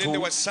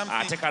akantuntu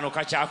ate kano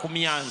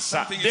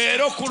kakyakumyansa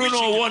leero ku luno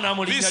owona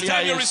mu linnya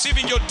lya Yesu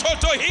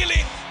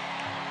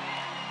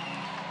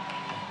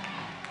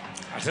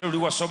ate luli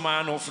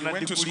wasoma n'ofuna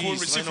diguli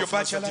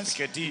n'ofuna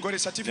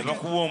certificate ne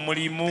bakuwa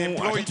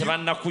omulimu ate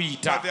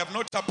tebannakuyita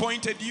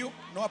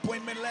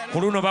ku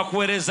luno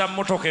bakuweereza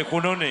mmotoka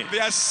ekunone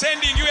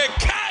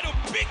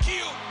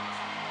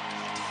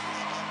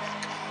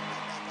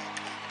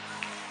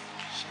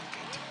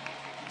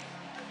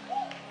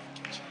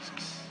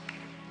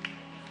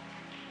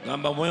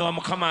gamba omwoyo wa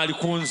Mukama ali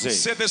ku nze.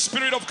 Say, the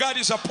Spirit of God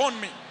is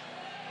upon me.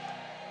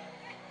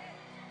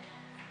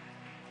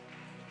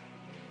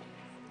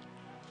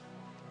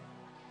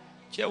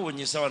 It's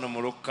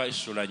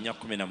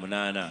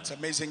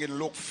amazing in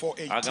Luke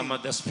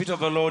 4:18. The Spirit of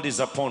the Lord is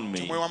upon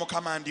me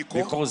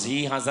because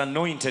He has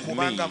anointed me. He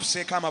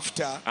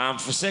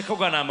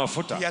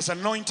has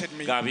anointed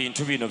me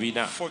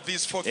for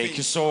these four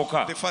things.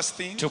 The first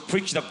thing, to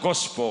preach the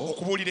gospel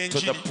to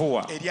the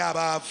poor.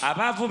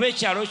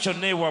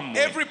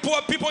 Every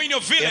poor people in your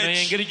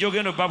village,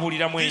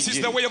 this is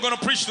the way you're going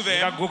to preach to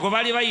them. You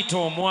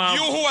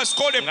who was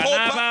called a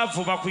pauper,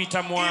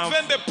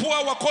 even the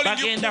poor were calling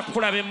you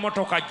poor.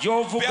 They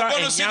are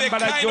going to see the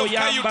kind of car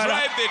you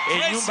drive, the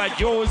car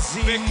you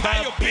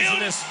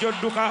build,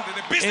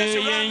 the business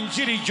you run.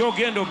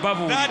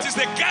 That is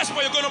the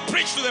gospel you're going to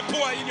preach to the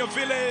poor in your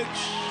village.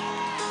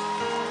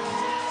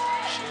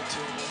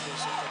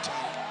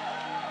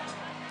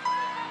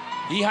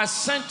 He has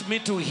sent me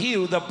to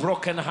heal the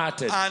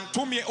brokenhearted. The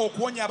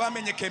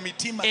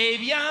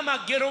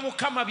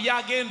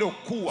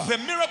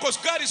miracles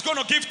God is going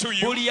to give to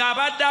you.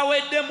 Whoever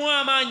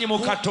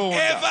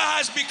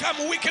has become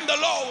weak in the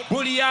Lord,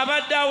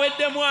 whoever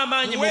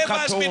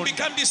has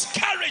become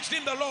discouraged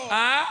in the Lord,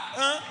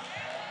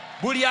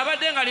 buli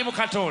abadde nga ali mu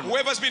Katonda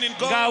whoever's been in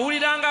God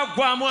ng'awuliranga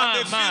gwamu and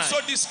they feel amaanyi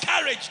so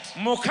discouraged,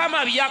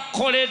 Mukama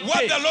by'akkoledde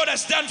what the Lord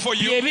has done for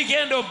you, bye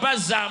bigenda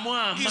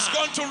obbazaamu He's amaanyi.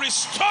 going to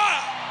restore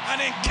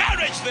and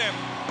encourage them.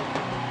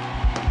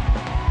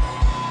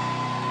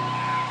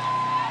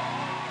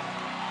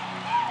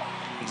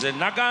 Nze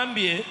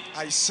nagambye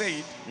I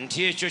said,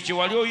 nti ekyo kye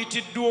wali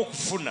oyitiddwa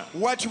okufuna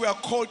what you are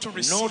called to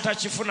receive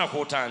n'otakifuna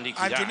and you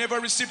kw'otandikira. never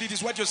received it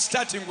is what you're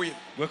starting with.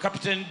 Gwe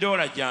Kapiteni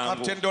Doola jangu.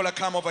 Captain Dollar,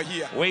 come over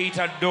here.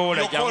 Weeyita Doola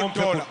You're jangu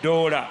called mpe ku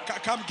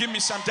Doola. Come give me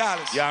some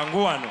dollars. Jangu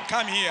wano.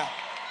 Come here.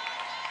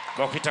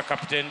 Gokita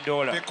Kapiteni They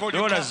Doola. called you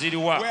Doola come.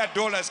 ziriwa? Where are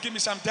dollars? Give me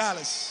some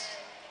dollars.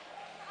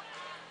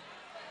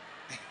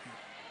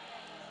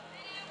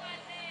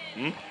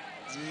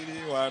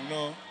 Ziri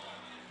wano.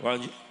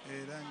 Wangi?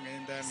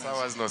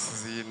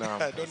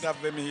 I don't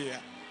have them here.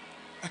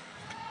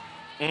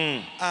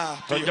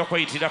 Tojja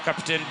kweyitira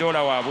Kapiteni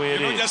Doola wa You're not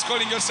bwereere. just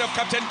calling yourself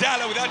Captain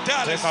Dollar without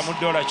dollars. Teeka mu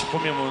Doola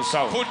 10 mu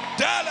nsawo. Put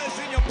dollars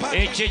in your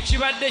pocket. Ekyo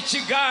ekibadde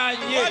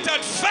kigaanye What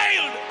had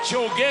failed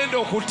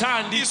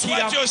ky'ogenda is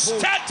what you're okutandikirako.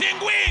 starting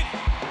with.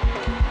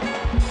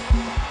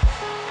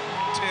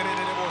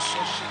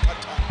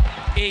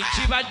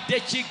 Ekibadde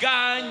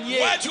kigaanye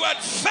What you had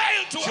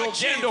failed to ky'ogenda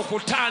achieve is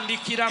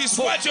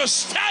okutandikirako. what you're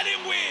starting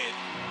with.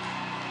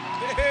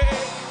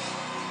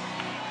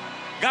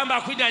 Gamba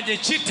akwidanje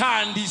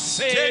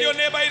kitandise. Tell your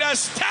neighbor it has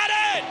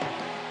started.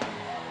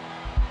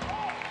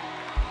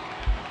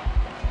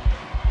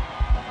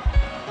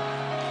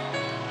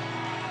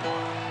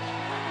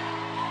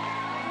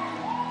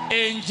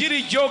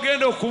 Enjiri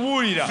gy'ogenda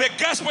okubuulira The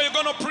gospel you're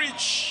going to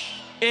preach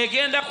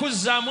egenda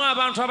kuzzaamu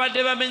abantu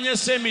abadde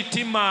bamenyese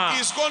emitima.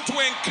 is going to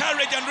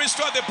encourage and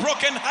restore the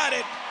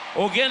brokenhearted.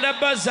 Ogenda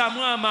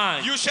bazzaamu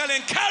amaanyi. You shall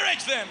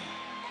encourage them.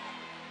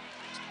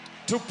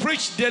 To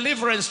preach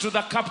deliverance to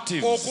the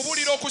captives.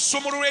 Okubuulira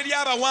okusumulula eri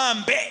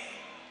abawambe.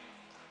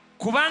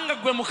 Kubanga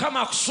gwe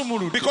Mukama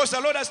akusumuludde. Because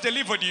the Lord has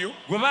delivered you.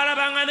 Gwe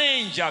balabanga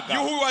n'enjaga, You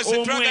who was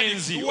a drug addict,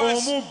 omwenzi, who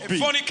was a omubbi,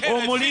 fornicator,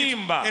 a thief,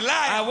 omulimba, a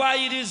liar,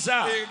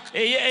 awaayiriza,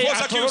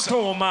 false accuser,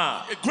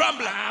 atolotooma, a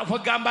grumbler,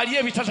 kwegamba li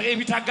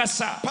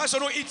ebitagasa.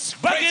 person who eats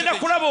Bagenda crazy things.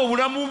 kulaba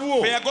obulamu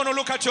bwo. They are going to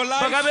look at your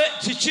life Bagabe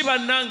kiki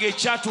bannange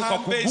ekyatuuka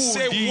and ku they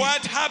say, gundi.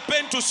 what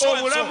happened to so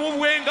and so? Obulamu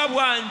bwe nga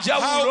bwa How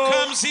njawulo.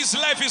 comes his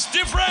life is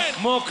different?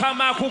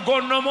 Mukama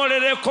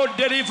akugonnomolereko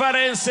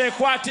deliverance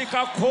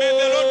ekwatikako. May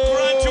the Lord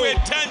grant you a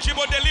tangible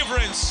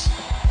deliverance.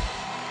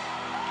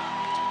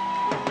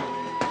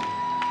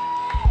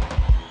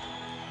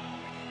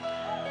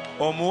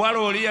 Omuwala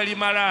oli yali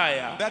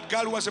malaaya That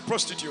girl who was a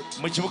prostitute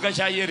mu kibuga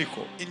kya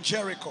Yeriko in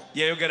Jericho,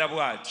 yayogera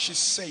bw'ati. she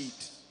said,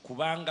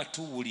 Kubanga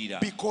tuwulira,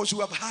 because we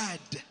have heard,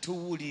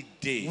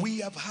 tuwulidde we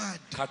have heard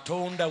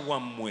Katonda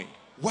wammwe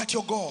what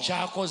your God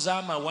ky'akoze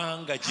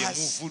amawanga gye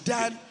has muvudde.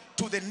 done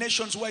to the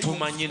nations where you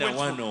Tumanyi na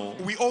went wano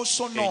through. We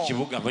also know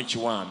ekibuga bwe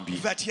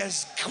kiwambi. that he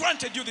has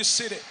granted you this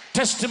city.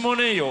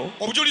 Testimony yo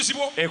Obujulizi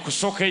bwo,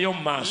 ekusookeyo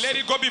mu maaso. let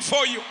it go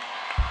before you.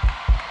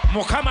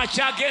 Mukama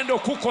ky'agenda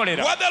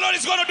okukukolera What the Lord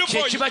is going to do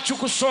kye for you, kiba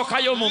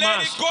kikusookayo mu let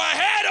it maaso. go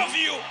ahead of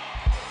you.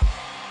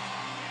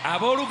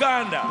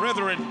 Abooluganda,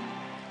 Brethren,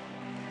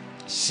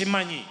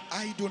 simanyi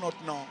I do not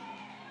know.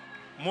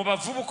 mu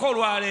bavubuka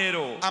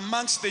olwaleero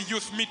Amongst the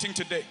youth meeting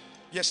today,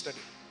 yesterday,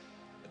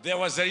 there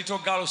was a little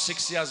girl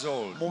 6 years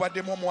old.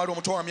 mubaddemu omuwala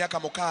omuto wa myaka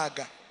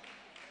 6.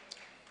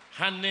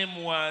 Her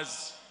name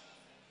was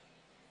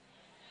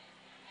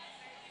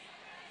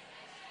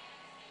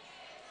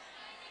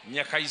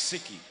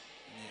Nyakaisiki.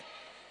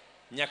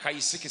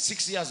 Nyakaisiki,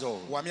 6 years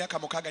old. wa myaka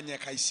 6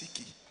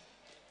 Nyakaisiki.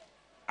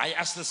 I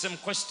asked the same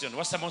question.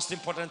 What's the most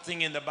important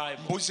thing in the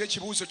Bible? Mbuuza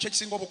ekibuuzo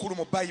kyekisinga obukulu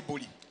mu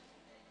Bayibuli.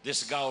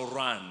 This girl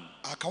ran.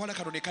 Akawala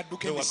kano ne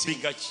kadduka They were emisiri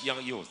bigger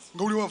young youth.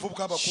 nga buli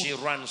bavubuka She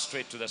abakulu. ran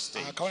straight to the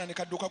stage. Akawala ne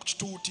kadduka ku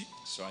kituuti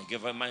So I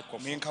gave her a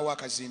microphone. ne nkawa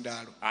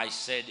akazindaalo. I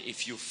said,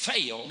 if you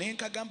fail, Ne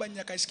nkagamba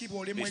Nyakaisiki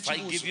bw'olemu if I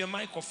give you ekibuuzo a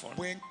microphone,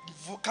 bwe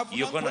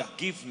you're going to kavunagula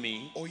give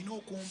me olina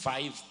okumva.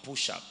 5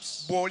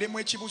 push-ups. Bw'olemu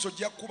ekibuuzo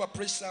ojja kukuba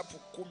press up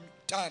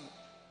 5.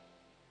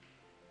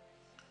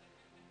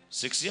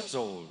 6 years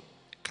old.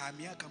 Ka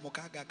myaka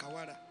 6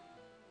 akawala.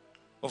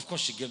 Of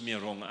course, she gave me a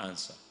wrong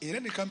answer. Era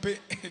ne kampe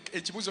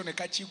ekibuuzo ne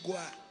kakigwa.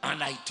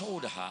 And I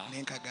told her,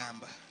 Ne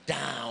nkagamba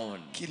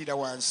down, kirira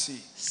wansi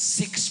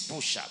 6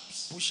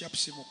 push-ups. push-ups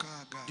 6.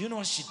 Do you know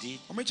what she did?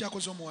 Omanyi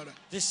kyakoze omuwala?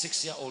 This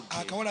 6-year-old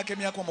kid, Akawala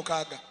k'emyaka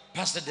 6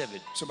 Pastor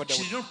David, Somebody-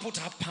 she didn't put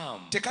her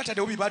palm.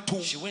 tekataddewo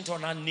bibatu, She went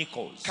on her knees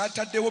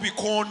kataddewo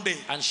bikonde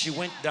and she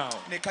went down.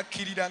 ne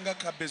kakkirira nga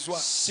kabezwa.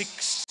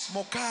 6.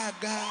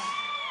 6.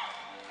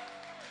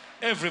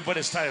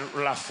 Everybody started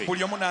laughing.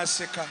 Buli omu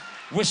n'aseka.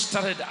 We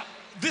started.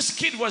 This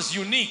kid was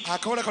unique.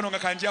 Akawala kano nga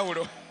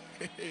kanjawulo.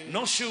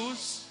 No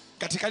shoes,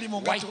 Kati kali mu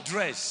white ngato,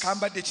 dress.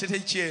 kambadde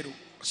ekiteeteyi kyeru.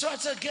 So I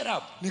said, get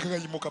up. Ne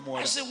kakayimuka I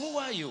muwala. said, who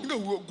are you? Nga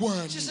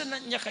gwani? She said,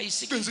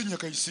 Nyakaisiki. Nze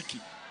Nyakaisiki.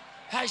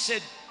 I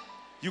said,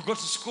 you go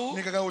to school?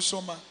 Ne kagaba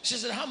osoma. She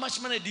said, how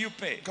much money do you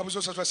pay? Kabuza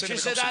osasula She sente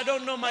said, meka I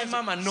don't know, my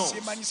mama knows.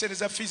 simanyi sente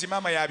za fees,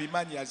 maama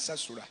yabimanyi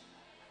azisasula.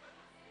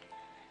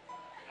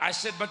 I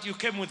said, but you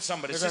came with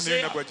somebody. She Nega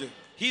said, nagwa gye.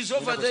 He's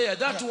over there,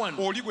 that one.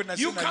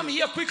 You come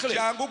here quickly.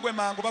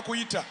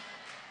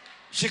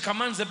 She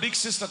commands the big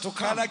sister to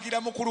come.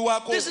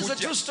 This is a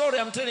true story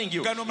I'm telling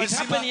you. It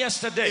happened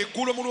yesterday.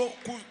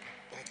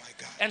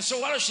 And so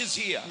while she's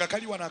here,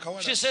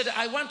 she said,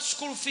 I want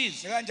school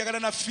fees. And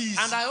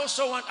I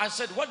also want, I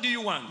said, what do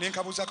you want?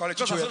 Because I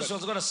thought she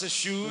was going to say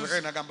shoes.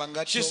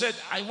 She said,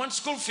 I want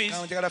school fees.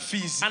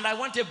 And I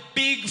want a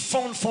big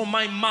phone for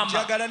my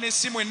mama.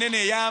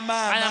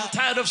 I am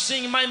tired of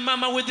seeing my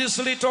mama with this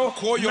little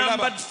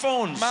numbered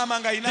phones.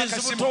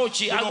 This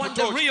butochi. I want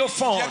a real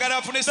phone.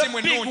 The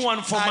big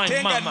one for my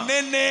mama.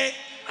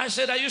 I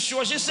said, are you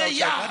sure? She said,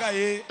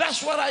 yeah.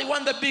 That's what I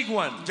want, the big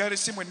one.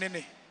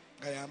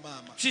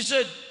 She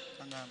said,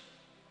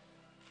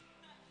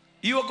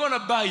 you are going to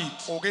buy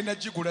it.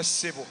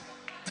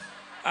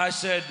 I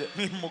said,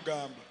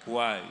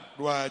 why?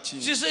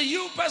 She said,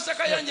 you, Pastor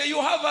Kayanja, you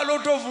have a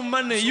lot of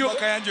money.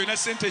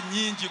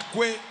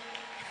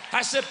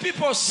 I said,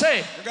 people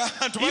say,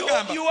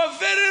 you are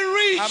very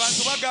rich.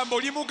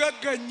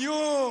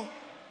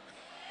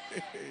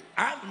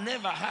 I've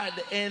never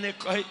had any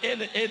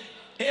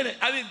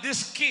I mean,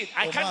 this kid,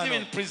 I can't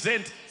even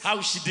present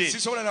how she did.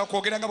 But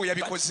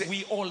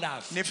we all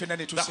laughed.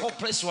 The whole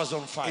place was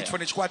on fire.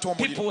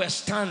 People were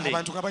standing.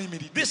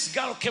 This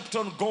girl kept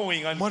on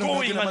going and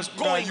going and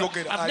going.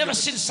 I've never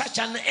seen such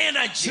an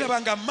energy in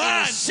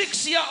a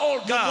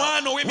 6-year-old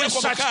girl with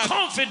such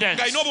confidence.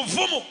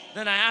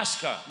 Then I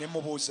asked her,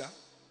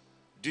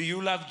 do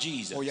you love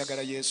Jesus?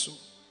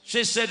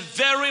 She said,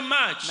 very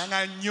much.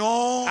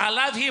 I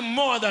love him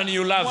more than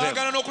you love him.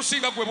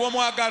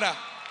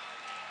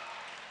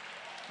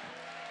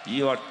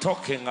 You are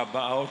talking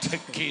about a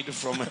kid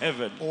from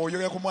heaven.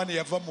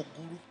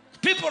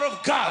 People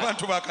of God.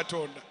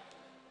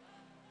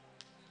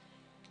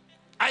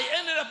 I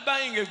ended up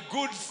buying a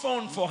good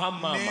phone for her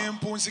mama in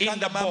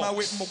the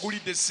box.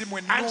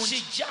 And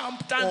she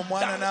jumped and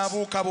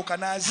danced.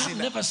 I've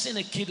never seen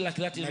a kid like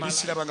that in my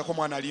life. And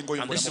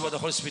this is what the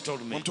Holy Spirit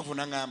told me.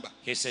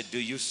 He said, do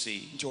you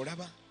see?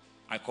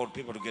 I called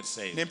people to get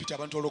saved. A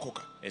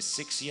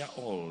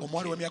 6-year-old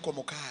kid.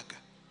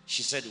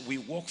 She said, we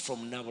walk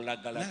from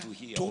Nabulagala to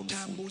here on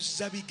foot.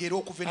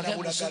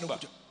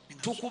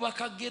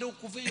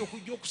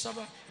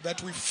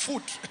 That we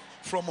foot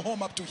from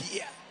home up to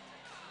here.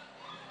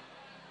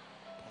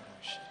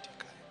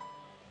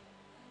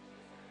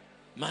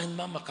 My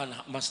mama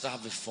must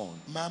have a phone.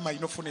 Mama,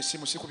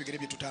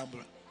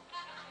 tutambula.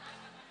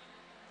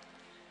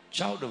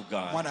 Child of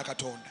God,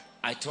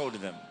 I told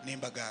them,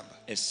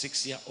 a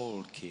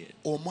 6-year-old kid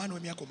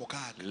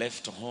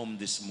left home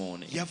this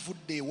morning,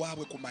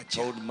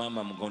 told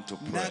Mama, I'm going to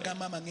pray,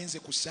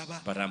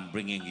 but I'm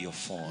bringing your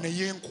phone.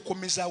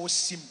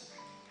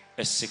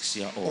 A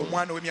 6-year-old.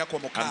 And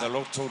the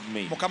Lord told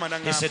me,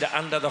 he said,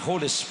 under the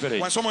Holy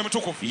Spirit,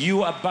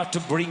 you are about to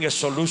bring a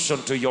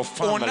solution to your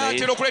family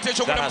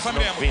that has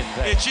not been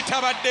there.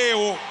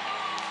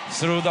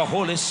 Through the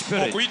Holy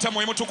Spirit,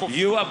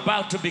 you are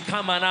about to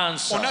become an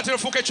answer to a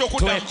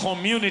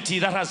community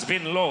that has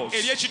been lost.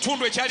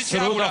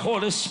 Through the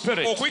Holy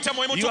Spirit,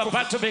 you are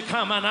about to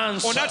become an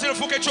answer to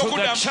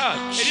the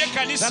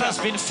church that has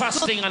been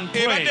fasting and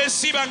praying.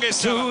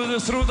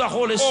 Through the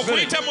Holy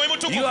Spirit,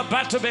 you are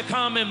about to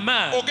become a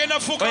man, a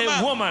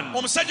woman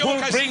who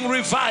will bring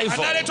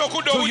revival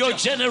to your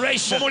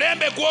generation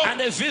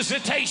and a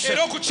visitation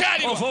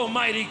of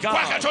Almighty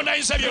God.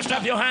 Lift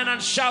up your hand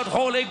and shout,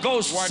 Holy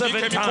Ghost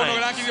 7 times.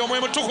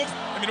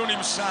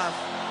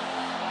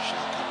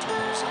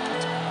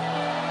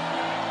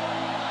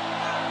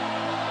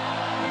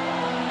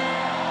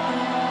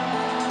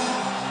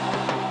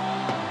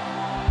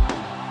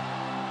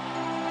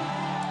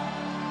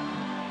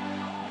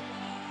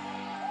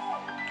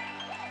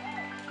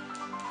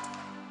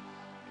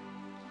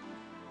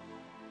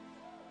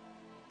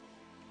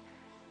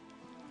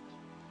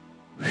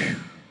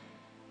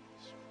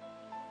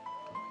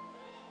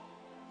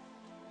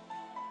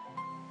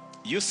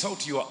 You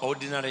thought you were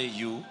ordinary,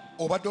 you.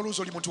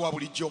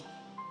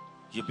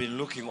 You've been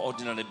looking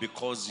ordinary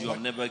because you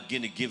have never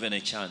been given a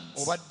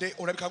chance. But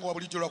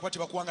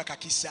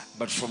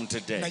from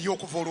today,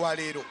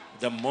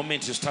 the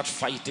moment you start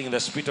fighting the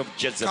spirit of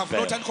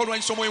Jezebel,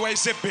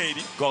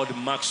 God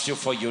marks you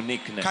for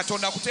uniqueness.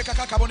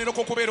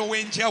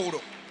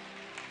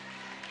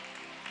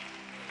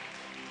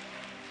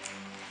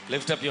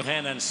 Lift up your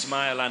hand and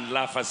smile and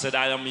laugh and said,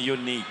 I am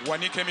unique.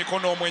 The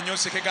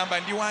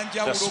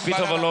Spirit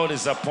of the Lord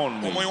is upon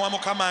me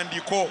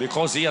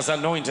because He has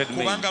anointed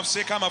me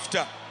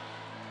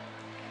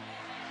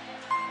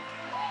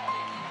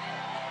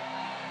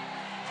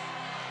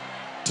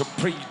to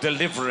preach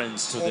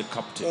deliverance to the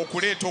captives. And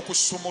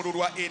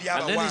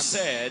then He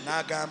said,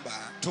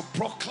 to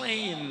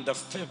proclaim the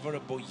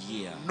favorable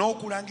year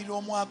of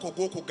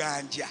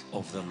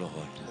the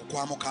Lord.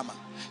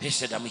 He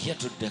said, I'm here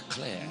to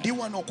declare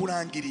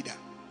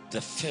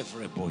the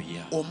favorable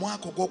year.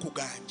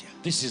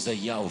 This is the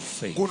year of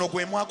faith.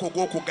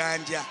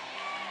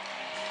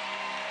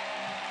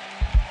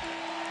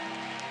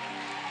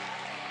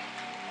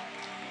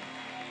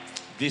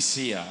 This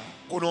year,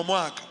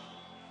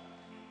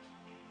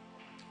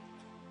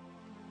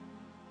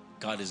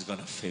 God is going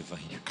to favor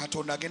you.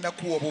 Katonda agenda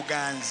kuwa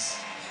obuganzi.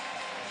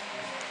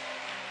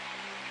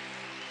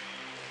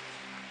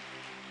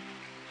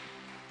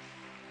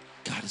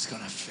 God is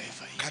going to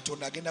favor you.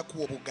 Katonda agenda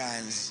kuwa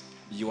obuganzi.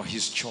 You are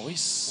his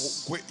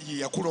choice.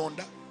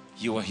 Yakulonda.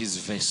 You are his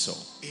vessel.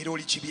 Era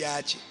oli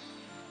kibya kye.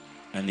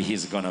 And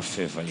he's going to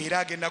favor you. Era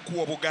agenda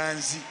kuwa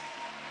obuganzi.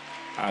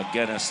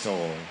 Against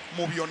all.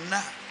 Mu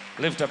byonna.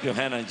 Lift up your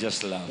hand and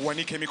just laugh.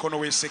 Wanika emikono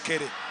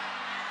weesekere.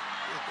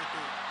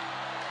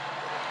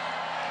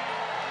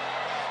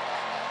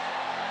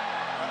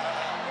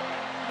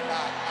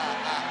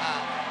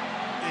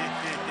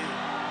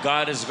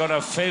 God is going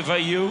to favor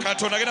you.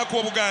 Katonda agenda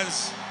kuwa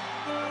obuganzi.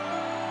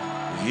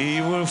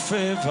 He will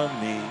favor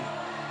me.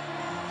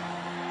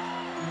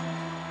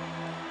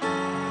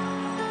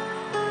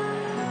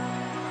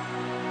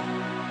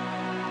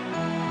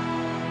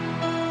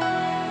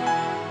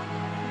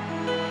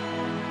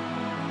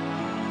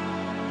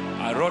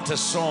 I wrote a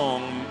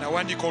song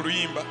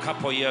a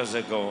couple years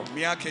ago.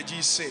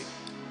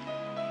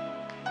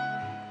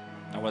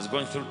 I was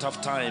going through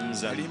tough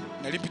times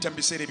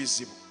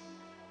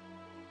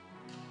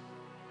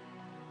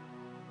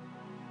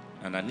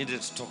and I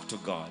needed to talk to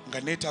God.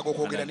 And I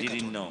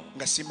didn't know.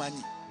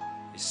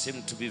 It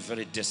seemed to be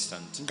very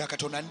distant. And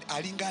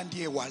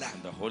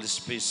the Holy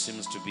Spirit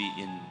seems to be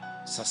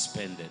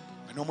suspended.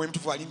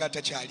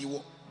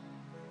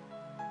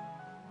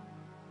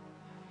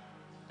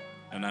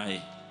 And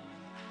I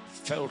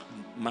felt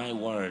my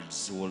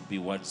words will be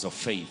words of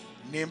faith.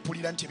 I don't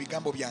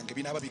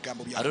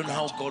know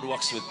how God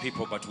works with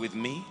people, but with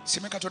me,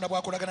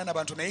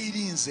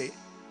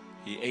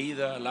 He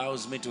either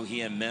allows me to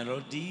hear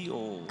melody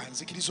or I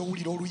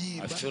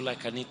feel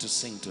like I need to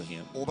sing to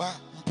Him. When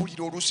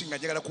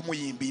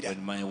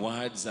my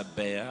words are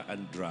bare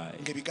and dry,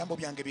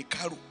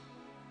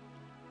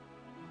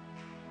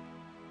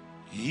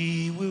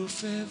 He will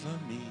favor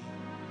me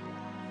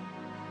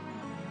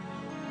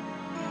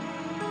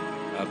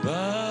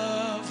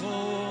above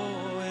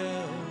all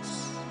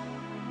else.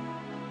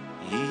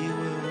 He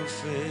will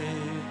favor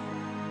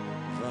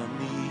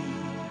me.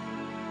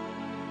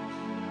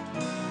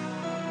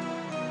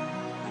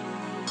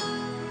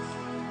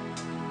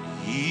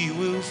 He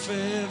will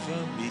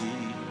favor me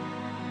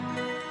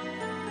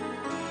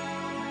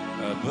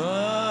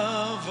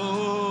above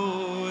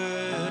all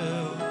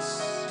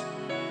else.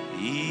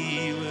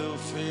 He will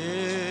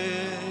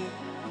favor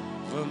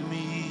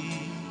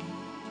me.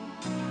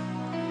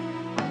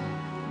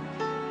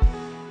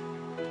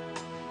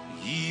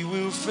 He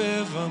will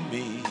favor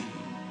me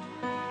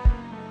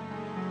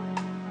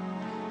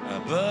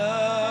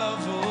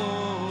above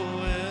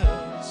all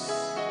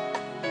else.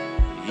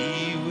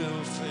 He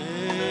will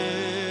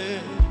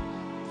favor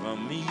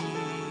me.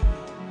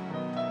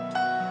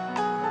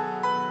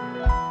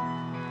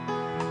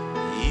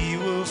 He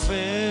will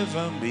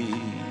favor me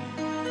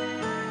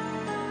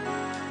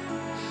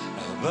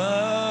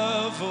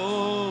above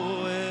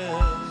all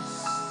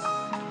else.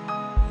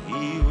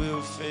 He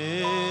will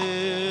favor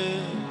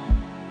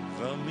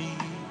me.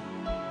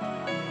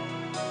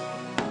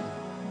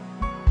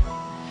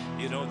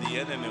 You know, the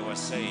enemy was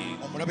saying,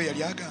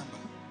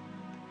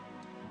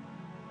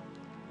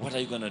 what are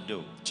you going to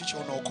do?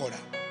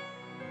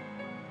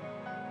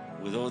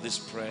 With all this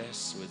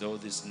press, with all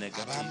this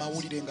negatives,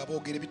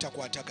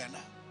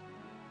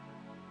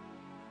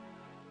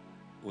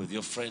 with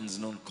your friends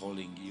not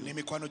calling you,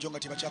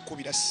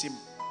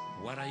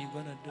 what are you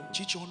going to do?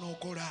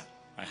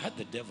 I had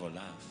the devil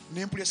laugh.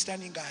 Then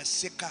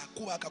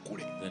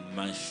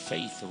my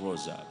faith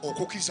rose up.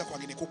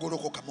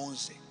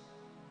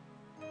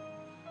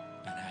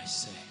 And I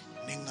said,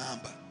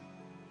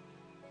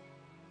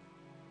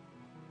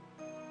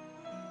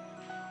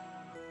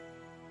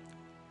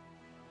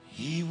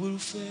 He will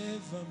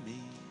favor me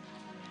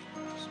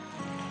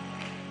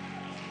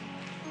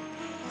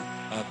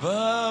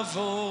above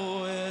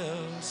all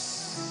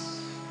else.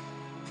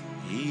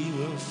 He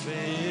will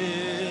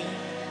favor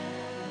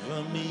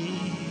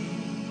me.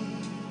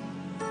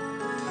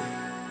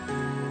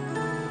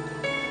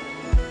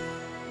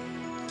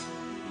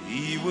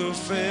 He will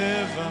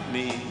favor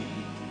me.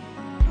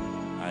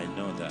 I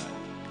know that.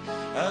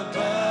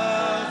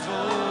 Above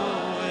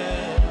all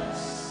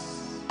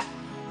else,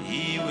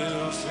 He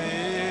will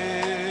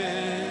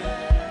favor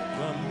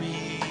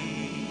me.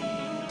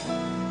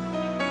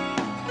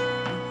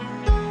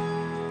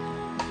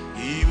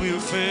 He will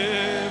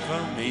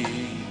favor me.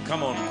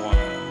 Come on,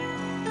 choir.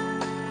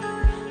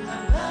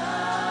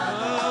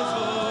 Above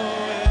all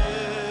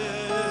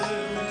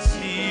else,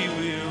 He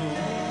will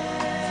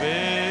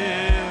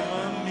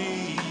favor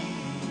me.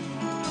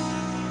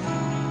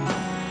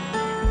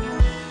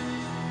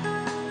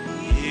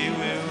 He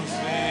will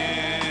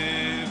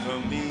favor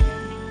me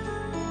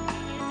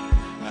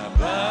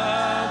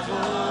above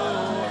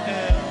all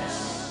else.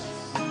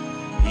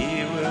 He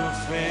will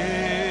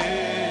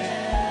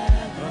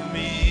favor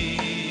me.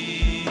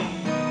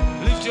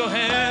 Lift your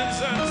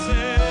hands and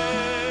say,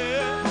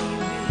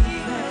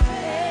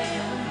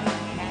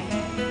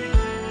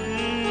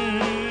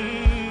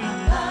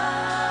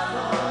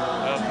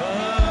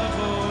 above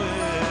all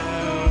else.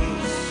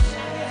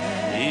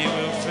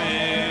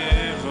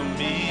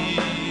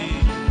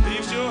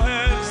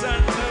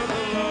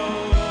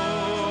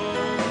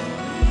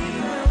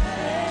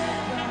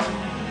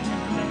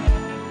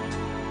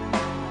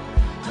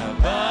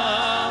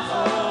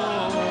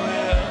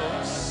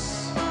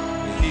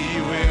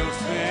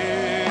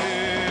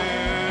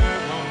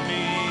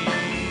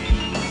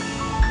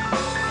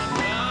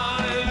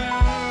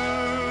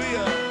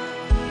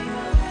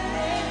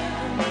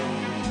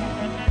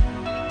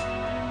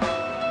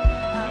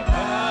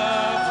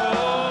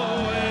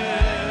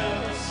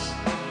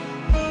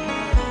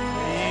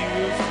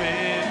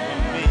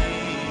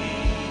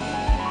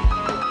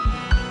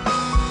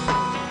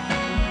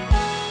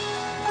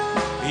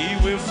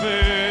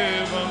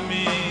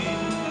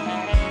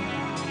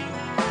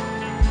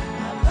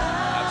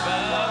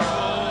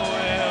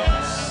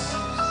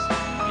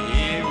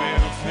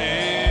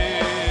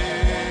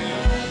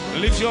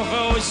 Lift your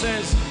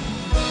voices.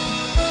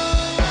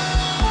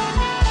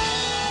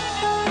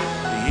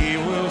 He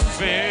will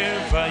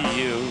favor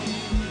you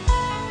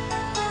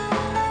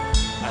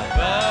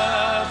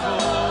above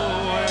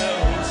all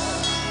else.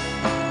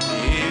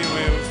 He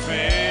will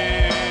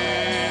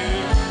favor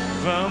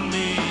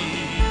me.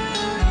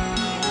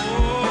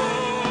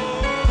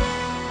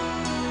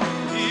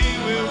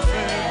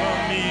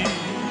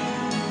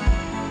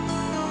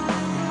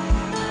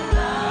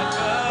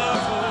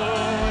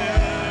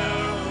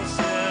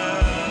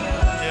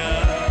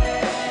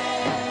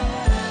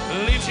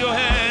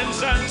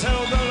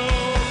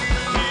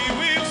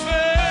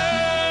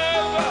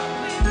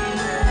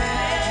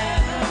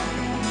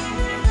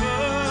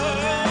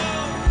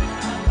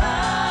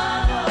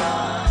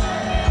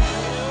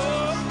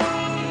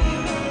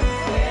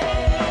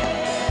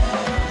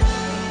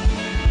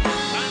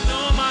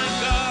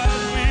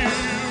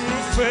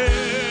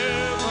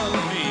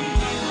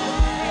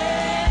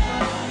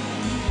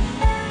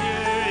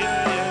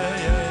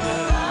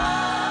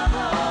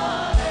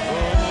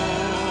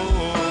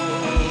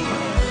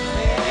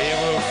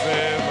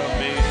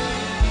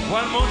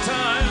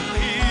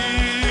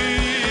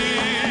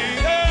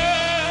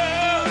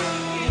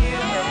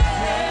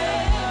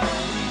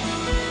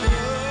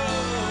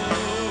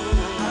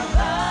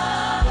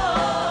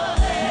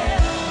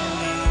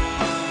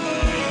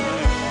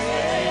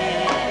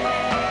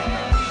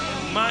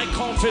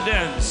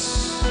 Confidence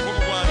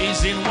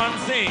is in one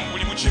thing.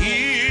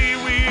 He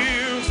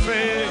will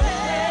favor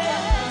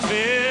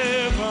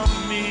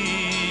me.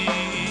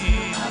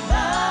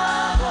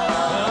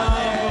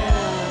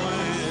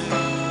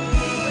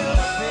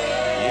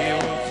 He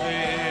will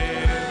favor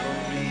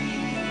me.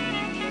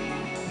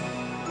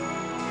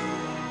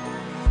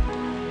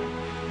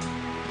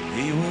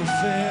 He will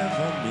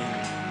favor me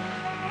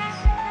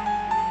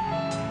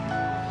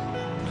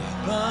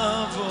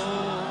above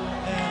all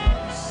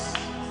else.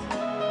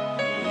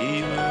 He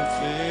will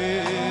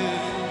favor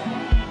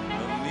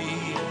me.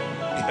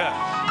 Yeah.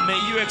 May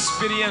you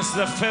experience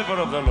the favor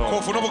of the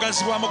Lord.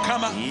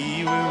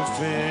 He will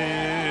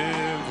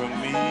favor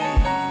me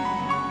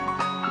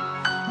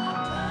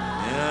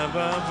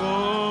above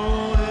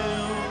all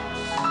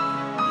else.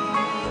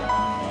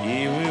 He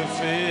will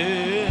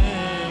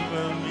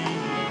favor me.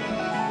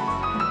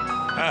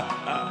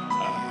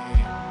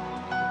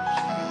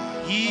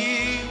 He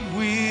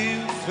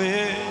will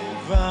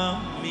favor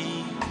me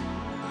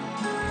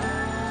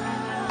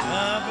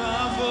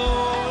above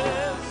all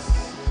else.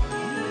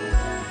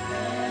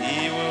 He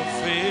will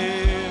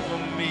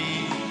favor me.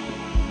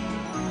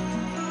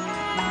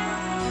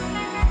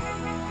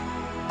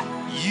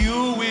 You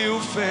will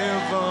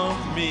favor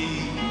me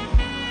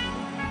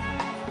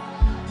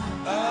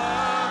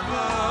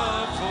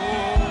above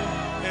all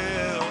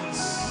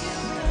else.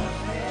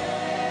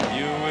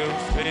 You will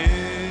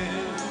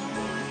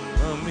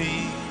favor me.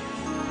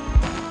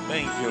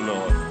 Thank you,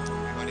 Lord.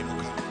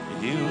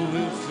 You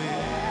will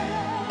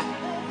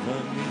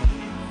favor me.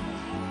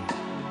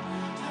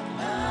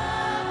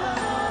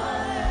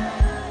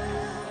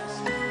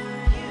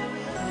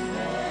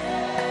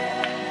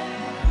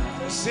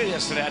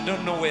 Seriously, I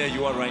don't know where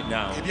you are right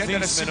now.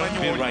 Things may not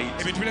be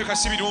right.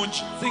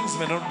 Things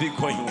may not be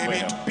going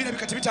well.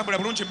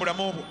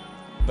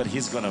 But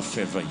He's going to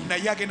favor you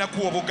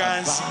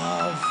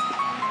above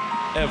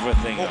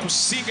everything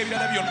else.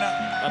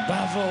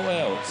 Above all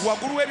else.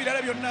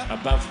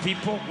 Above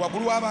people.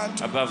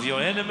 Above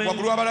your enemies.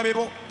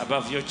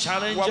 Above your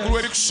challenges.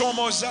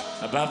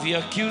 Above your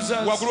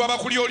accusers.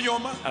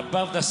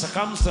 Above the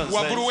circumstances.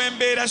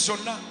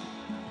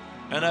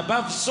 And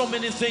above so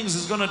many things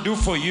He's going to do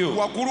for you.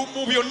 Above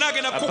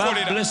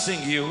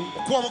blessing you.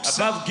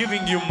 Above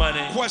giving you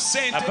money.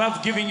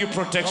 Above giving you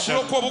protection.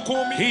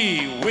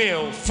 He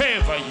will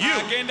favor you.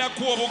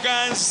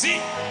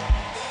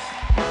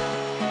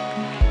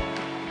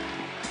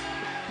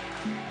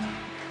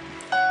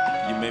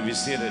 You may be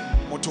seated.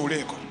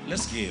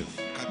 Let's give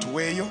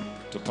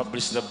to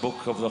publish the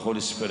book of the Holy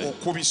Spirit.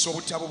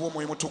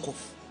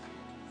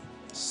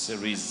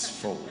 Series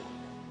 4.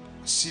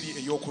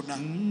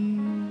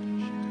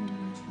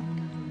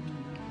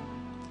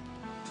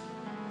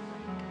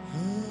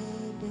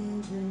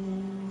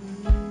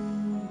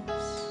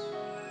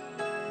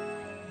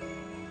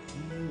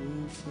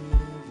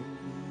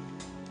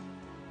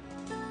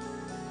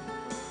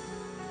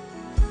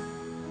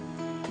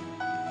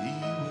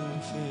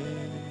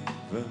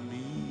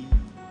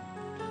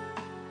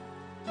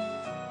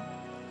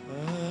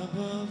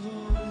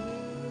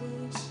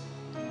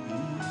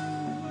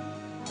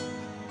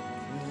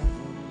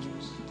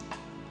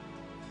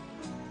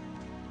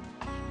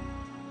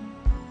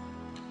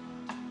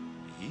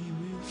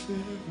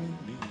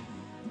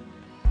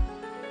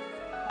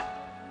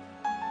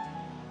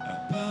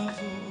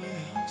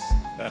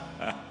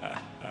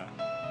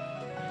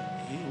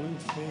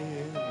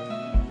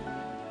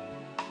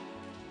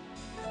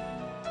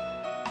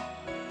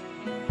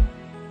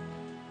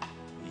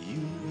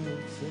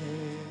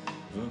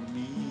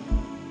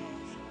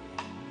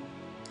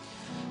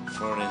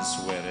 Florence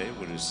Were,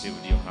 we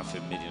received your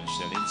 $500,000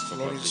 shillings for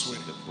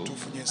publishing the book.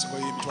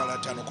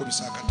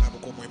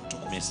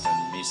 Mr.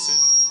 and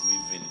Mrs.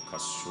 Grievin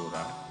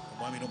Kasura,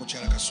 $200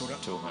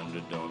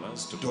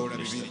 to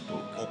publish the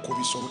book.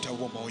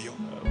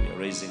 We are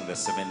raising the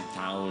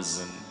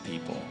 7,000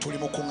 people.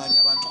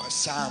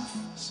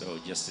 So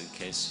just in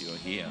case you're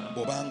here,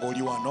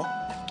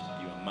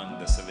 you're among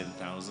the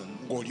 7,000,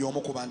 which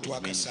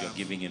means you're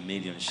giving $1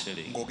 million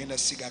shillings for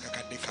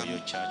your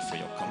church, for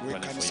your company,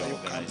 for your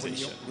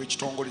organization,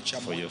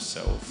 for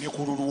yourself.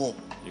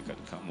 You can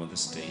come on the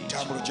stage.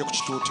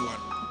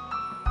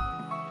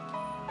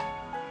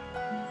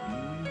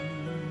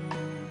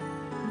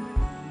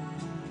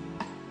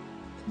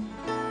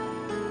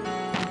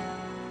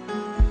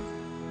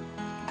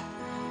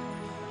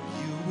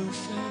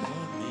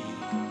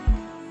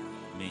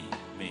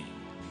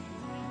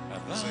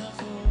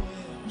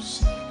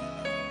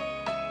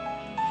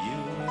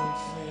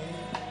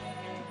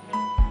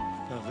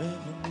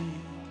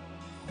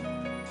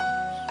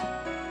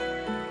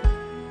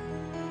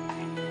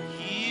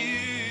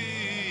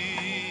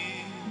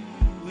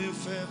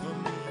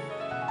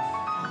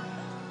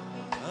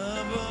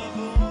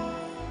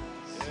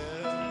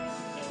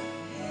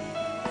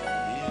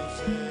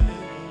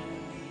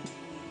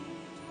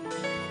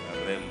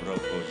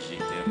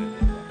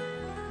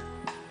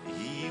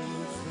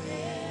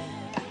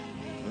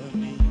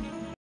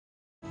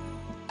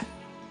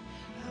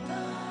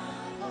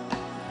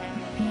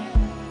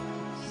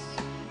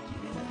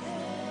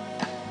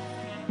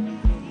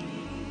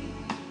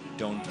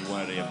 Don't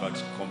worry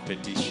about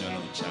competition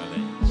or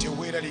challenge.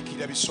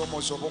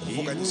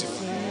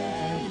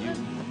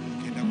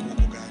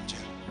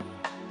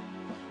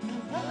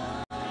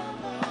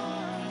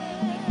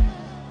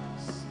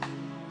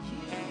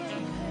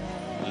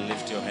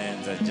 Lift your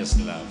hands and just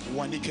laugh.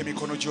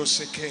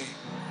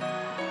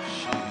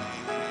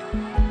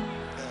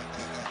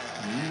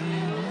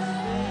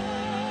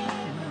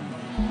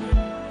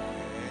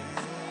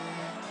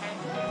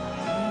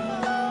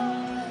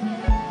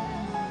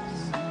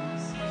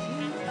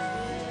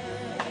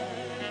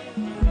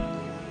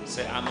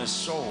 Say, I'm a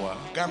sower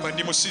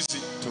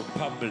to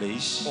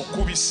publish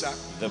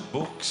the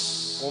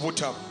books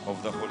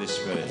of the Holy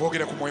Spirit.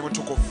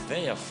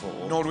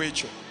 Therefore,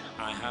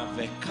 I have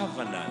a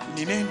covenant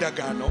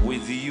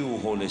with you,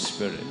 Holy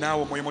Spirit.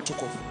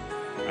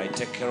 I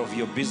take care of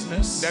your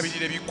business.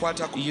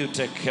 You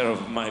take care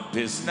of my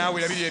business.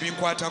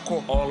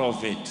 All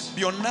of it.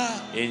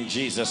 In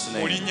Jesus'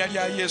 name.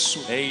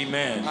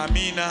 Amen.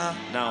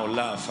 Now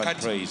laugh and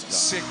praise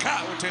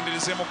God.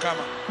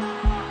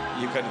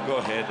 You can go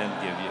ahead and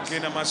give yourself.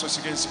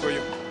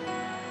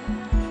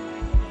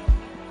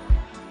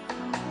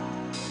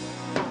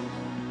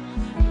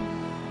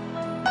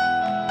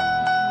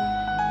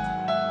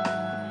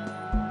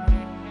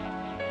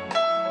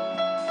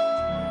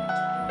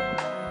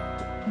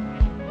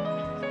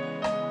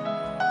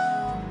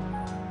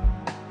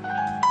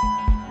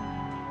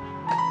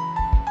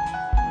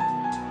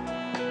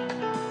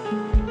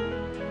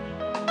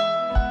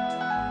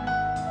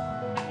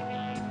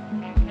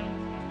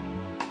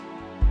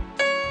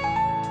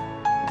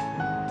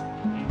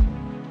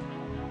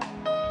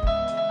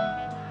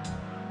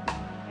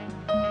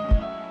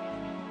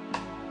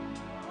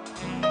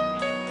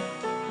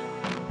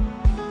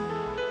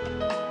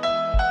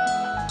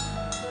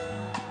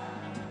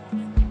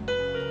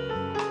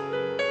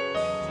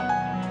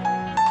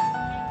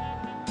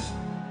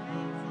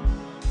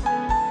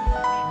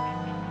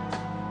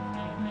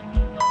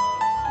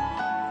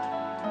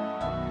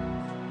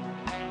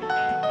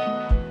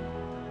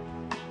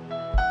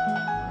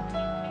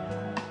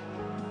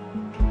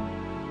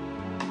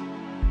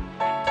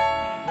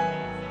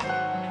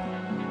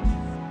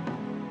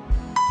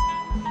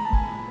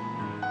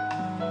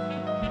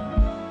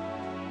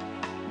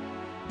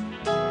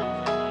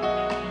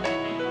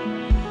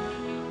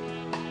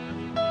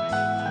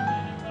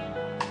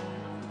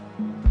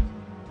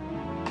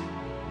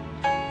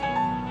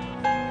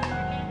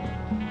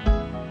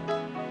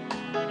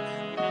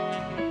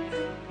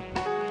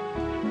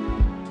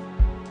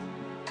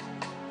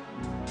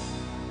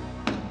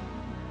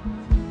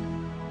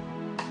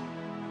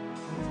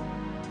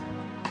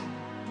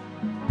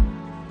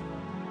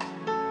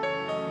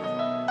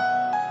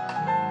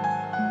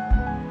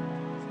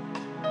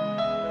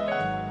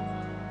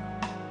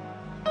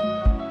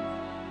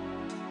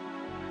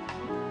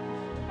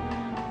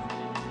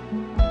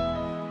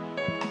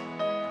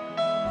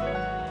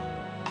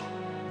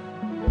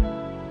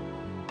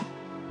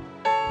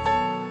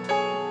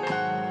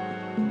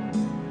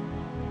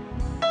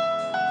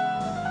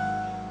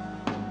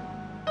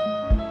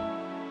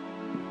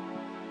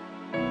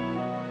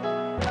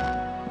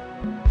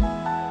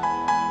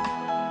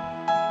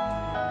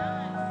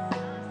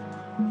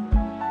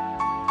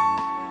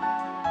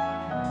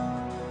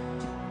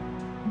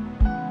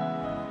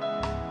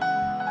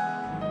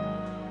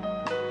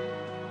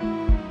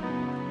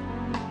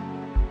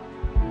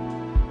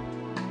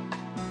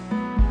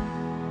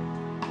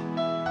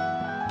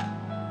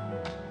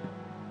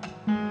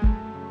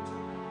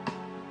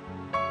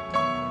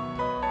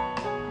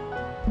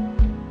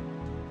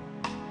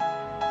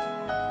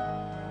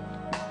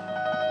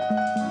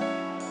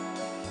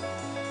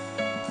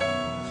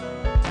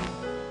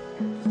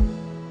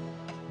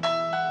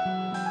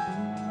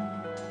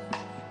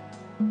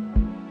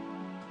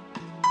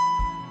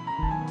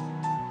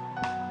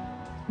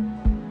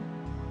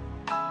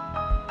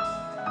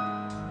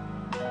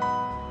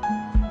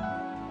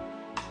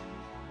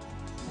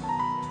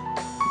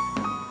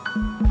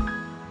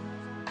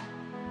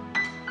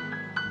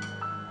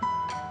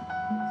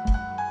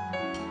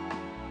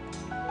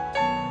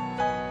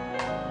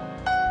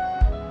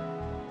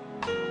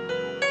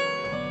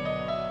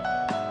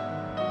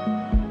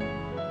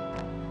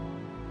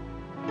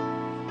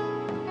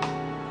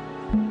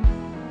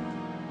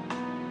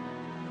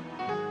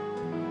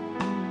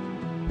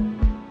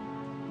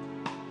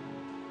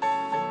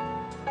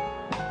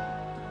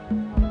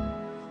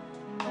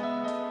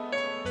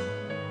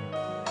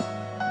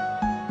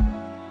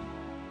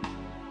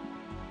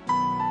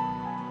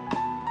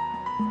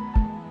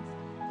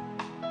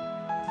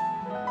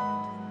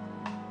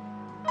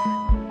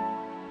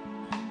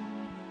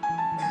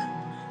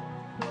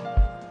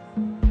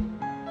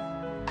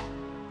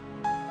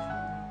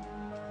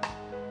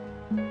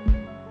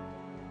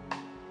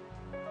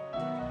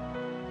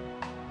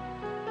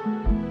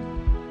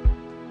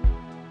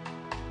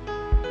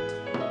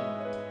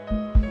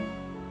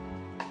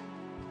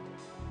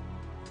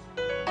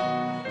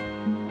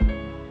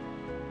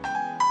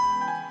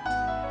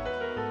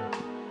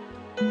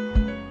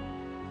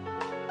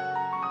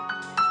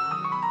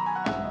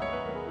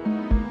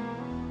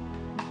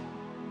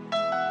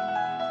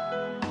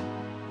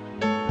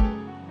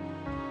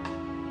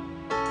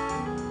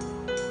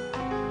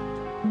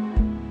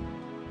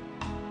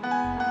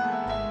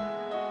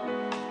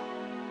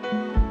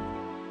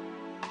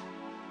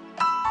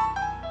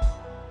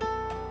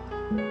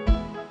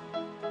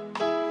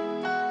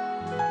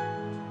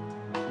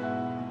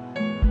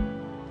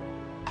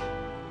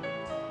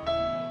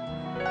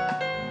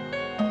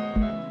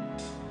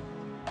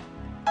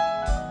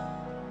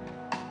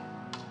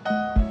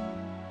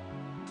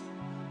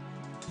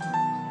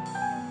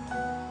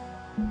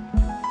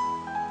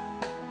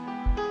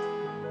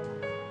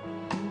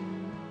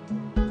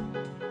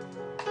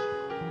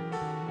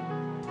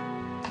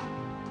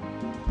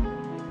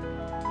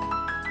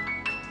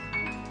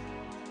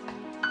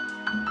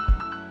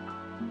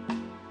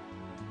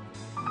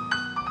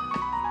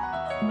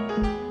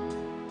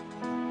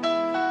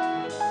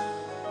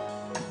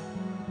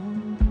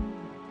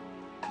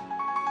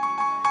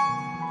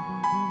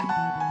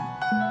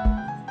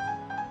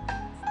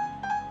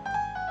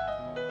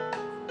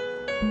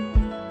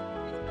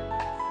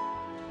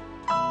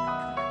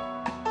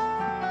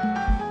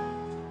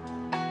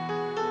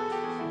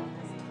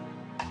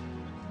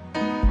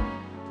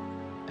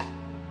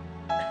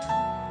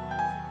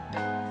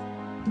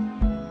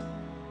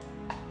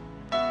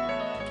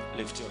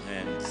 Lift your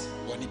hands.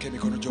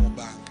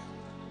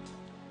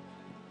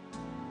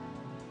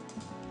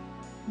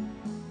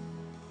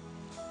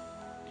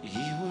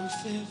 He will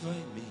favor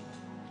me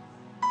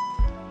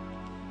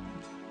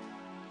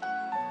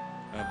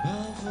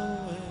above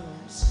all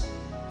else.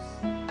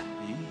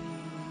 He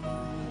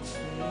will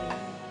favor.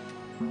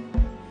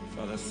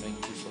 Father,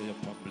 thank you for your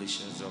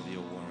publishers of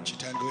your word.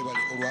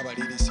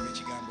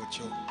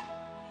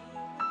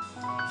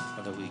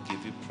 Father, we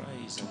give you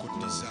praise and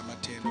glory.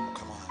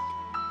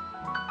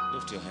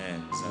 Lift your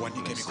hands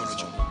and bless his holy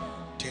name.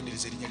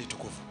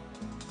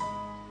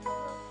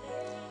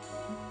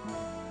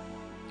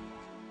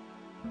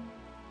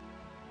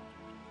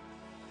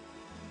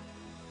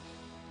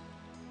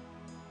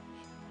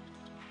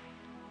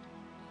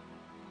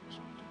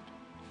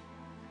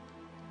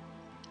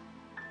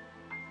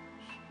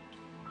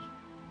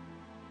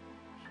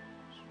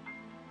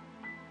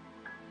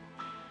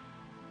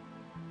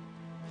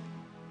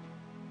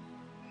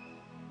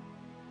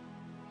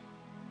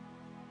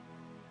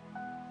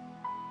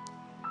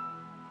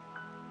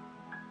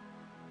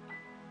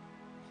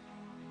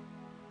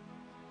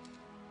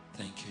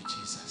 Thank you,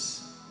 Jesus.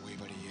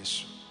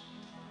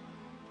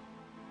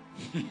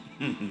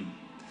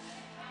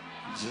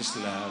 Just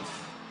laugh.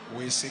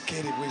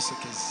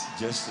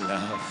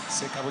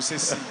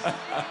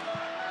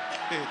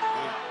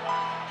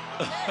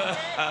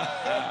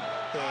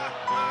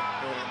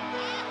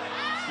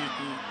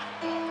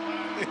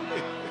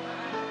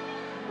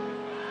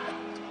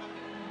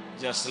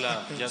 Just laugh. Just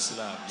laugh. Just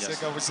laugh.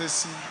 Just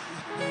laugh.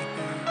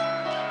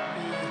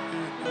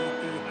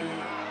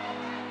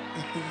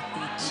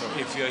 So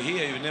if you're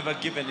here, you've never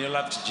given your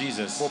life to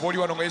Jesus,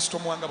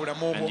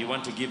 and you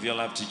want to give your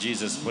life to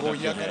Jesus, put up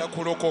your hand.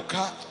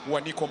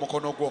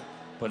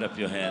 Put up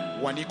your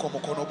hand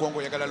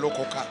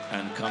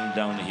and come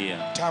down here.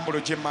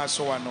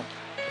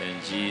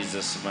 In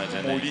Jesus'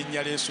 mighty name.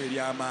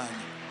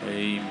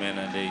 Amen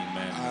and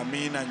amen.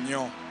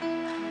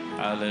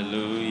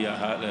 Hallelujah,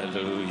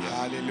 hallelujah.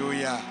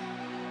 Hallelujah.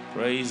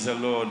 Praise the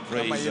Lord,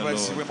 praise the Lord.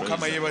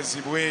 Praise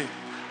the Lord.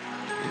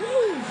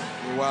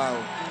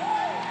 Wow.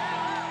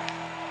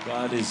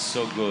 God is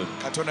so good.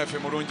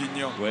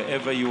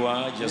 Wherever you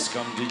are, just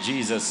come to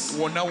Jesus.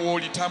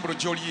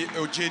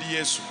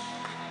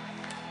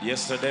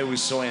 Yesterday we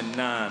saw a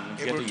nun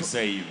getting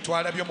saved.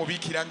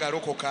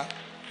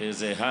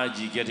 There's a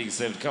Haji getting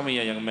saved. Come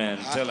here, young man.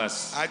 Tell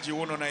us why you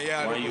want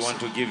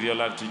to give your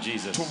life to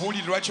Jesus.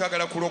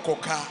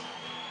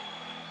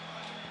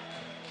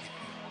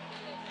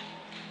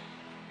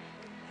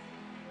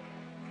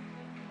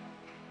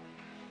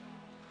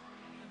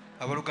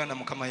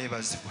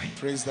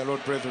 Praise the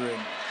Lord, brethren.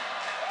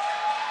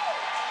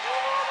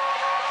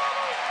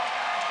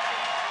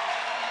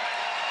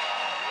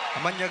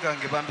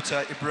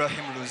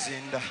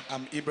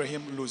 I'm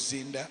Ibrahim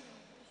Luzinda.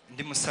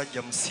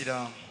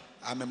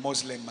 I'm a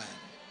Muslim man.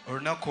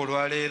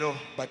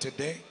 But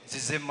today,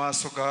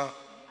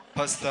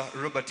 Pastor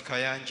Robert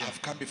Kayanja. I've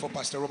come before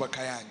Pastor Robert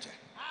Kayanja.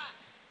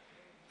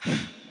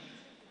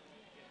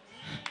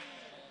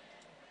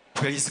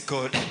 Praise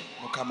God.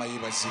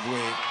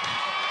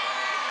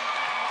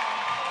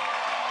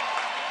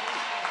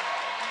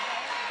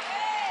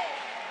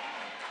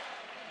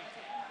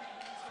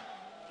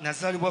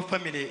 Nazalibwa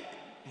family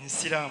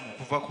nsiramu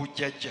kuva ku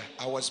jjajja.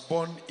 I was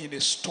born in a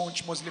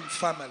staunch Muslim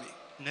family.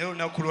 Naye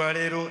olunaku lwa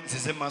leero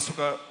nzize maaso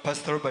ga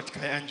Pastor Robert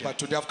Kayanja. But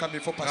today I've come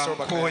before Pastor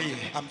Robert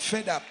Kayanja. I'm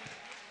fed up.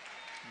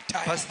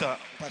 Pastor,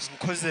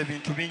 nkoze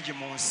ebintu bingi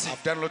mu nsi.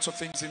 I've done lots of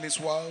things in this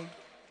world.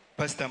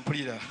 Pastor,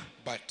 mpulira.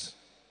 But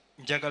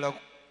njagala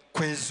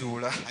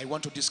kwezuula. I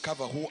want to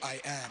discover who I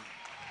am.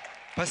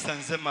 Pastor,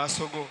 nze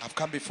maaso go. I've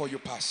come before you,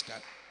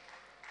 Pastor.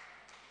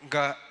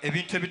 Nga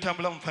ebintu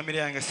ebitambula mu family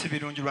yange si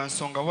birungi lwa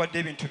nsonga wadde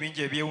ebintu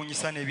bingi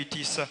ebyewuunyisa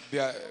n'ebitiisa.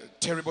 There are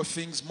terrible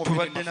things moving in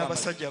my family. Tubadde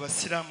n'abasajja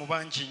abasiraamu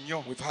bangi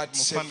nnyo mu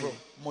family.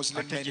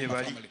 Muslim men in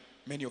my family.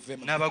 Many of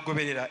them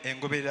n'abagoberera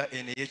engoberera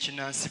eno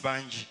ey'ekinnansi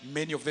bangi.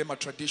 Many of them are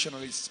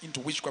traditionalists into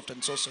witchcraft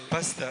and sorcery.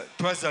 Pastor,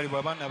 twazaalibwa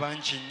abaana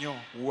bangi nnyo.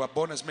 We were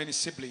born as many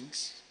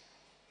siblings.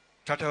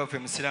 Taata waffe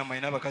musiraamu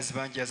alina abakazi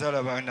bangi yazaala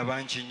abaana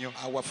bangi nnyo.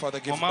 Our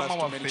father gave birth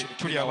to many children.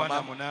 Tuli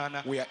abaana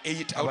munaana. We are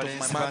 8 out of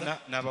my mother.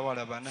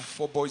 N'abawala bana.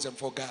 4 boys and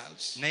 4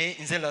 girls. Naye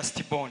nze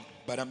last born.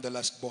 But I'm the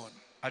last born.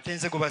 Ate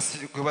nze gwe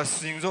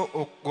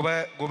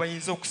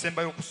bayinza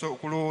okusembayo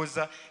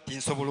okulowooza nti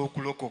nsobola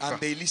okulokoka. And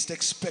they least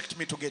expect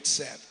me to get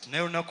saved.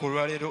 Naye olunaku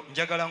olwaleero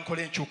njagala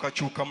nkole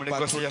enkyukakyuka mu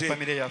legacy ya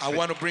family yaffe. I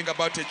want to bring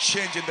about a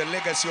change in the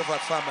legacy of our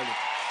family.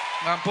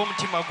 As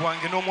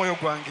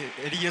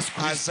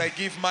I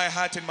give my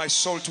heart and my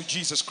soul to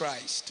Jesus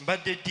Christ. I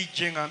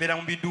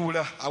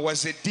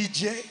was a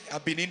DJ.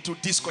 I've been into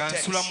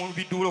discotheques.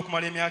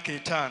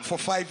 For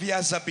 5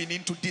 years I've been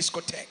into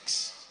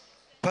discotheques.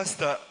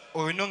 Pastor,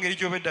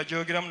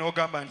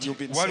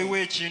 waliwo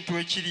ekintu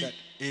ekiri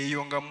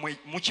eyo nga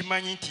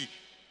mukimanyi nti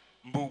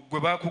gwe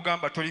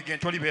bakugamba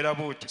tolibeera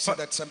bwoti.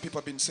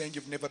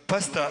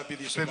 Pastor,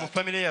 ffe mu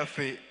family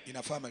yaffe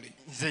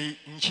nze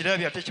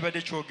nkirabye ate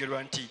kibadde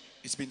kyogerwa nti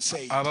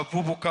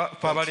abavubuka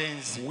fe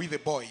abalenzi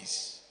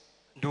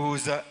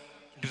ndowooza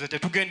nduza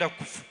tetugenda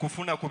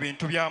kufuna ku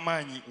bintu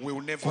by'amaanyi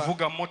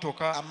kuvuga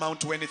mmotoka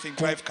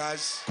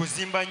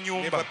kuzimba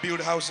nnyumba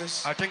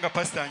ate nga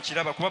pasita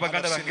nkiraba kuba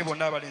baganda bange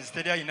bonna abalenzi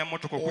teri alina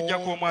mmotoka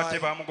okujjako omu ate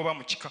baamugoba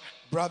mu kika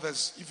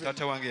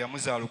taata wange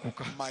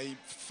yamuzaalukuka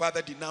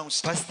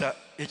pasita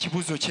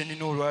ekibuuzo kye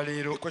nnina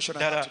olwaleero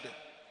ddala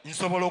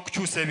nsobola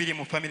okukyusa ebiri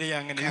mu famire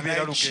yange ne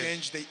bibeera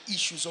lugendo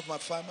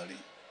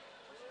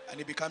and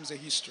it becomes a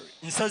history.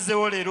 I've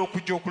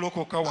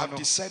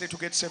decided to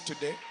get saved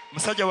today.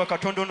 I've been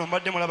watching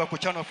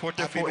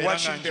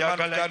the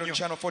man of God on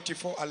Channel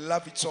 44. I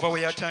love it so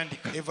much.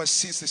 Ever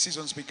since the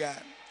seasons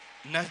began.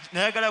 I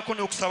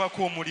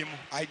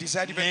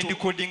decided even to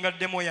record my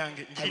demo. I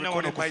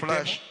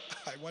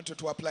wanted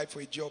to apply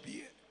for a job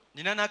here.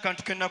 There are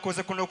two things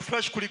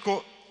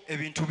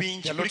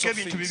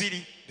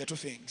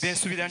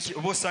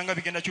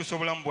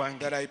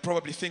that I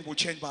probably think will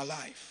change my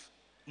life.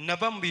 I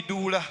came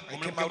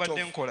out of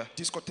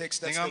discotheques,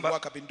 that's the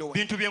work I've been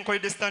doing.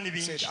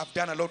 Said, I've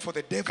done a lot for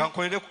the devil.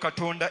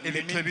 Let me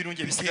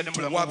begin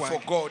to work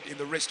for God in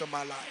the rest of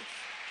my life.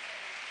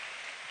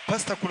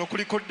 Pastor kuno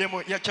kuliko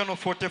demo ya Channel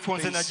 44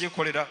 nze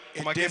nagikolera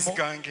ku magezi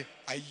gange.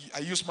 I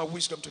use my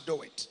wisdom to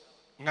do it.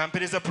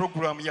 Ngampereza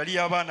program yali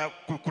abaana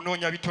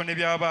kunoonya bitone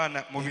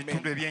by'abaana mu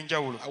bitundu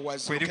ebyenjawulo.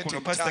 Kweri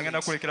kuno pastor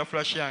ngenda kulekera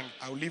flash yange.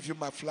 I'll leave you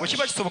my flash.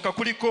 Wekiba kisoboka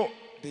kuliko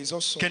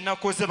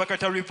kenakoze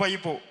bakata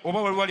revival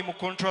oba wali wali mu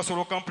contrast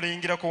oloka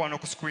mplayingirako wano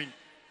ku screen.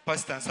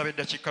 Pastor nsabe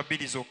eddakiika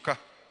 2 zokka.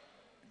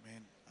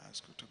 Amen.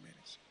 Ask you 2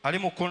 minutes. Ali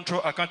mu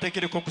control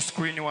akanteekereko ku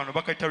screen wano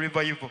bakata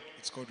revival.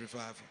 It's called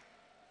revival.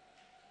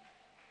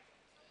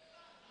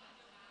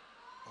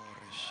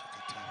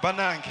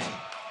 Banange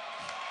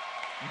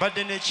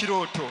mbadde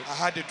n'ekirooto. I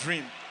had a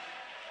dream.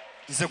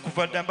 Nze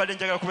kuva dda mbadde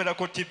njagala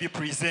kubeerako TV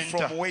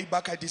presenter. From way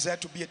back I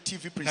desired to be a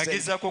TV presenter.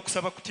 Nagezaako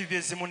okusaba ku TV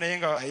ezimu naye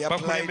nga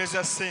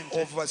bakulembeza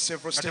ssente. Over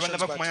several stations,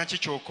 but kumanya ki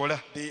ky'okola.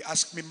 They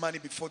ask me money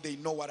before they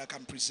know what I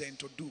can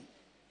present or do.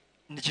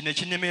 Kino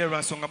ekinnemera lwa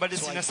nsonga mbadde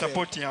sina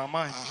support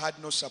y'amaanyi. I had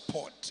no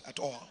support at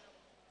all.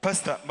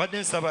 Pastor, mbadde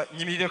nsaba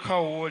nyimirireko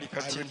awo wooli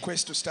kati. I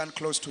request to stand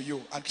close to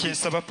you.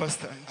 Kyensaba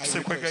pastor,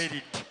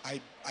 nsekwegayiridde.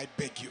 I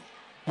beg you.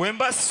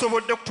 Wemba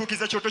sisobodde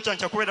kutuukiza kyoto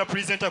kyange kubeera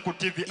presenter ku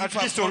TV. At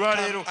least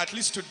olwaleero. At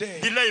least today.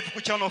 Ndi live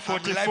ku Channel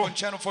 44. Live on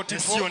Channel 44.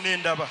 Ensi yonna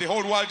endaba. The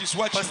whole world is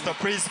watching. Pastor,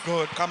 praise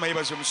God. Kama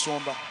yebaze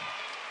musomba.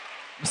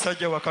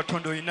 Musajja wa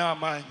Katonda olina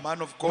amaanyi.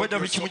 Man of God. Weda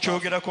buli kimu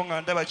kyogerako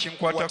nga ndaba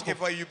kinkwatako.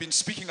 Whatever you've been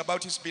speaking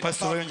about is been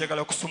Pastor, oyo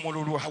njagala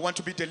kusumululwa. I want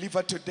to be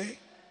delivered today.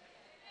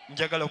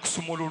 Njagala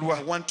kusumululwa.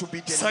 I want to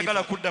be delivered.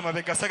 Sagala kudda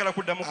mabega, sagala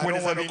kuddamu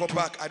kuweereza bintu.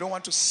 I don't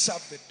want to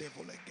serve the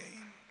devil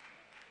again.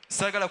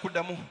 Sagala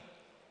kuddamu.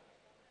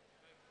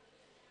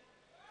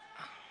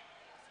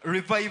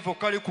 Revival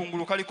kali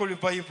kungulu kaliko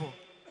revival.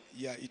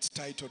 Yeah, it's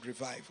titled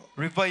revival.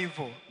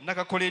 Revival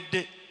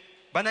nakakoledde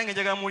banange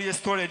njagala muliye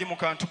story eri mu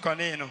kantu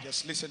kaneeno.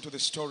 Just listen to the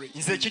story.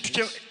 Nze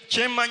ekintu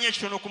kyemmanyi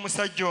ekitono ku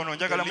musajja ono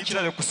njagala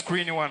mukirabe ku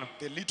screen wano.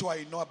 The little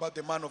I know about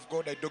the man of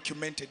God, I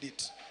documented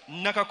it.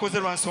 Nakakoze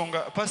lwa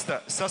nsonga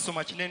pastor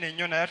sasoma kinene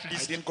nnyo naye at I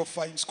least didn't go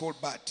fine school,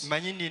 but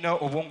manyi nina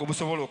obwongo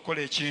busobola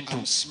okukola ekintu to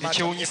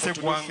ekyewunyisa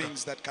do eggwanga.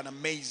 things that can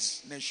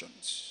amaze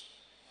nations.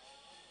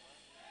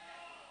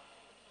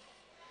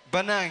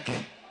 Banange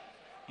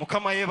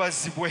Mukama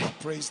yeebazibwe.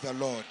 Praise the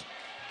Lord.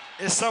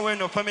 Essaawa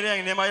eno family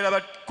yange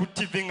nemalira ku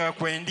TV nga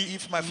kwendi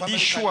ndi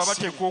sure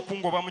bateekwa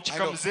okungoba mu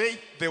kika muzeeyi.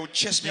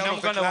 Nina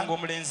muganda wange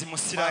omulenzi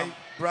musiraamu. My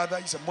brother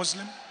is a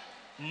Muslim.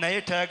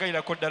 Naye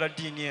tayagalirako ddala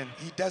ddiini eno.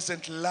 He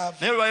doesn't love.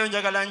 Naye olwayo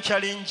njagala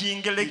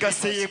nchallenging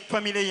legacy ye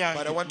family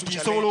yange nti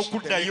nsobola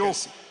okuddayo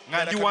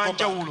nga ndi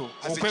wanjawulo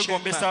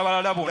okwegombesa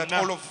abalala bonna.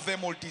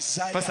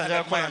 Pastor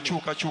njagala kuba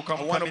nkyukakyuka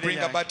mu family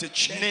yange.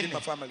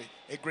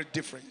 A great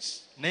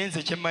difference. Naye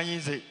nze kyemmanyi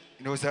nze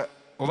ndowooza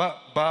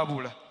oba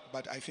baabula.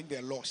 But I think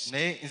they're lost.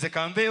 Naye nze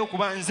kanveeyo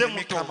kuba nze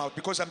muto.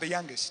 Because I'm the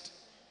youngest.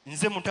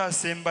 Nze muto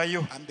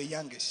asembayo. I'm the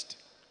youngest.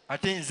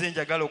 Ate nze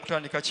njagala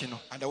okutandika kino.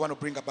 And I want to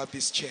bring about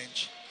this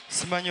change.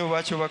 Simanyi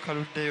obaki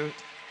obakaluddeyo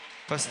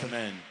pastor.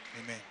 Amen.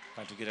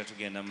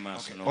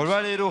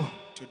 Olwaleero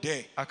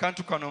today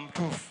akantu kano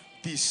omutuufu.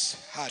 This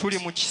tuli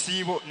mu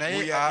kisiibo naye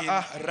we are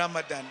in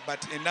Ramadan,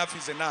 but enough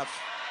is enough.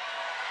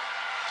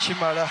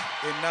 Kimala.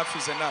 Enough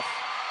is enough.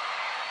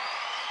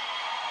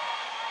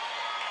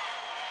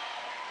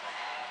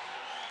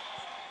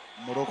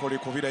 Murokole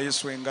kubira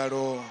Yesu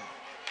engalo.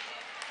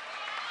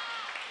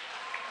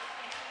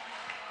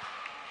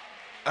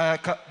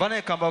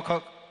 Bana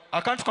kamba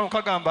akantu kano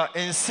kagamba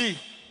ensi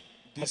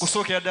mu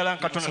kusookera ddala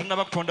Katonda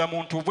tannaba kutonda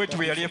muntu bw'eti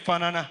bwe yali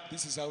efaanana.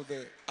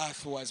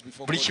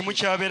 Buli kimu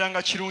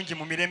kyabeeranga kirungi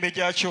mu mirembe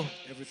gyakyo.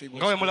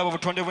 Nga bwe mulaba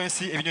obutonde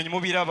bw'ensi ebinyonyi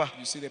mubiraba.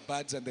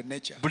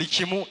 Buli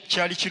kimu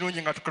kyali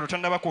kirungi nga Katonda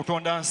tannaba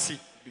kutonda nsi.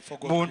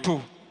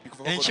 Muntu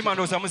enkima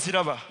ndowooza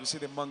muziraba.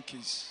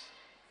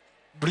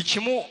 Buli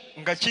kimu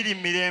nga kiri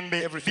mu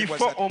mirembe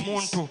before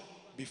omuntu.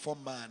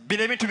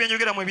 Bino ebintu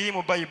byenjogera mwe biri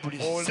mu Bayibuli.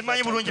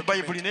 Simanyi bulungi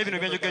Bayibuli naye bino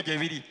byenjogera gye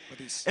biri.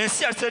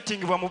 Ensi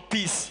yasetingibwa mu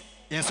peace.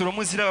 Ensolo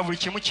muziraba buli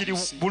kimu kiri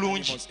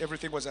bulungi.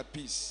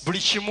 Buli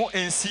kimu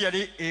ensi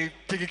yali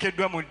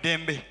etegekeddwa mu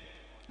ddembe.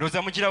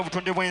 ndowooza mugira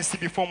obutonde bw'ensi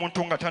before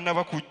omuntu nga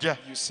tannaba kujja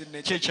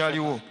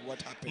kyekyaliwo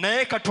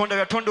naye katonda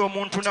yatonda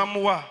omuntu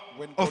n'amuwa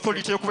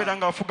authority y'okubeera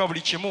ng'afuga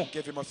buli kimu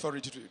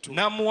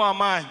n'amuwa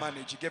amaanyi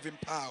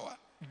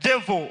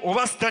devil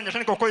oba sitaani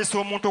yatandika okukozesa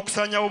omuntu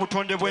okusaanyawo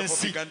obutonde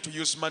bw'ensi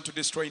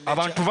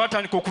abantu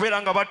baatandika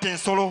okubeera nga batta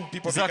ensolo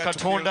za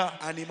katonda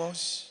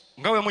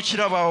nga we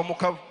mukirabaawo mu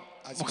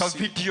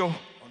kavidiyo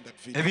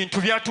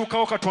ebintu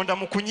byatuukawo katonda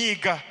mu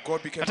kunyiiga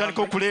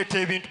atandika okuleeta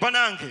ebintu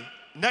banange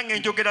nange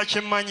njogera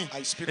kyemmanyi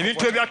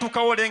ebintu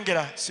ebyatuukawo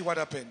olengera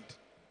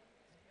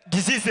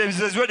disease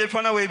ebizibu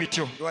ebifaanawo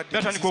ebityo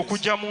byatandika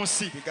okujja mu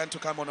nsi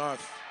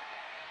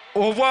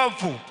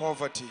obwavu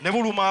ne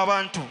buluma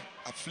abantu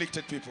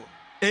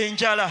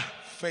enjala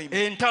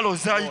entalo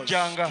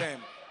zaayijjanga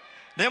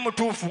naye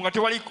mutuufu nga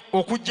tewali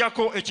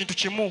okujjako ekintu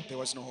kimu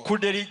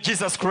kudde eri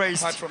Jesus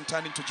Christ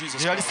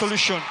yali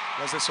solution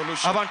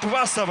abantu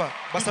baasaba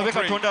basabe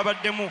katonda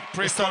abaddemu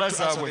essaala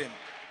zaabwe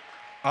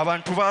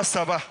abantu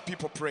baasaba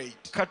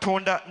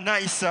katonda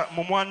n'ayisa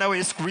mu mwana we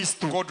Yesu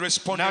Kristo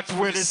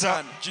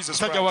n'atuweereza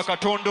musajja wa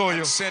katonda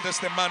oyo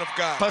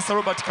Pastor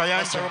Robert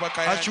Kayanja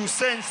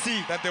akyuse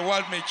ensi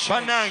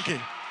bannange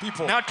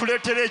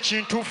n'atuleetera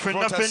ekintu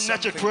ffenna ffenna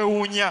kye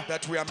twewuunya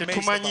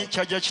tetumanyi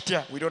kyajja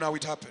kitya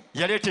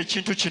yaleeta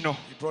ekintu kino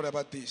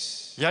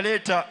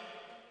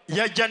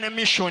yajja ne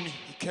mission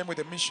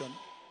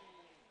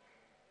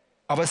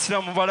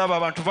abasiraamu balaba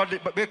abantu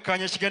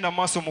bekkaanya ekigenda mu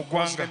maaso mu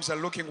ggwanga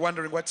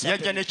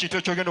yajja n'ekintu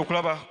ekyogenda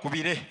okulaba ku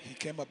bire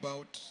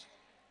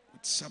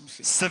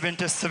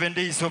 77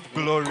 days of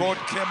glory. God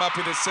came up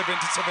with the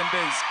 77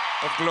 days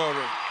of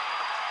glory.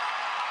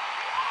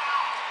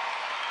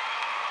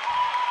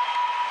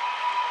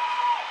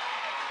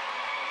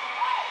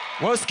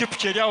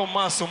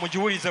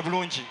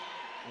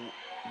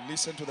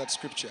 Listen to that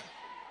scripture.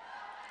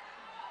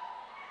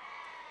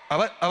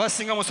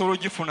 Abasinga musobola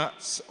ogifuna.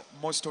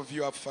 Most of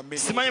you are familiar.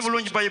 Simanyi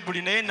bulungi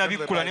Bayibuli naye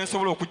nabikkula ne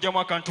nsobola okugyamu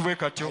akantu bwe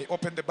katyo. I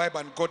opened the Bible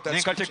and got that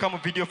scripture. Nkateeka mu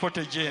video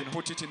footage eno.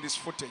 Put it in this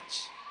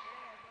footage.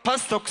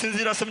 Pastor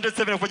okusinziira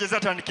 77 okugeza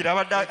atandikira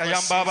abadde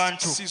ayamba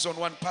abantu.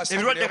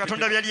 Ebirwadde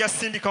Katonda byali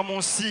yasindika mu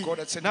nsi.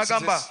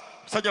 N'agamba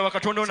musajja wa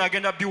Katonda ono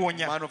agenda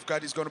biwonya.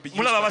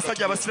 Mulaba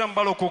abasajja abasiraamu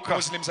balokoka.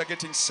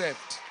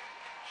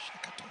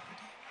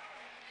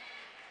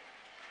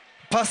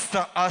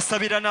 Pastor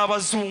asabira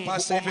n'abazungu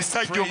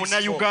omusajja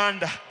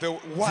omunayuganda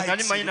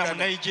nali manyi na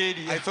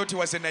Munigeria.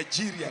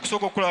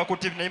 Kusooka okulaba ku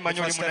TV naye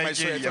manyi oli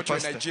Munigeria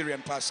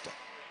pastor.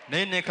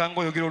 Naye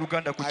nekanga oyogera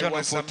Oluganda ku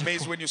channel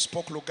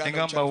 44.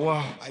 Negamba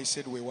wow.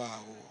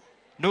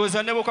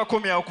 Ndowooza ne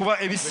bokakomya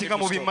okuba ebisinga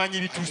mu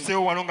bimanyi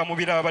bituuseewo wano nga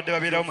mubiraba badde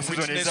babeerawo mu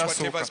season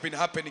ezasooka.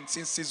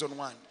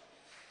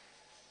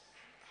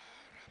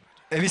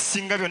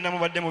 Ebisinga byonna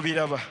mubadde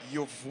mubiraba.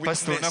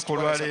 Pastor olunaku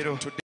olwaleero.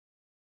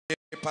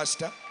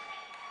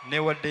 I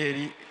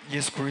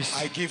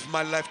give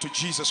my life to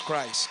Jesus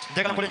Christ.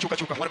 I want to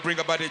bring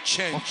about a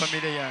change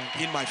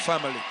in my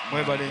family.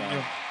 My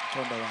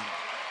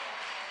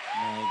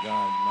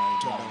God, my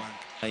God.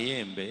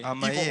 Ayembe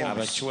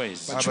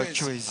abachwezi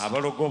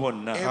abalogo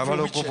bonna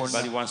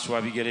bali wansi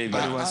wa bigere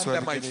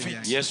byange.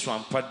 Yesu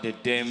ampadde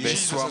eddembe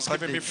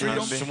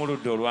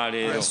nsumuludde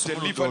olwaleero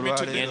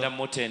ngenda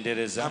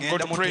mutendereza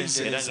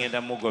era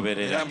ngenda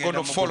mugoberera.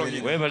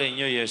 Weebale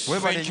nnyo Yesu,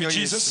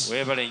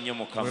 weebale nnyo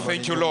Mukama,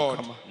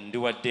 ndi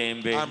wa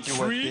ddembe.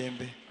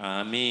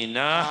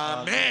 Amiina.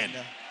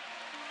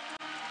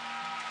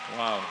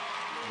 Wow.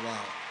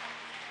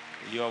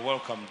 You are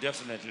welcome.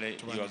 Definitely,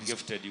 you are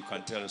gifted. You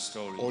can tell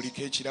stories. The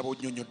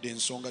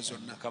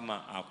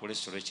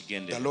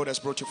Lord has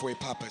brought you for a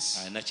purpose.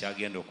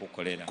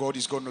 God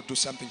is going to do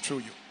something through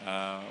you.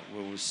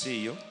 We will see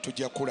you.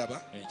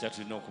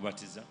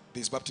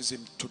 There's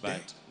baptism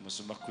today.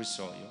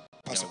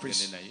 Pastor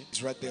Chris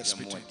is right there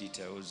speaking.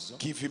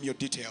 Give him your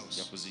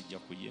details.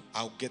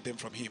 I'll get them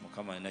from him.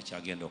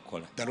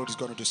 The Lord is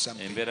going to do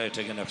something.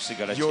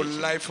 Your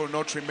life will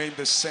not remain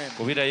the same.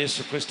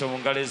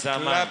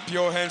 Clap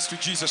your hands to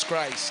Jesus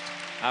Christ.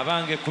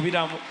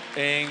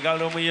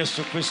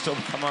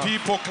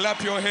 People,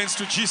 clap your hands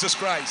to Jesus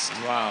Christ.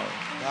 Wow.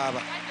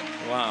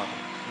 Wow.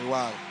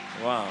 Wow.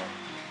 Wow.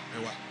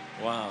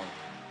 Wow.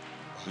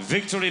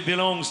 Victory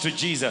belongs to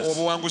Jesus.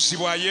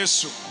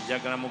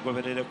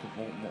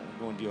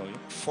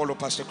 Follow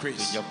Pastor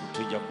Chris.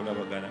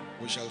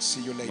 We shall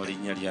see you later.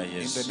 In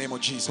the name of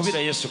Jesus.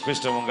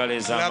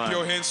 Clap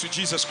your hands to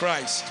Jesus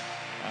Christ.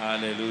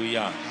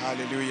 Hallelujah.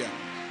 Hallelujah.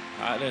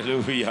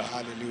 Hallelujah.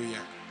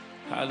 Hallelujah.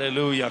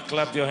 Hallelujah.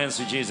 Clap your hands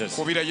to Jesus.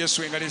 Well,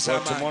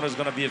 tomorrow is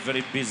going to be a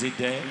very busy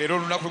day. A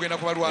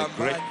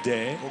great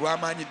day.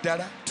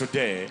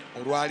 Today.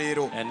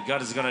 And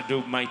God is going to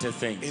do mighty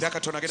things.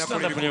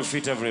 Stand up on your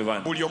feet,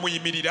 everyone.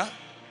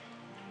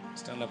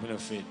 Stand up on your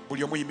feet.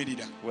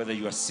 Whether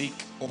you are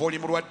sick,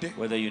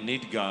 whether you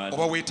need God,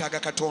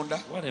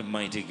 what a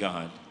mighty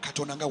God.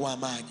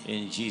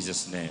 In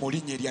Jesus' name.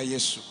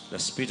 The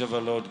Spirit of the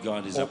Lord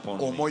God is upon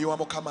me.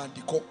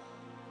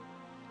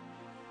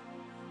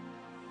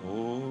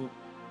 Oh,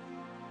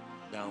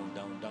 down,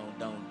 down, down,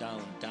 down,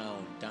 down,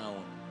 down,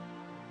 down.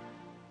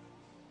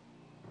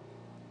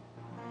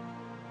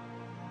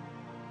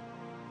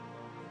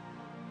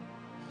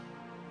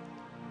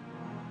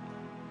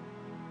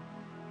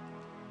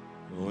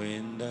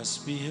 the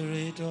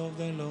Spirit of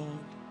the Lord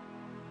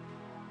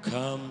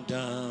come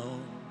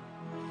down.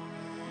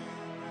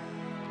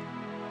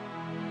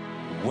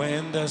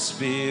 When the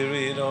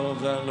Spirit of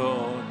the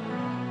Lord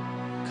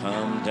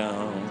come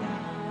down.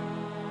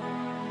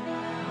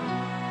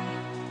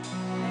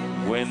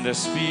 When the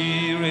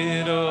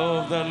Spirit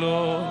of the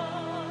Lord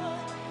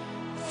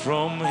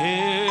from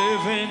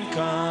heaven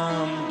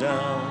come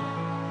down.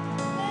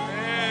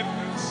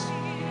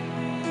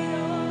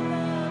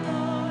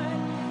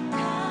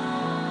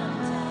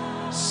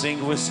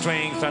 Sing with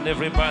strength and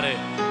everybody.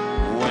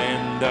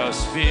 When the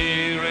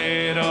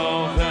Spirit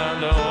of the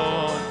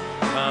Lord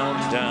come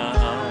down.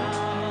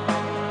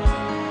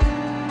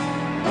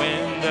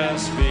 When the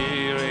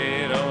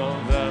Spirit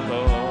of the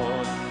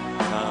Lord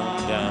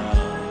come down.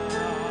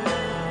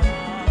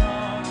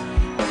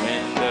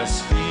 When the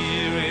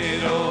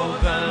Spirit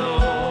of the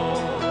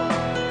Lord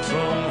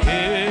from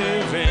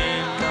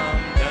heaven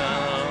come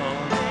down.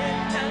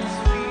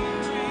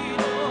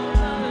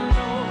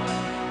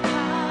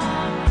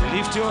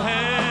 Lift your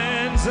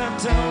hands and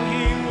tell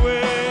him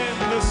when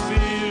the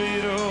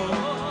Spirit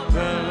of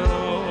the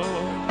Lord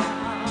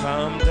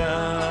come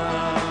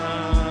down.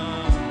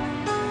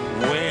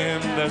 When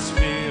the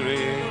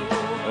Spirit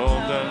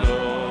of the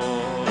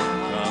Lord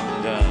come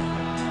down.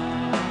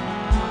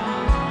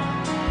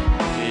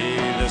 May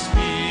the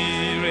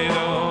Spirit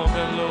of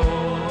the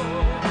Lord.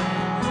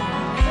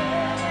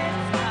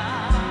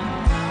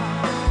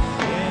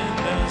 When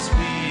the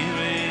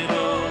Spirit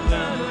of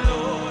the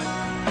Lord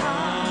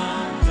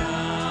come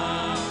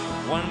down.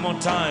 One more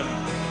time.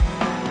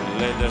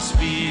 Let the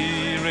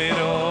Spirit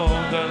of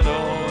the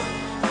Lord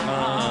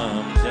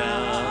come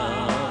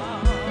down.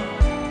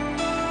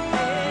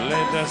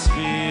 Let the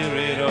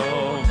Spirit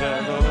of the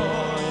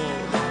Lord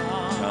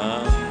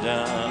come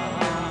down.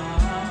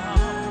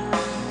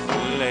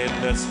 Let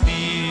the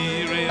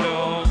Spirit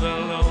of the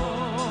Lord.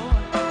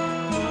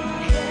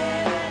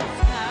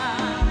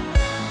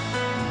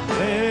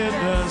 Let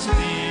the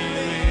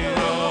Spirit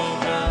of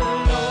the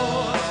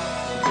Lord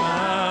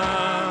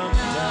come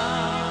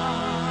down.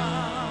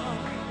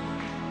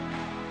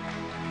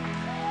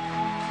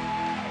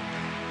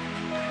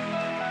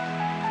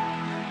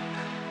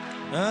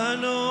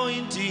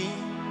 Anointing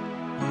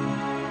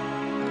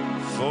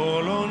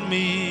fall on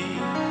me.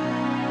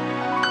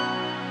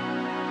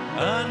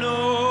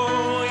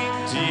 Anointing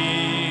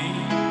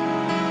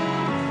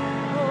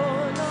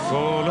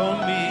fall on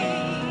me.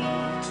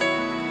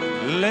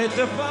 Let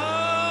the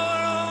power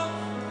of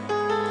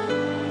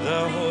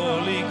the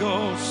Holy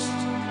Ghost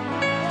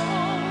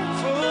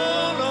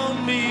fall on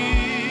me.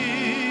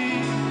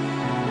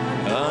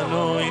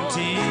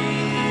 Anointing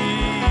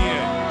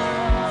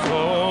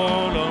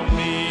fall on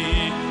me.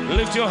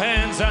 Lift your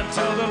hands and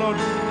tell the Lord,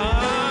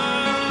 anointing.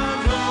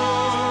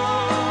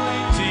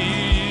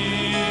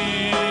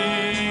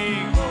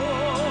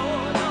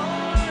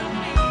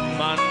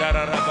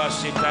 Mandara raba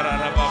sitara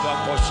raba ba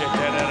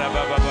poshetera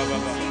raba ba ba ba.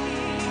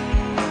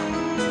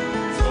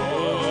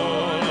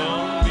 Fall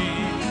on me.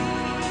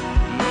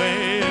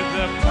 Let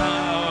the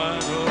power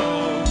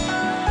of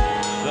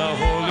the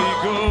Holy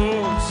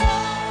Ghost.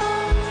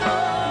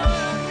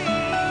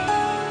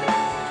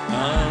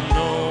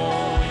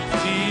 Anointing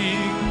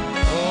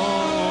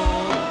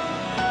fall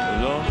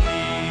on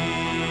me.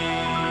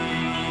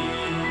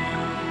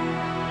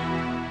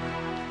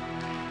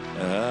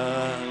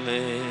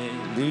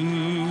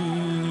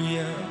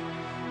 Hallelujah.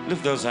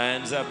 Lift those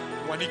hands up.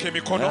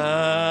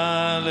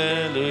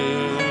 Hallelujah.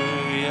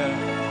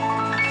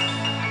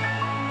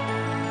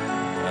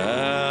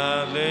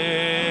 Hallelujah.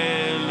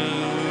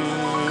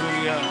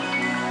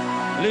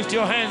 Lift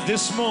your hands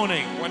this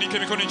morning.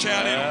 Hallelujah.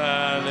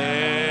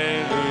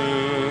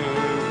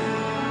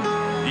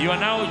 You are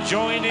now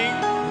joining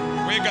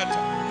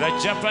the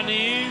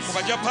Japanese,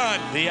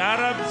 the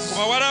Arabs,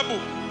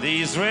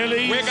 the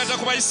Israelis,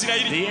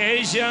 the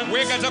Asians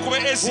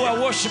who are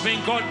worshiping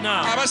God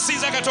now.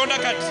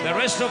 The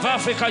rest of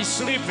Africa is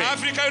sleeping.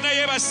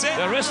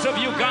 The rest of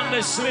Uganda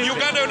is sleeping.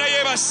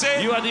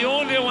 You are the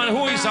only one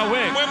who is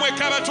awake.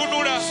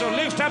 So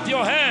lift up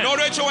your hand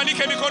and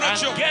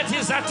get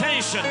his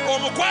attention.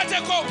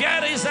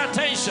 Get his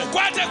attention.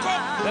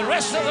 The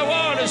rest of the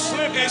world is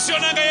sleeping.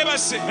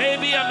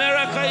 Maybe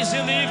America is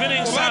in the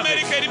evening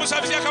service.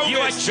 You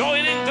are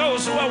joining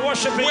those who are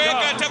worshiping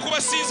God.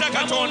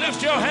 Come on,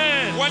 lift your hand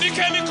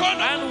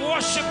and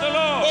worship the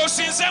Lord.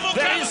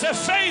 There is a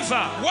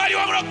favor.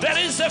 There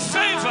is a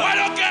favor.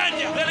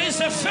 There is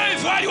a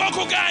favor.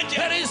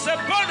 There is a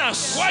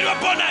bonus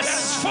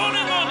that's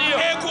falling on you.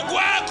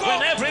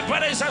 When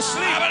everybody is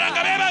asleep,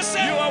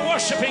 you are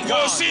worshiping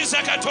God.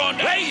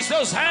 Raise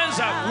those hands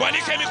up.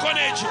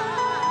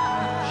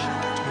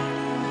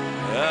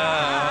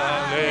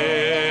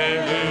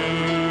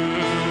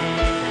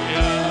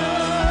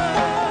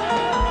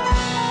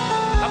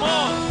 Come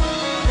on.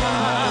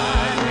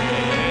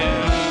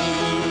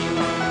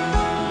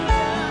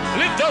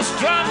 Lift those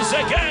drums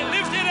again.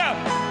 Lift it up.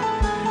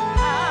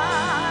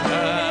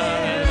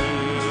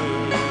 Hallelujah.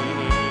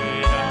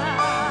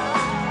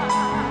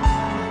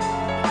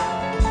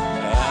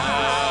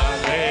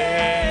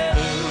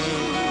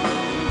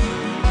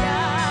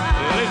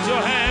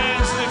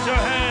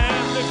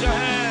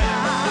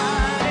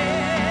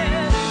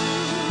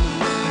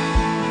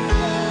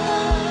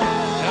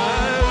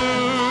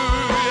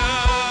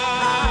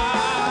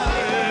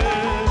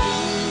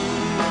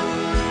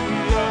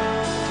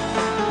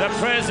 The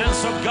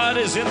presence of God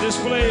is in this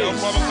place.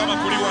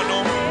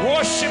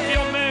 Worship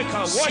your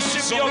Maker.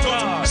 Worship your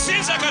God.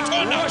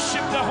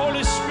 Worship the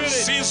Holy Spirit.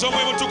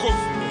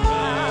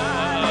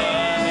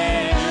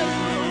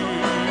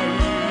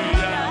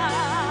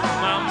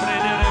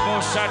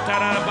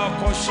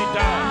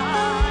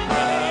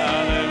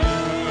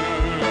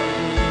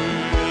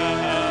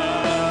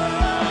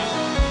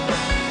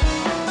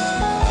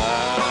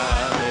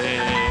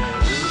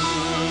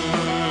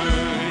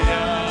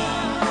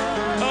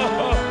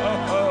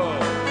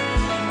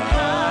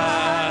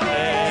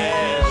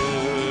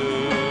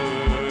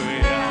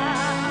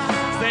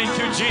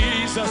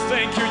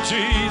 Thank you,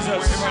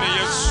 Jesus.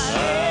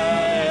 Hallelujah.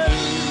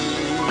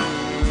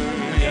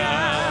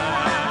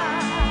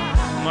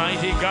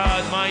 Mighty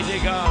God, mighty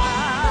God.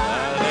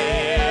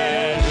 Hallelujah.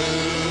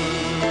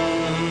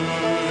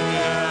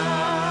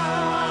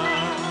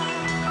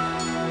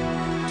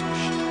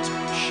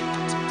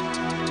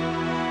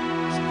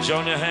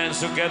 Join your hands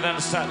together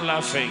and start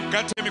laughing.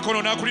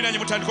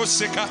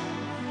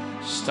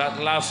 Start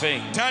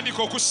laughing.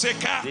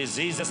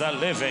 Diseases are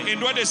living.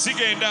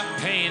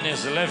 Pain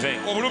is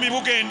living.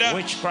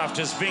 Witchcraft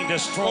is being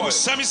destroyed. The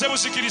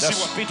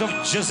spirit of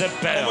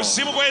Jezebel.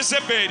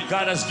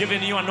 God has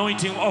given you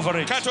anointing over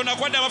it.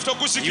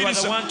 You are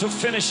the one to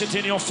finish it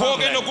in your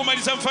family. You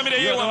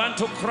are the one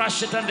to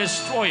crush it and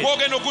destroy it.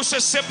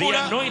 The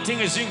anointing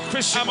is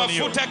increasing on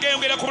you.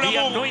 The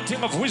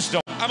anointing of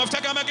wisdom. The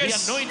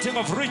anointing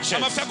of riches.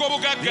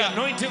 The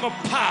anointing of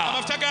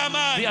power.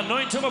 The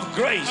anointing of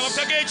grace.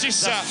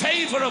 The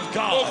favor of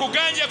God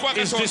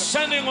is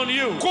descending on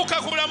you.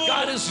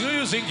 God is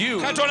using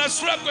you.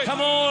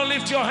 Come on,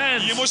 lift your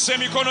hands.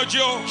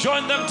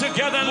 Join them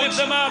together and lift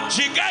them up.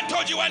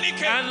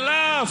 And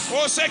laugh.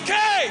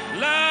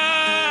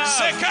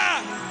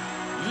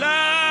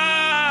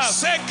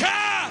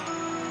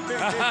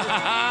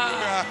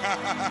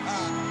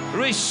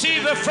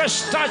 Receive a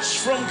fresh touch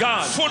from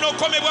God.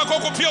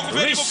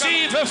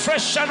 Receive a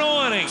fresh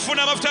anointing.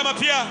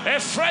 A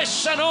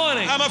fresh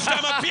anointing.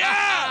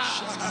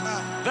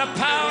 The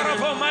power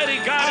of Almighty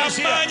God is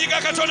here.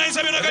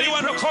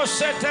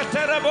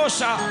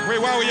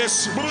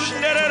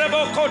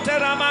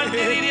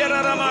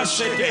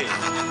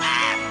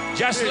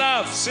 Just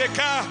love.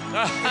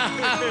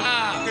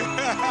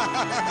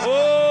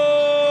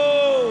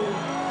 Oh,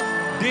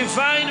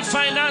 divine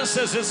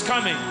finances is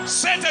coming.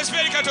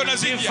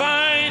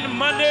 Divine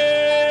money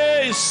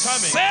is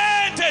coming.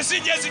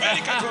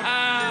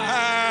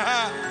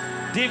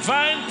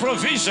 Divine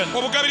provision.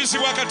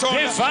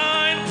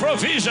 Divine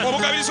provision.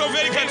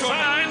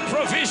 Divine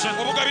provision.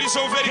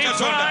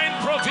 Divine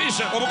provision.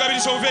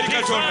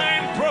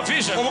 Divine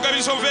provision.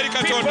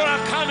 People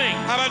are coming.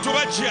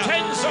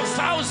 Tens of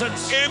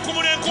thousands.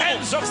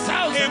 Tens of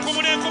thousands.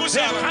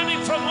 They are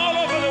coming from all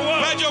over the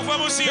world. They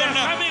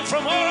are coming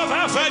from all of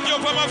Africa.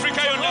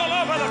 From all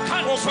over the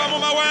country.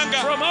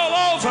 From all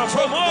over.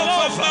 From all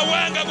over.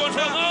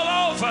 From all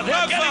over. They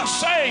are getting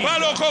saved.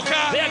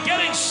 They are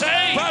getting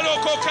saved.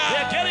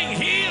 They are getting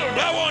healed.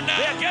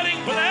 They are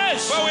getting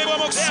blessed. They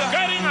are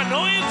getting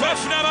anointed.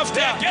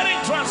 They are getting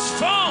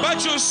transformed.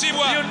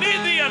 You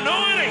need the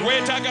anointing.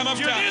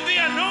 You need the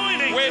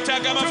anointing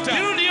to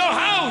build your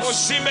house,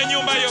 to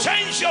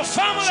change your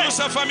family.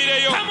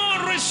 Come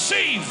on,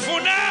 receive.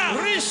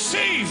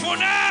 Receive.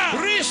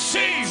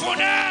 Receive.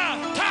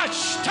 Touch.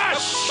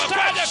 Touch.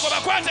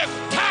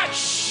 Touch.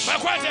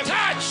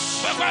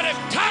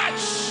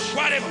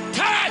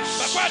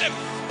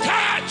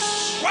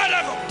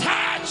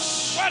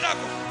 Touch.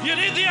 You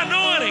need the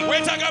anointing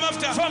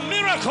for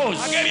miracles.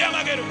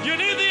 You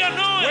need the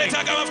anointing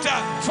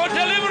for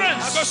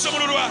deliverance.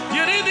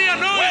 You need the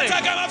anointing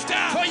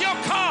for your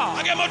car.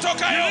 You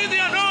need the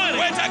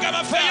anointing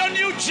for your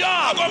new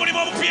job. You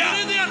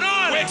need the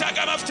anointing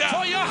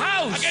for your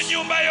house.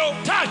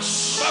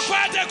 Touch.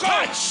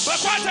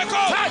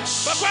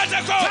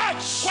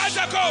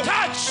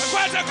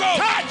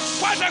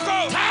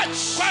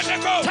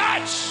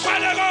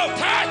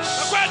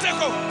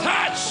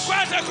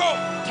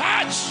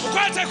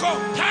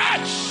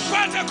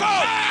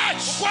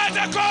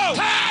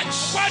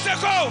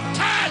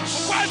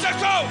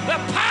 The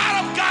power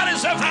of God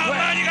is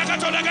everywhere.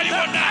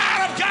 The power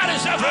of God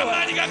is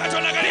everywhere.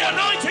 The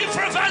anointing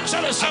for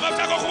evangelism. The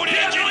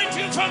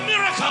anointing for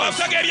miracles.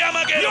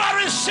 You are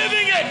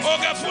receiving it.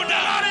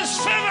 God is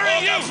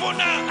favoring you.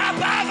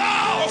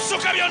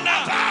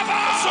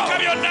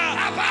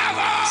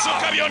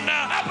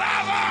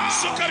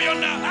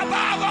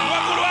 Above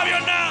all.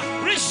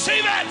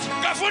 Receive it.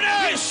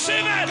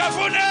 Receive it.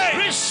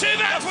 Receive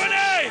it.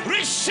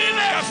 Receive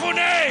it.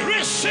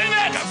 Receive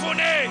it.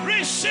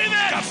 Receive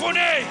it.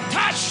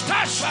 Touch.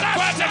 Touch.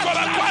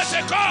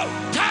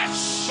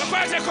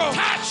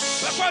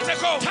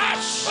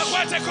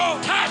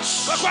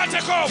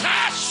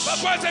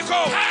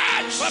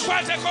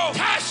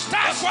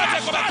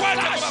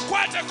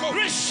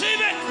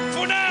 Receive it.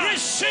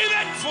 Receive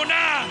it.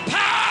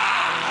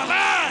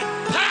 Power.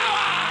 Power.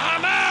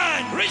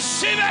 Receive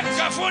Receive it.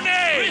 Gafune.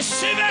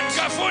 Receive it.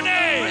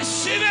 Gafune.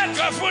 Receive it.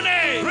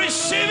 Gafune.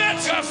 Receive it.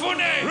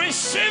 Gafune.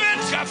 Receive it.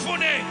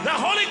 Gafune. The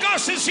Holy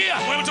Ghost is here.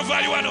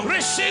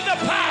 Receive the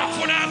power.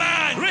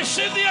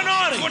 Receive the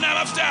anointing.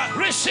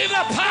 Receive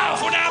the power.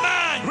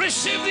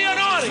 Receive the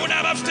anointing.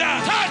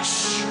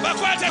 Touch.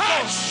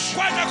 Touch.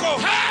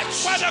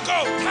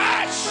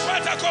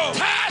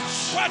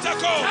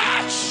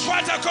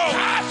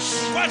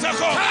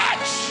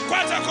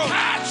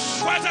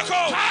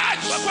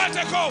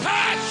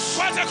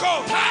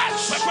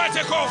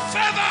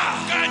 Favor.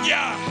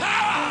 Kayanja.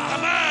 Power.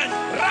 Aman.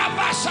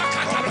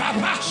 Rabasakata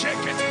papa.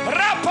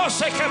 Rapo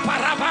seke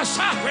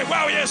parabasa.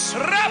 Wow, yes.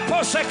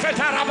 Rapo seke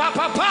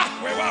tarabapa.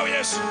 Wow,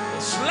 yes.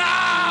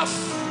 Love.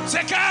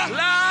 Seka.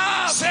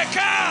 Love.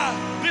 Seka.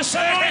 This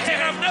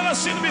anointing I've never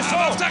seen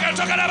before.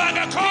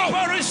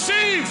 People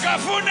receive.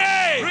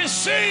 Gafune.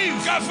 Receive.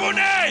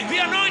 Gafune. The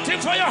anointing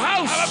for your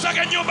house.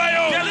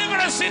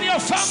 Deliverance in your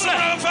family.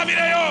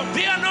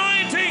 The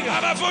anointing. The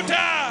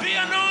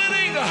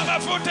anointing.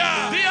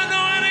 The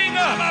anointing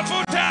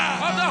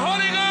of the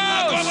Holy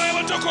Ghost.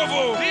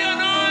 The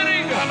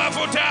anointing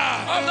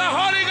of the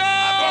Holy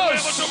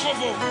Ghost.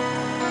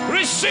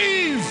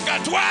 Receive.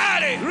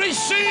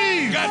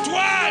 Receive.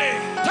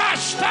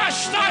 Touch.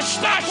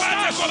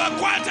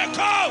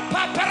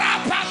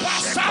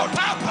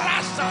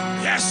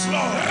 Yes,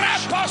 Lord.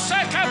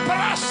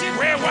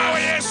 Wow,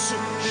 yes.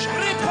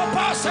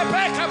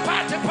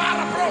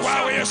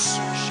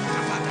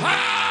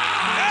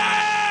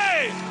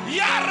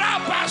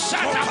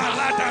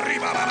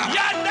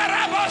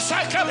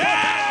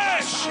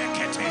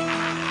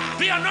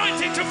 The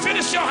anointing to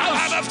finish your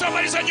house. The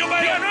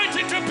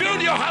anointing to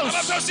build your house.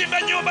 The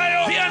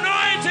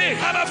anointing.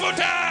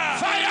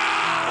 Fire.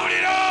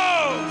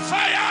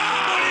 Fire.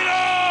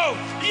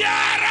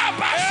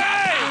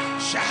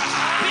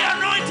 The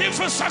anointing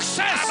for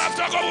success.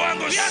 The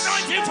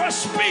anointing for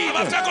speed.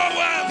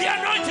 The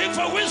anointing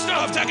for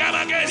wisdom. The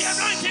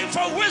anointing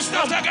for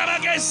wisdom. The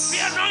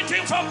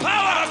anointing for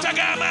power.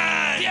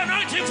 The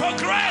anointing for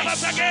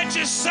grace. The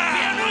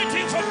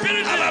anointing for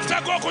business.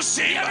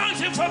 The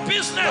anointing for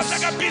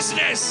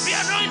business. The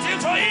anointing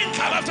for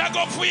income. The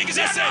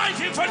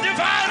anointing for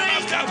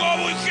dividing.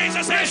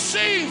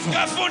 Receive.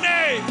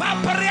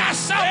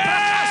 Papariasa.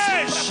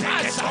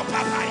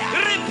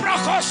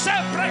 Riproco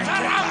sempre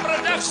carambra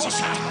de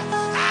cosa.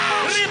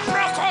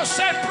 Riproco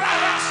sempre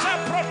rasa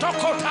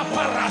protocota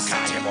parasa.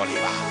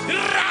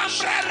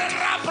 Rambre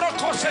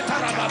rabroco se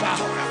tarababa.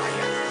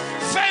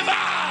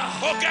 Favor.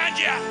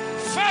 Kayanja.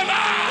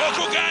 Favor.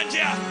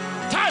 Kayanja.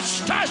 Touch.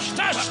 Touch.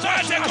 Touch.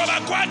 Touch.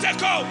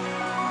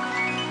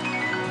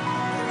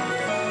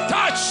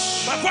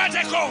 Touch.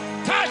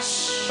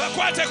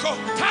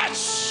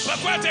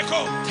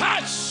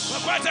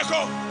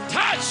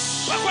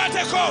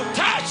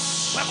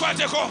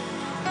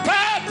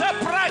 Pete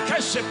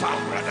prakeshipa.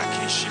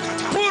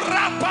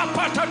 Purapa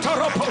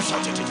patatoroposa.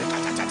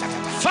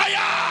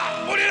 Fire.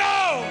 Muliro.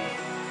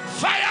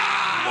 Fire.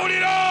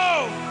 Muliro.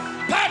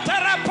 Pete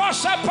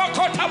reposa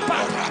pokotapa.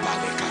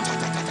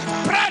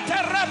 Prete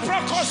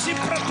reprocosi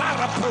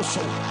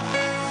pretaraposo.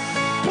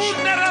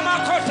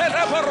 Punneramakote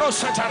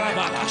reborosa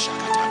tarabala.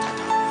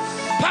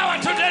 Power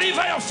to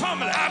deliver your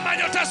family.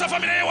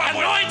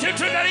 Anointing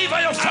to deliver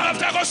your family.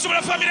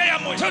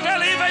 To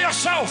deliver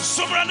yourself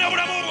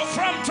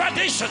from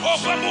tradition,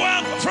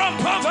 from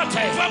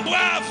poverty, from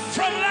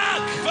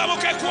lack,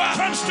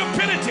 from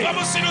stupidity,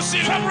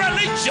 from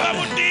religion.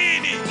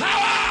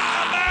 Power.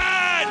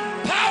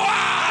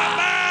 Power.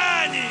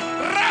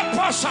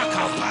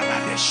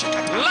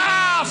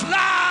 Love.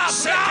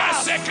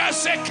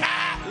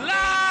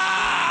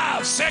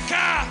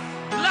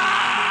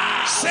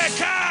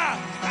 Seka.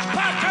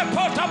 Paka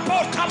pota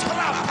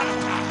prapa.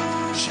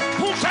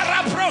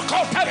 Putara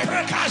prokota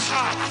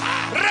prekasha.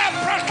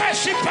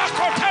 Reprokeshi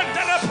pakota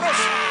de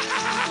reprosa.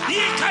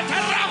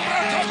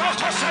 Ikatarambro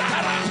toko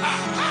setarapa.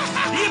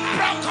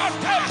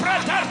 Iprokote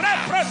preta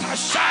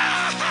reprotasha.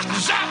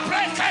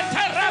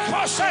 Zaprekete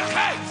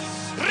reposeke.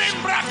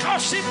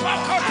 Rimbrakoshi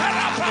pakota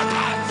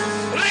rapata.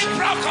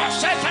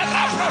 Rimbrokosete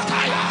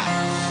raprotaya.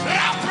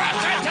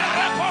 Raprakete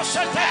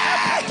reposete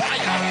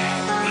rapotaya.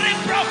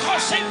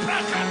 Rimbrakoshi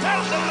prakata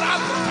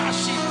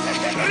raprotashi.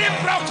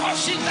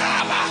 Rimbrakoshi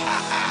raba.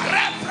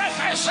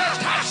 Reprokeshe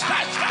touch.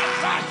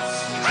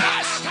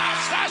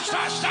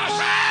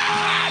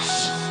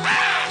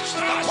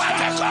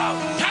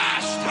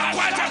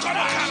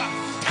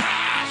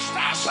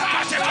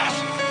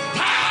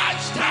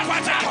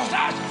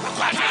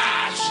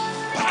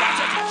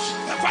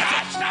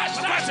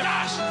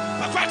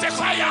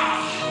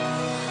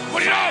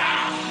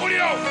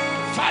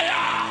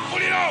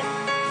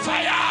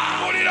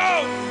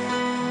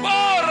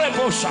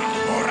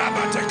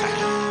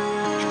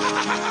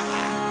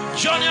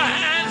 Join your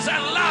hands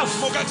and laugh.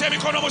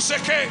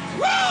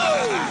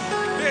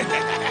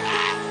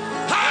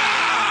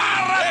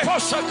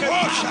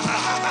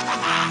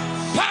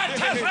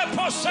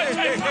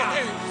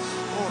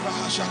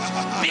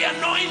 The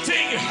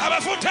anointing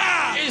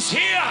is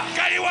here,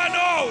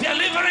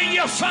 delivering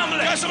your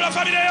family.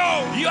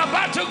 You are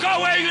about to go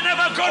where you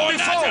never gone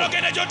before.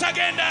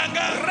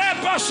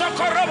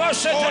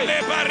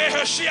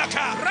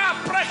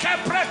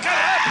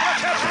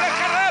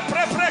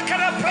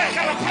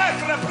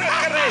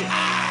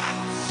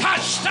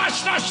 Touch.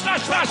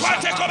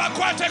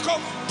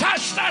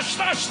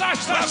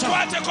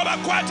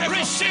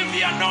 Receive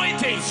the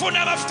anointing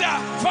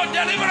for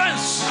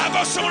deliverance,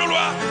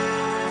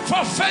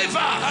 for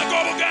favor,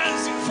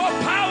 for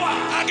power,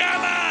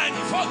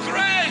 for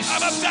grace,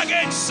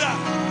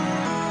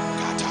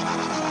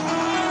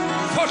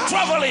 for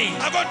traveling,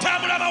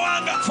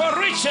 for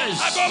riches,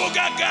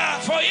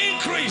 for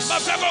increase.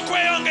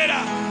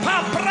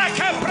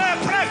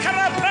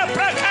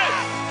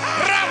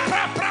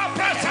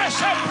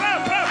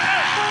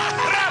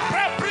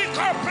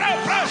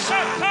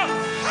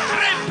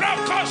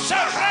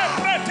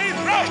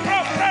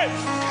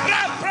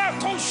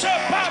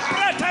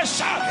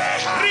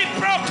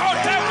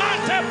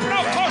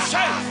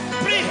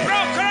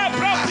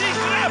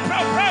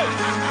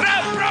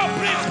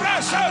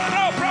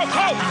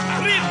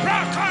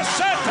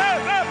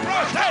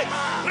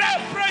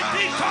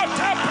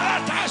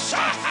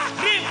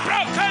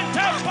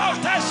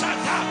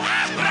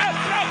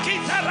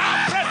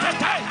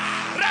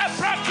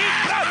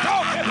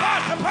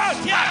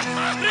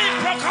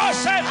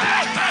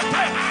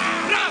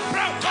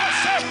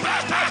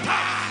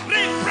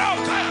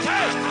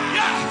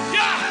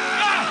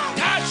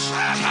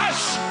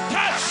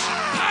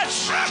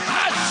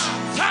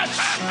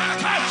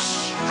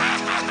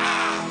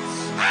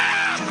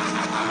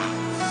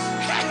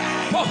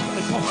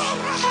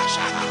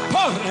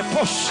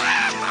 Push.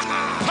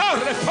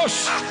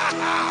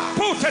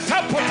 Put it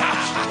up,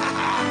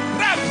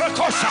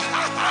 Rapracosa.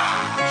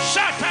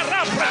 Shata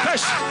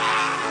Rapracosa.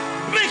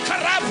 Rika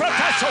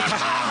Rapracosota.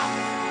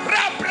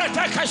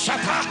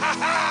 Rapratacashata.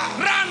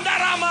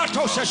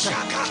 Randaramatosa.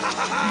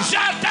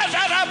 Jata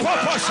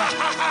Rapoposa.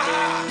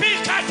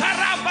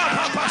 Picataramba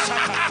Papasa.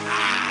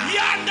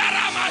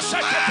 Yandaramasa.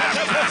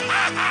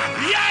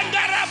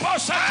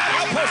 Yandarabosa.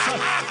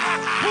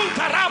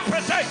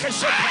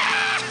 Putarapratacashata.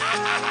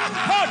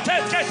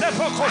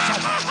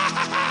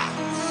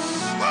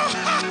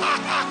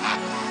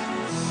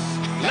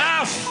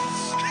 Laugh.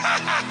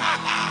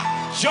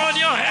 Join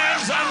your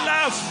hands and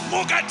laugh.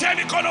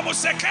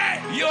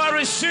 You are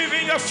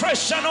receiving a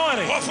fresh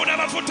anointing.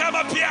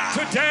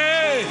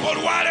 Today,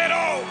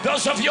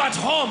 those of you at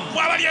home,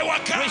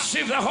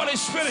 receive the Holy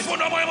Spirit.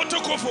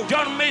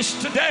 Don't miss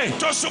today. In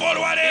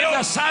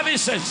the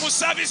services,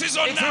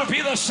 it will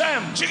be the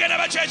same.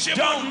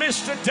 Don't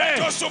miss today.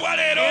 In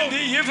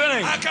the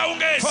evening,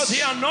 for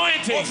the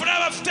anointing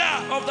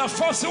of the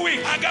fourth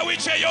week,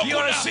 you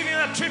are receiving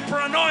a triple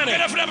anointing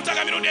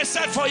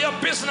for your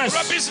business,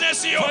 for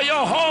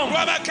your home,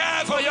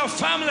 for your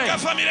family,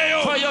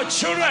 for your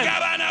children.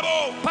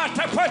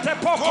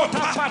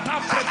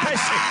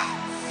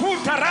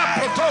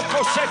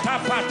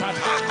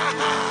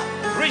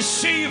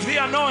 Receive the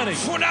anointing.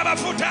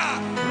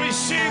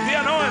 Receive the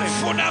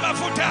anointing.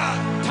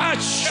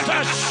 Touch.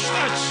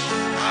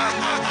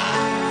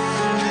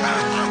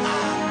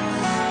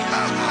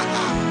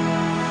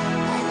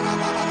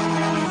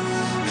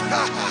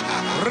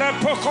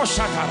 Repoko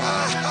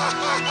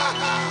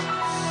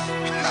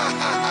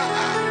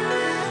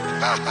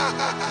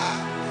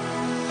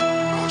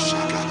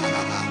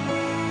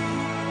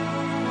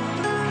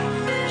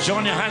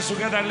join your hands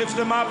together and lift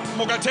them up.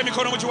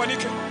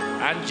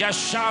 And just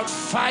shout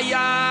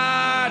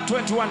fire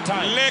 21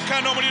 times.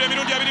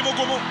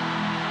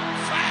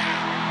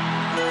 Fire.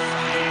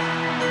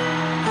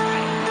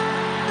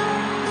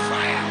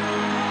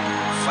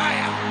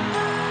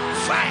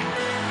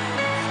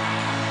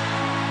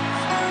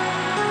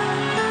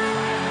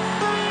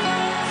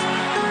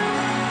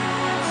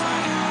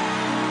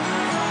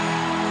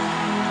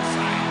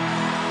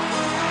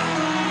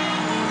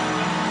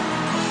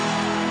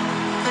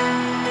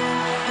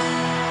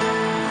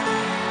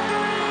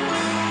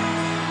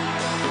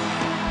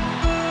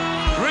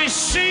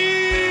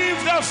 Receive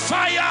the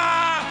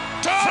fire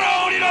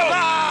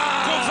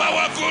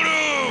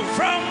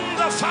from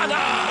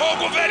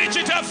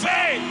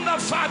the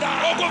Father.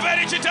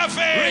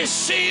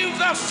 Receive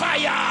the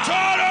fire.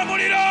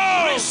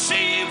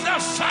 Receive the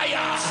fire.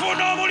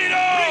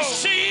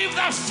 Receive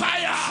the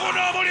fire.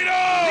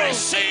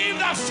 Receive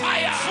the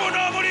fire.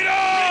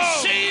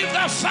 Receive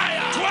the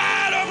fire.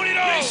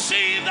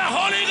 Receive the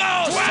Holy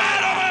Ghost.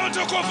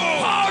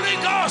 Holy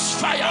Ghost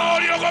fire.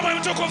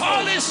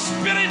 Holy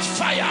Spirit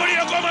fire.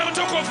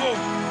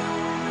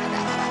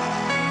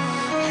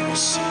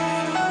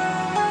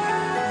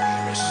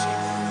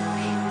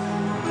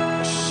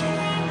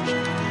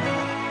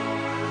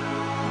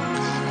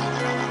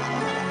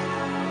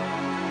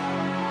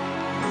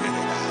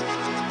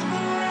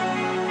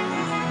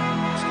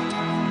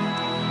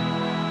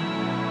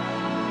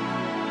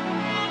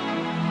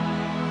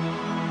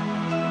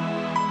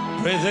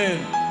 Breathe in.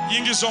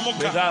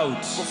 Breathe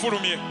out.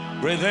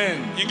 Breathe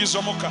in.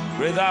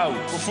 Breathe out.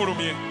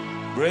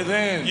 Breathe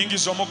in.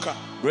 Yingiza omukka.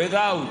 Breathe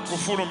out.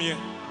 Gufulumye.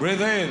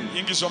 Breathe in.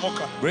 Yingiza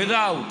omukka. Breathe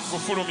out.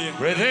 Gufulumye.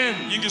 Breathe in.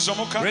 Yingiza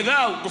omukka. Breathe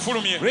out.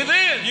 Gufulumye. Breathe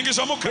in.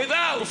 Yingiza omukka. Breathe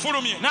out.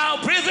 Gufulumye. Now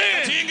breathe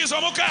in. Yingiza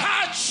omukka.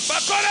 Touch.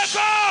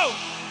 Bakoleko.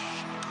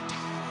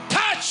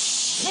 Touch.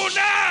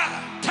 Funa.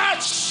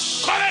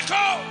 Touch.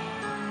 Koleko.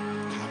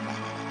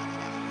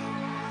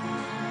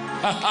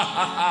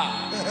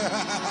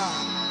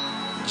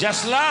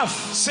 Just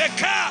laugh.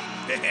 Seka.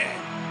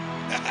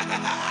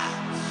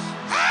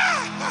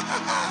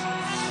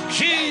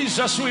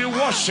 Jesus, we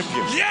worship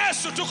you.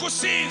 Yes,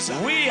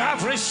 tukusinza. We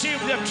have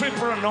received the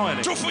triple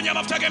anointing. Tufunye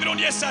amafuta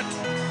g'emirundi esatu.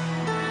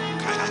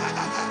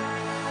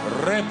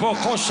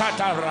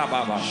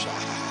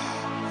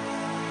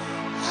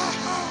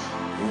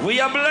 We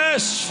are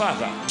blessed,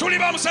 Father. Tuli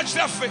bamusa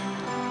kitaffe.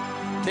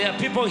 There are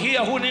people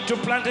here who need to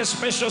plant a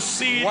special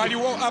seed for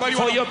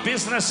your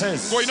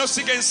businesses.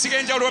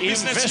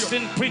 Invest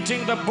in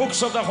preaching the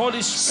books of the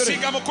Holy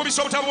Spirit.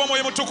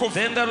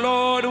 Then the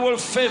Lord will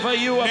favor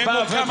you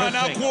above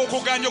everything.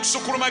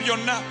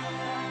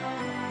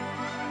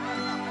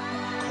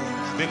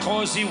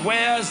 Because He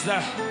wears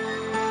the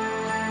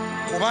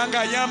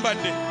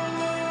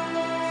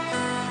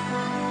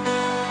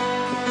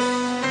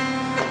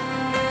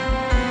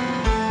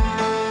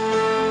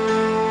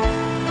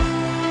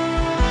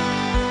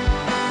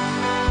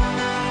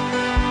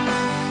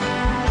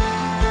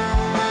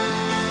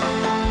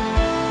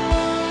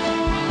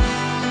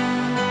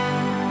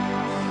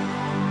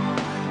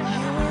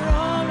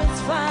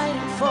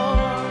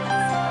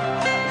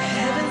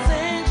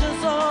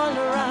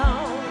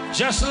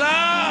just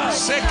love.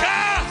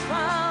 Seka.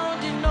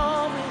 Found in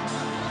knowing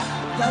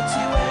that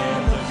you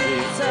wear the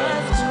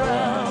victor's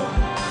crown.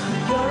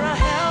 You're a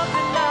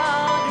helping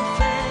now,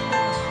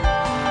 defender.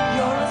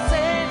 You're a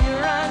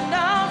savior and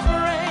a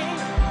friend.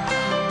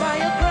 By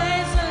your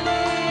grace I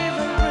live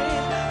and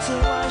breathe to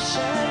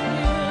worship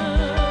you.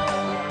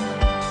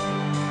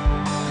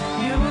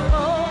 You will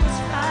always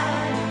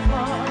fight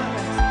for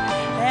us.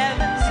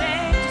 Heaven's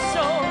angels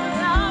so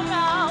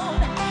around.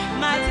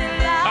 Mighty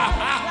love.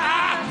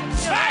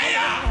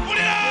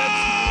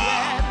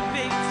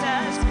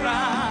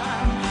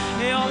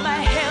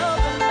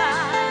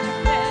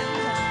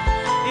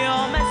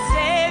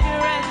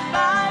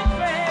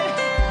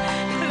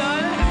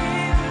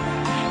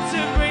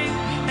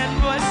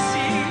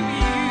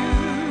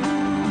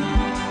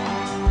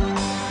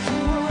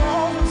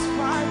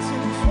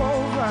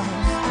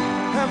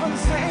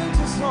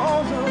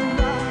 All around.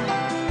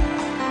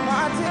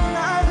 My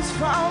delight is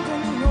found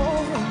in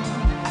knowing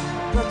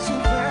that you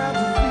bear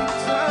the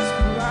victor's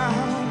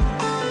crown.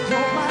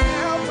 You're my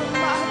help and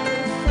my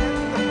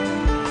defender.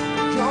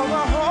 You're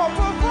the hope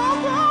of all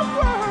the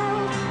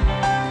world.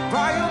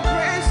 By your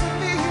grace I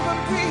live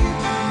and breathe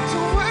to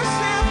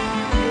worship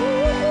you.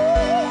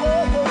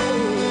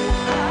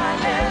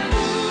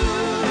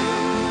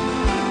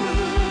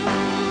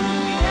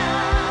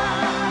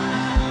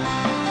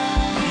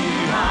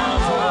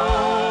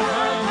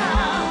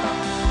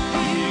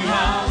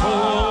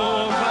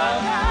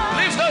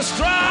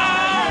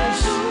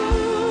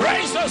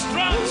 Raise those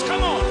drums,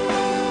 come on.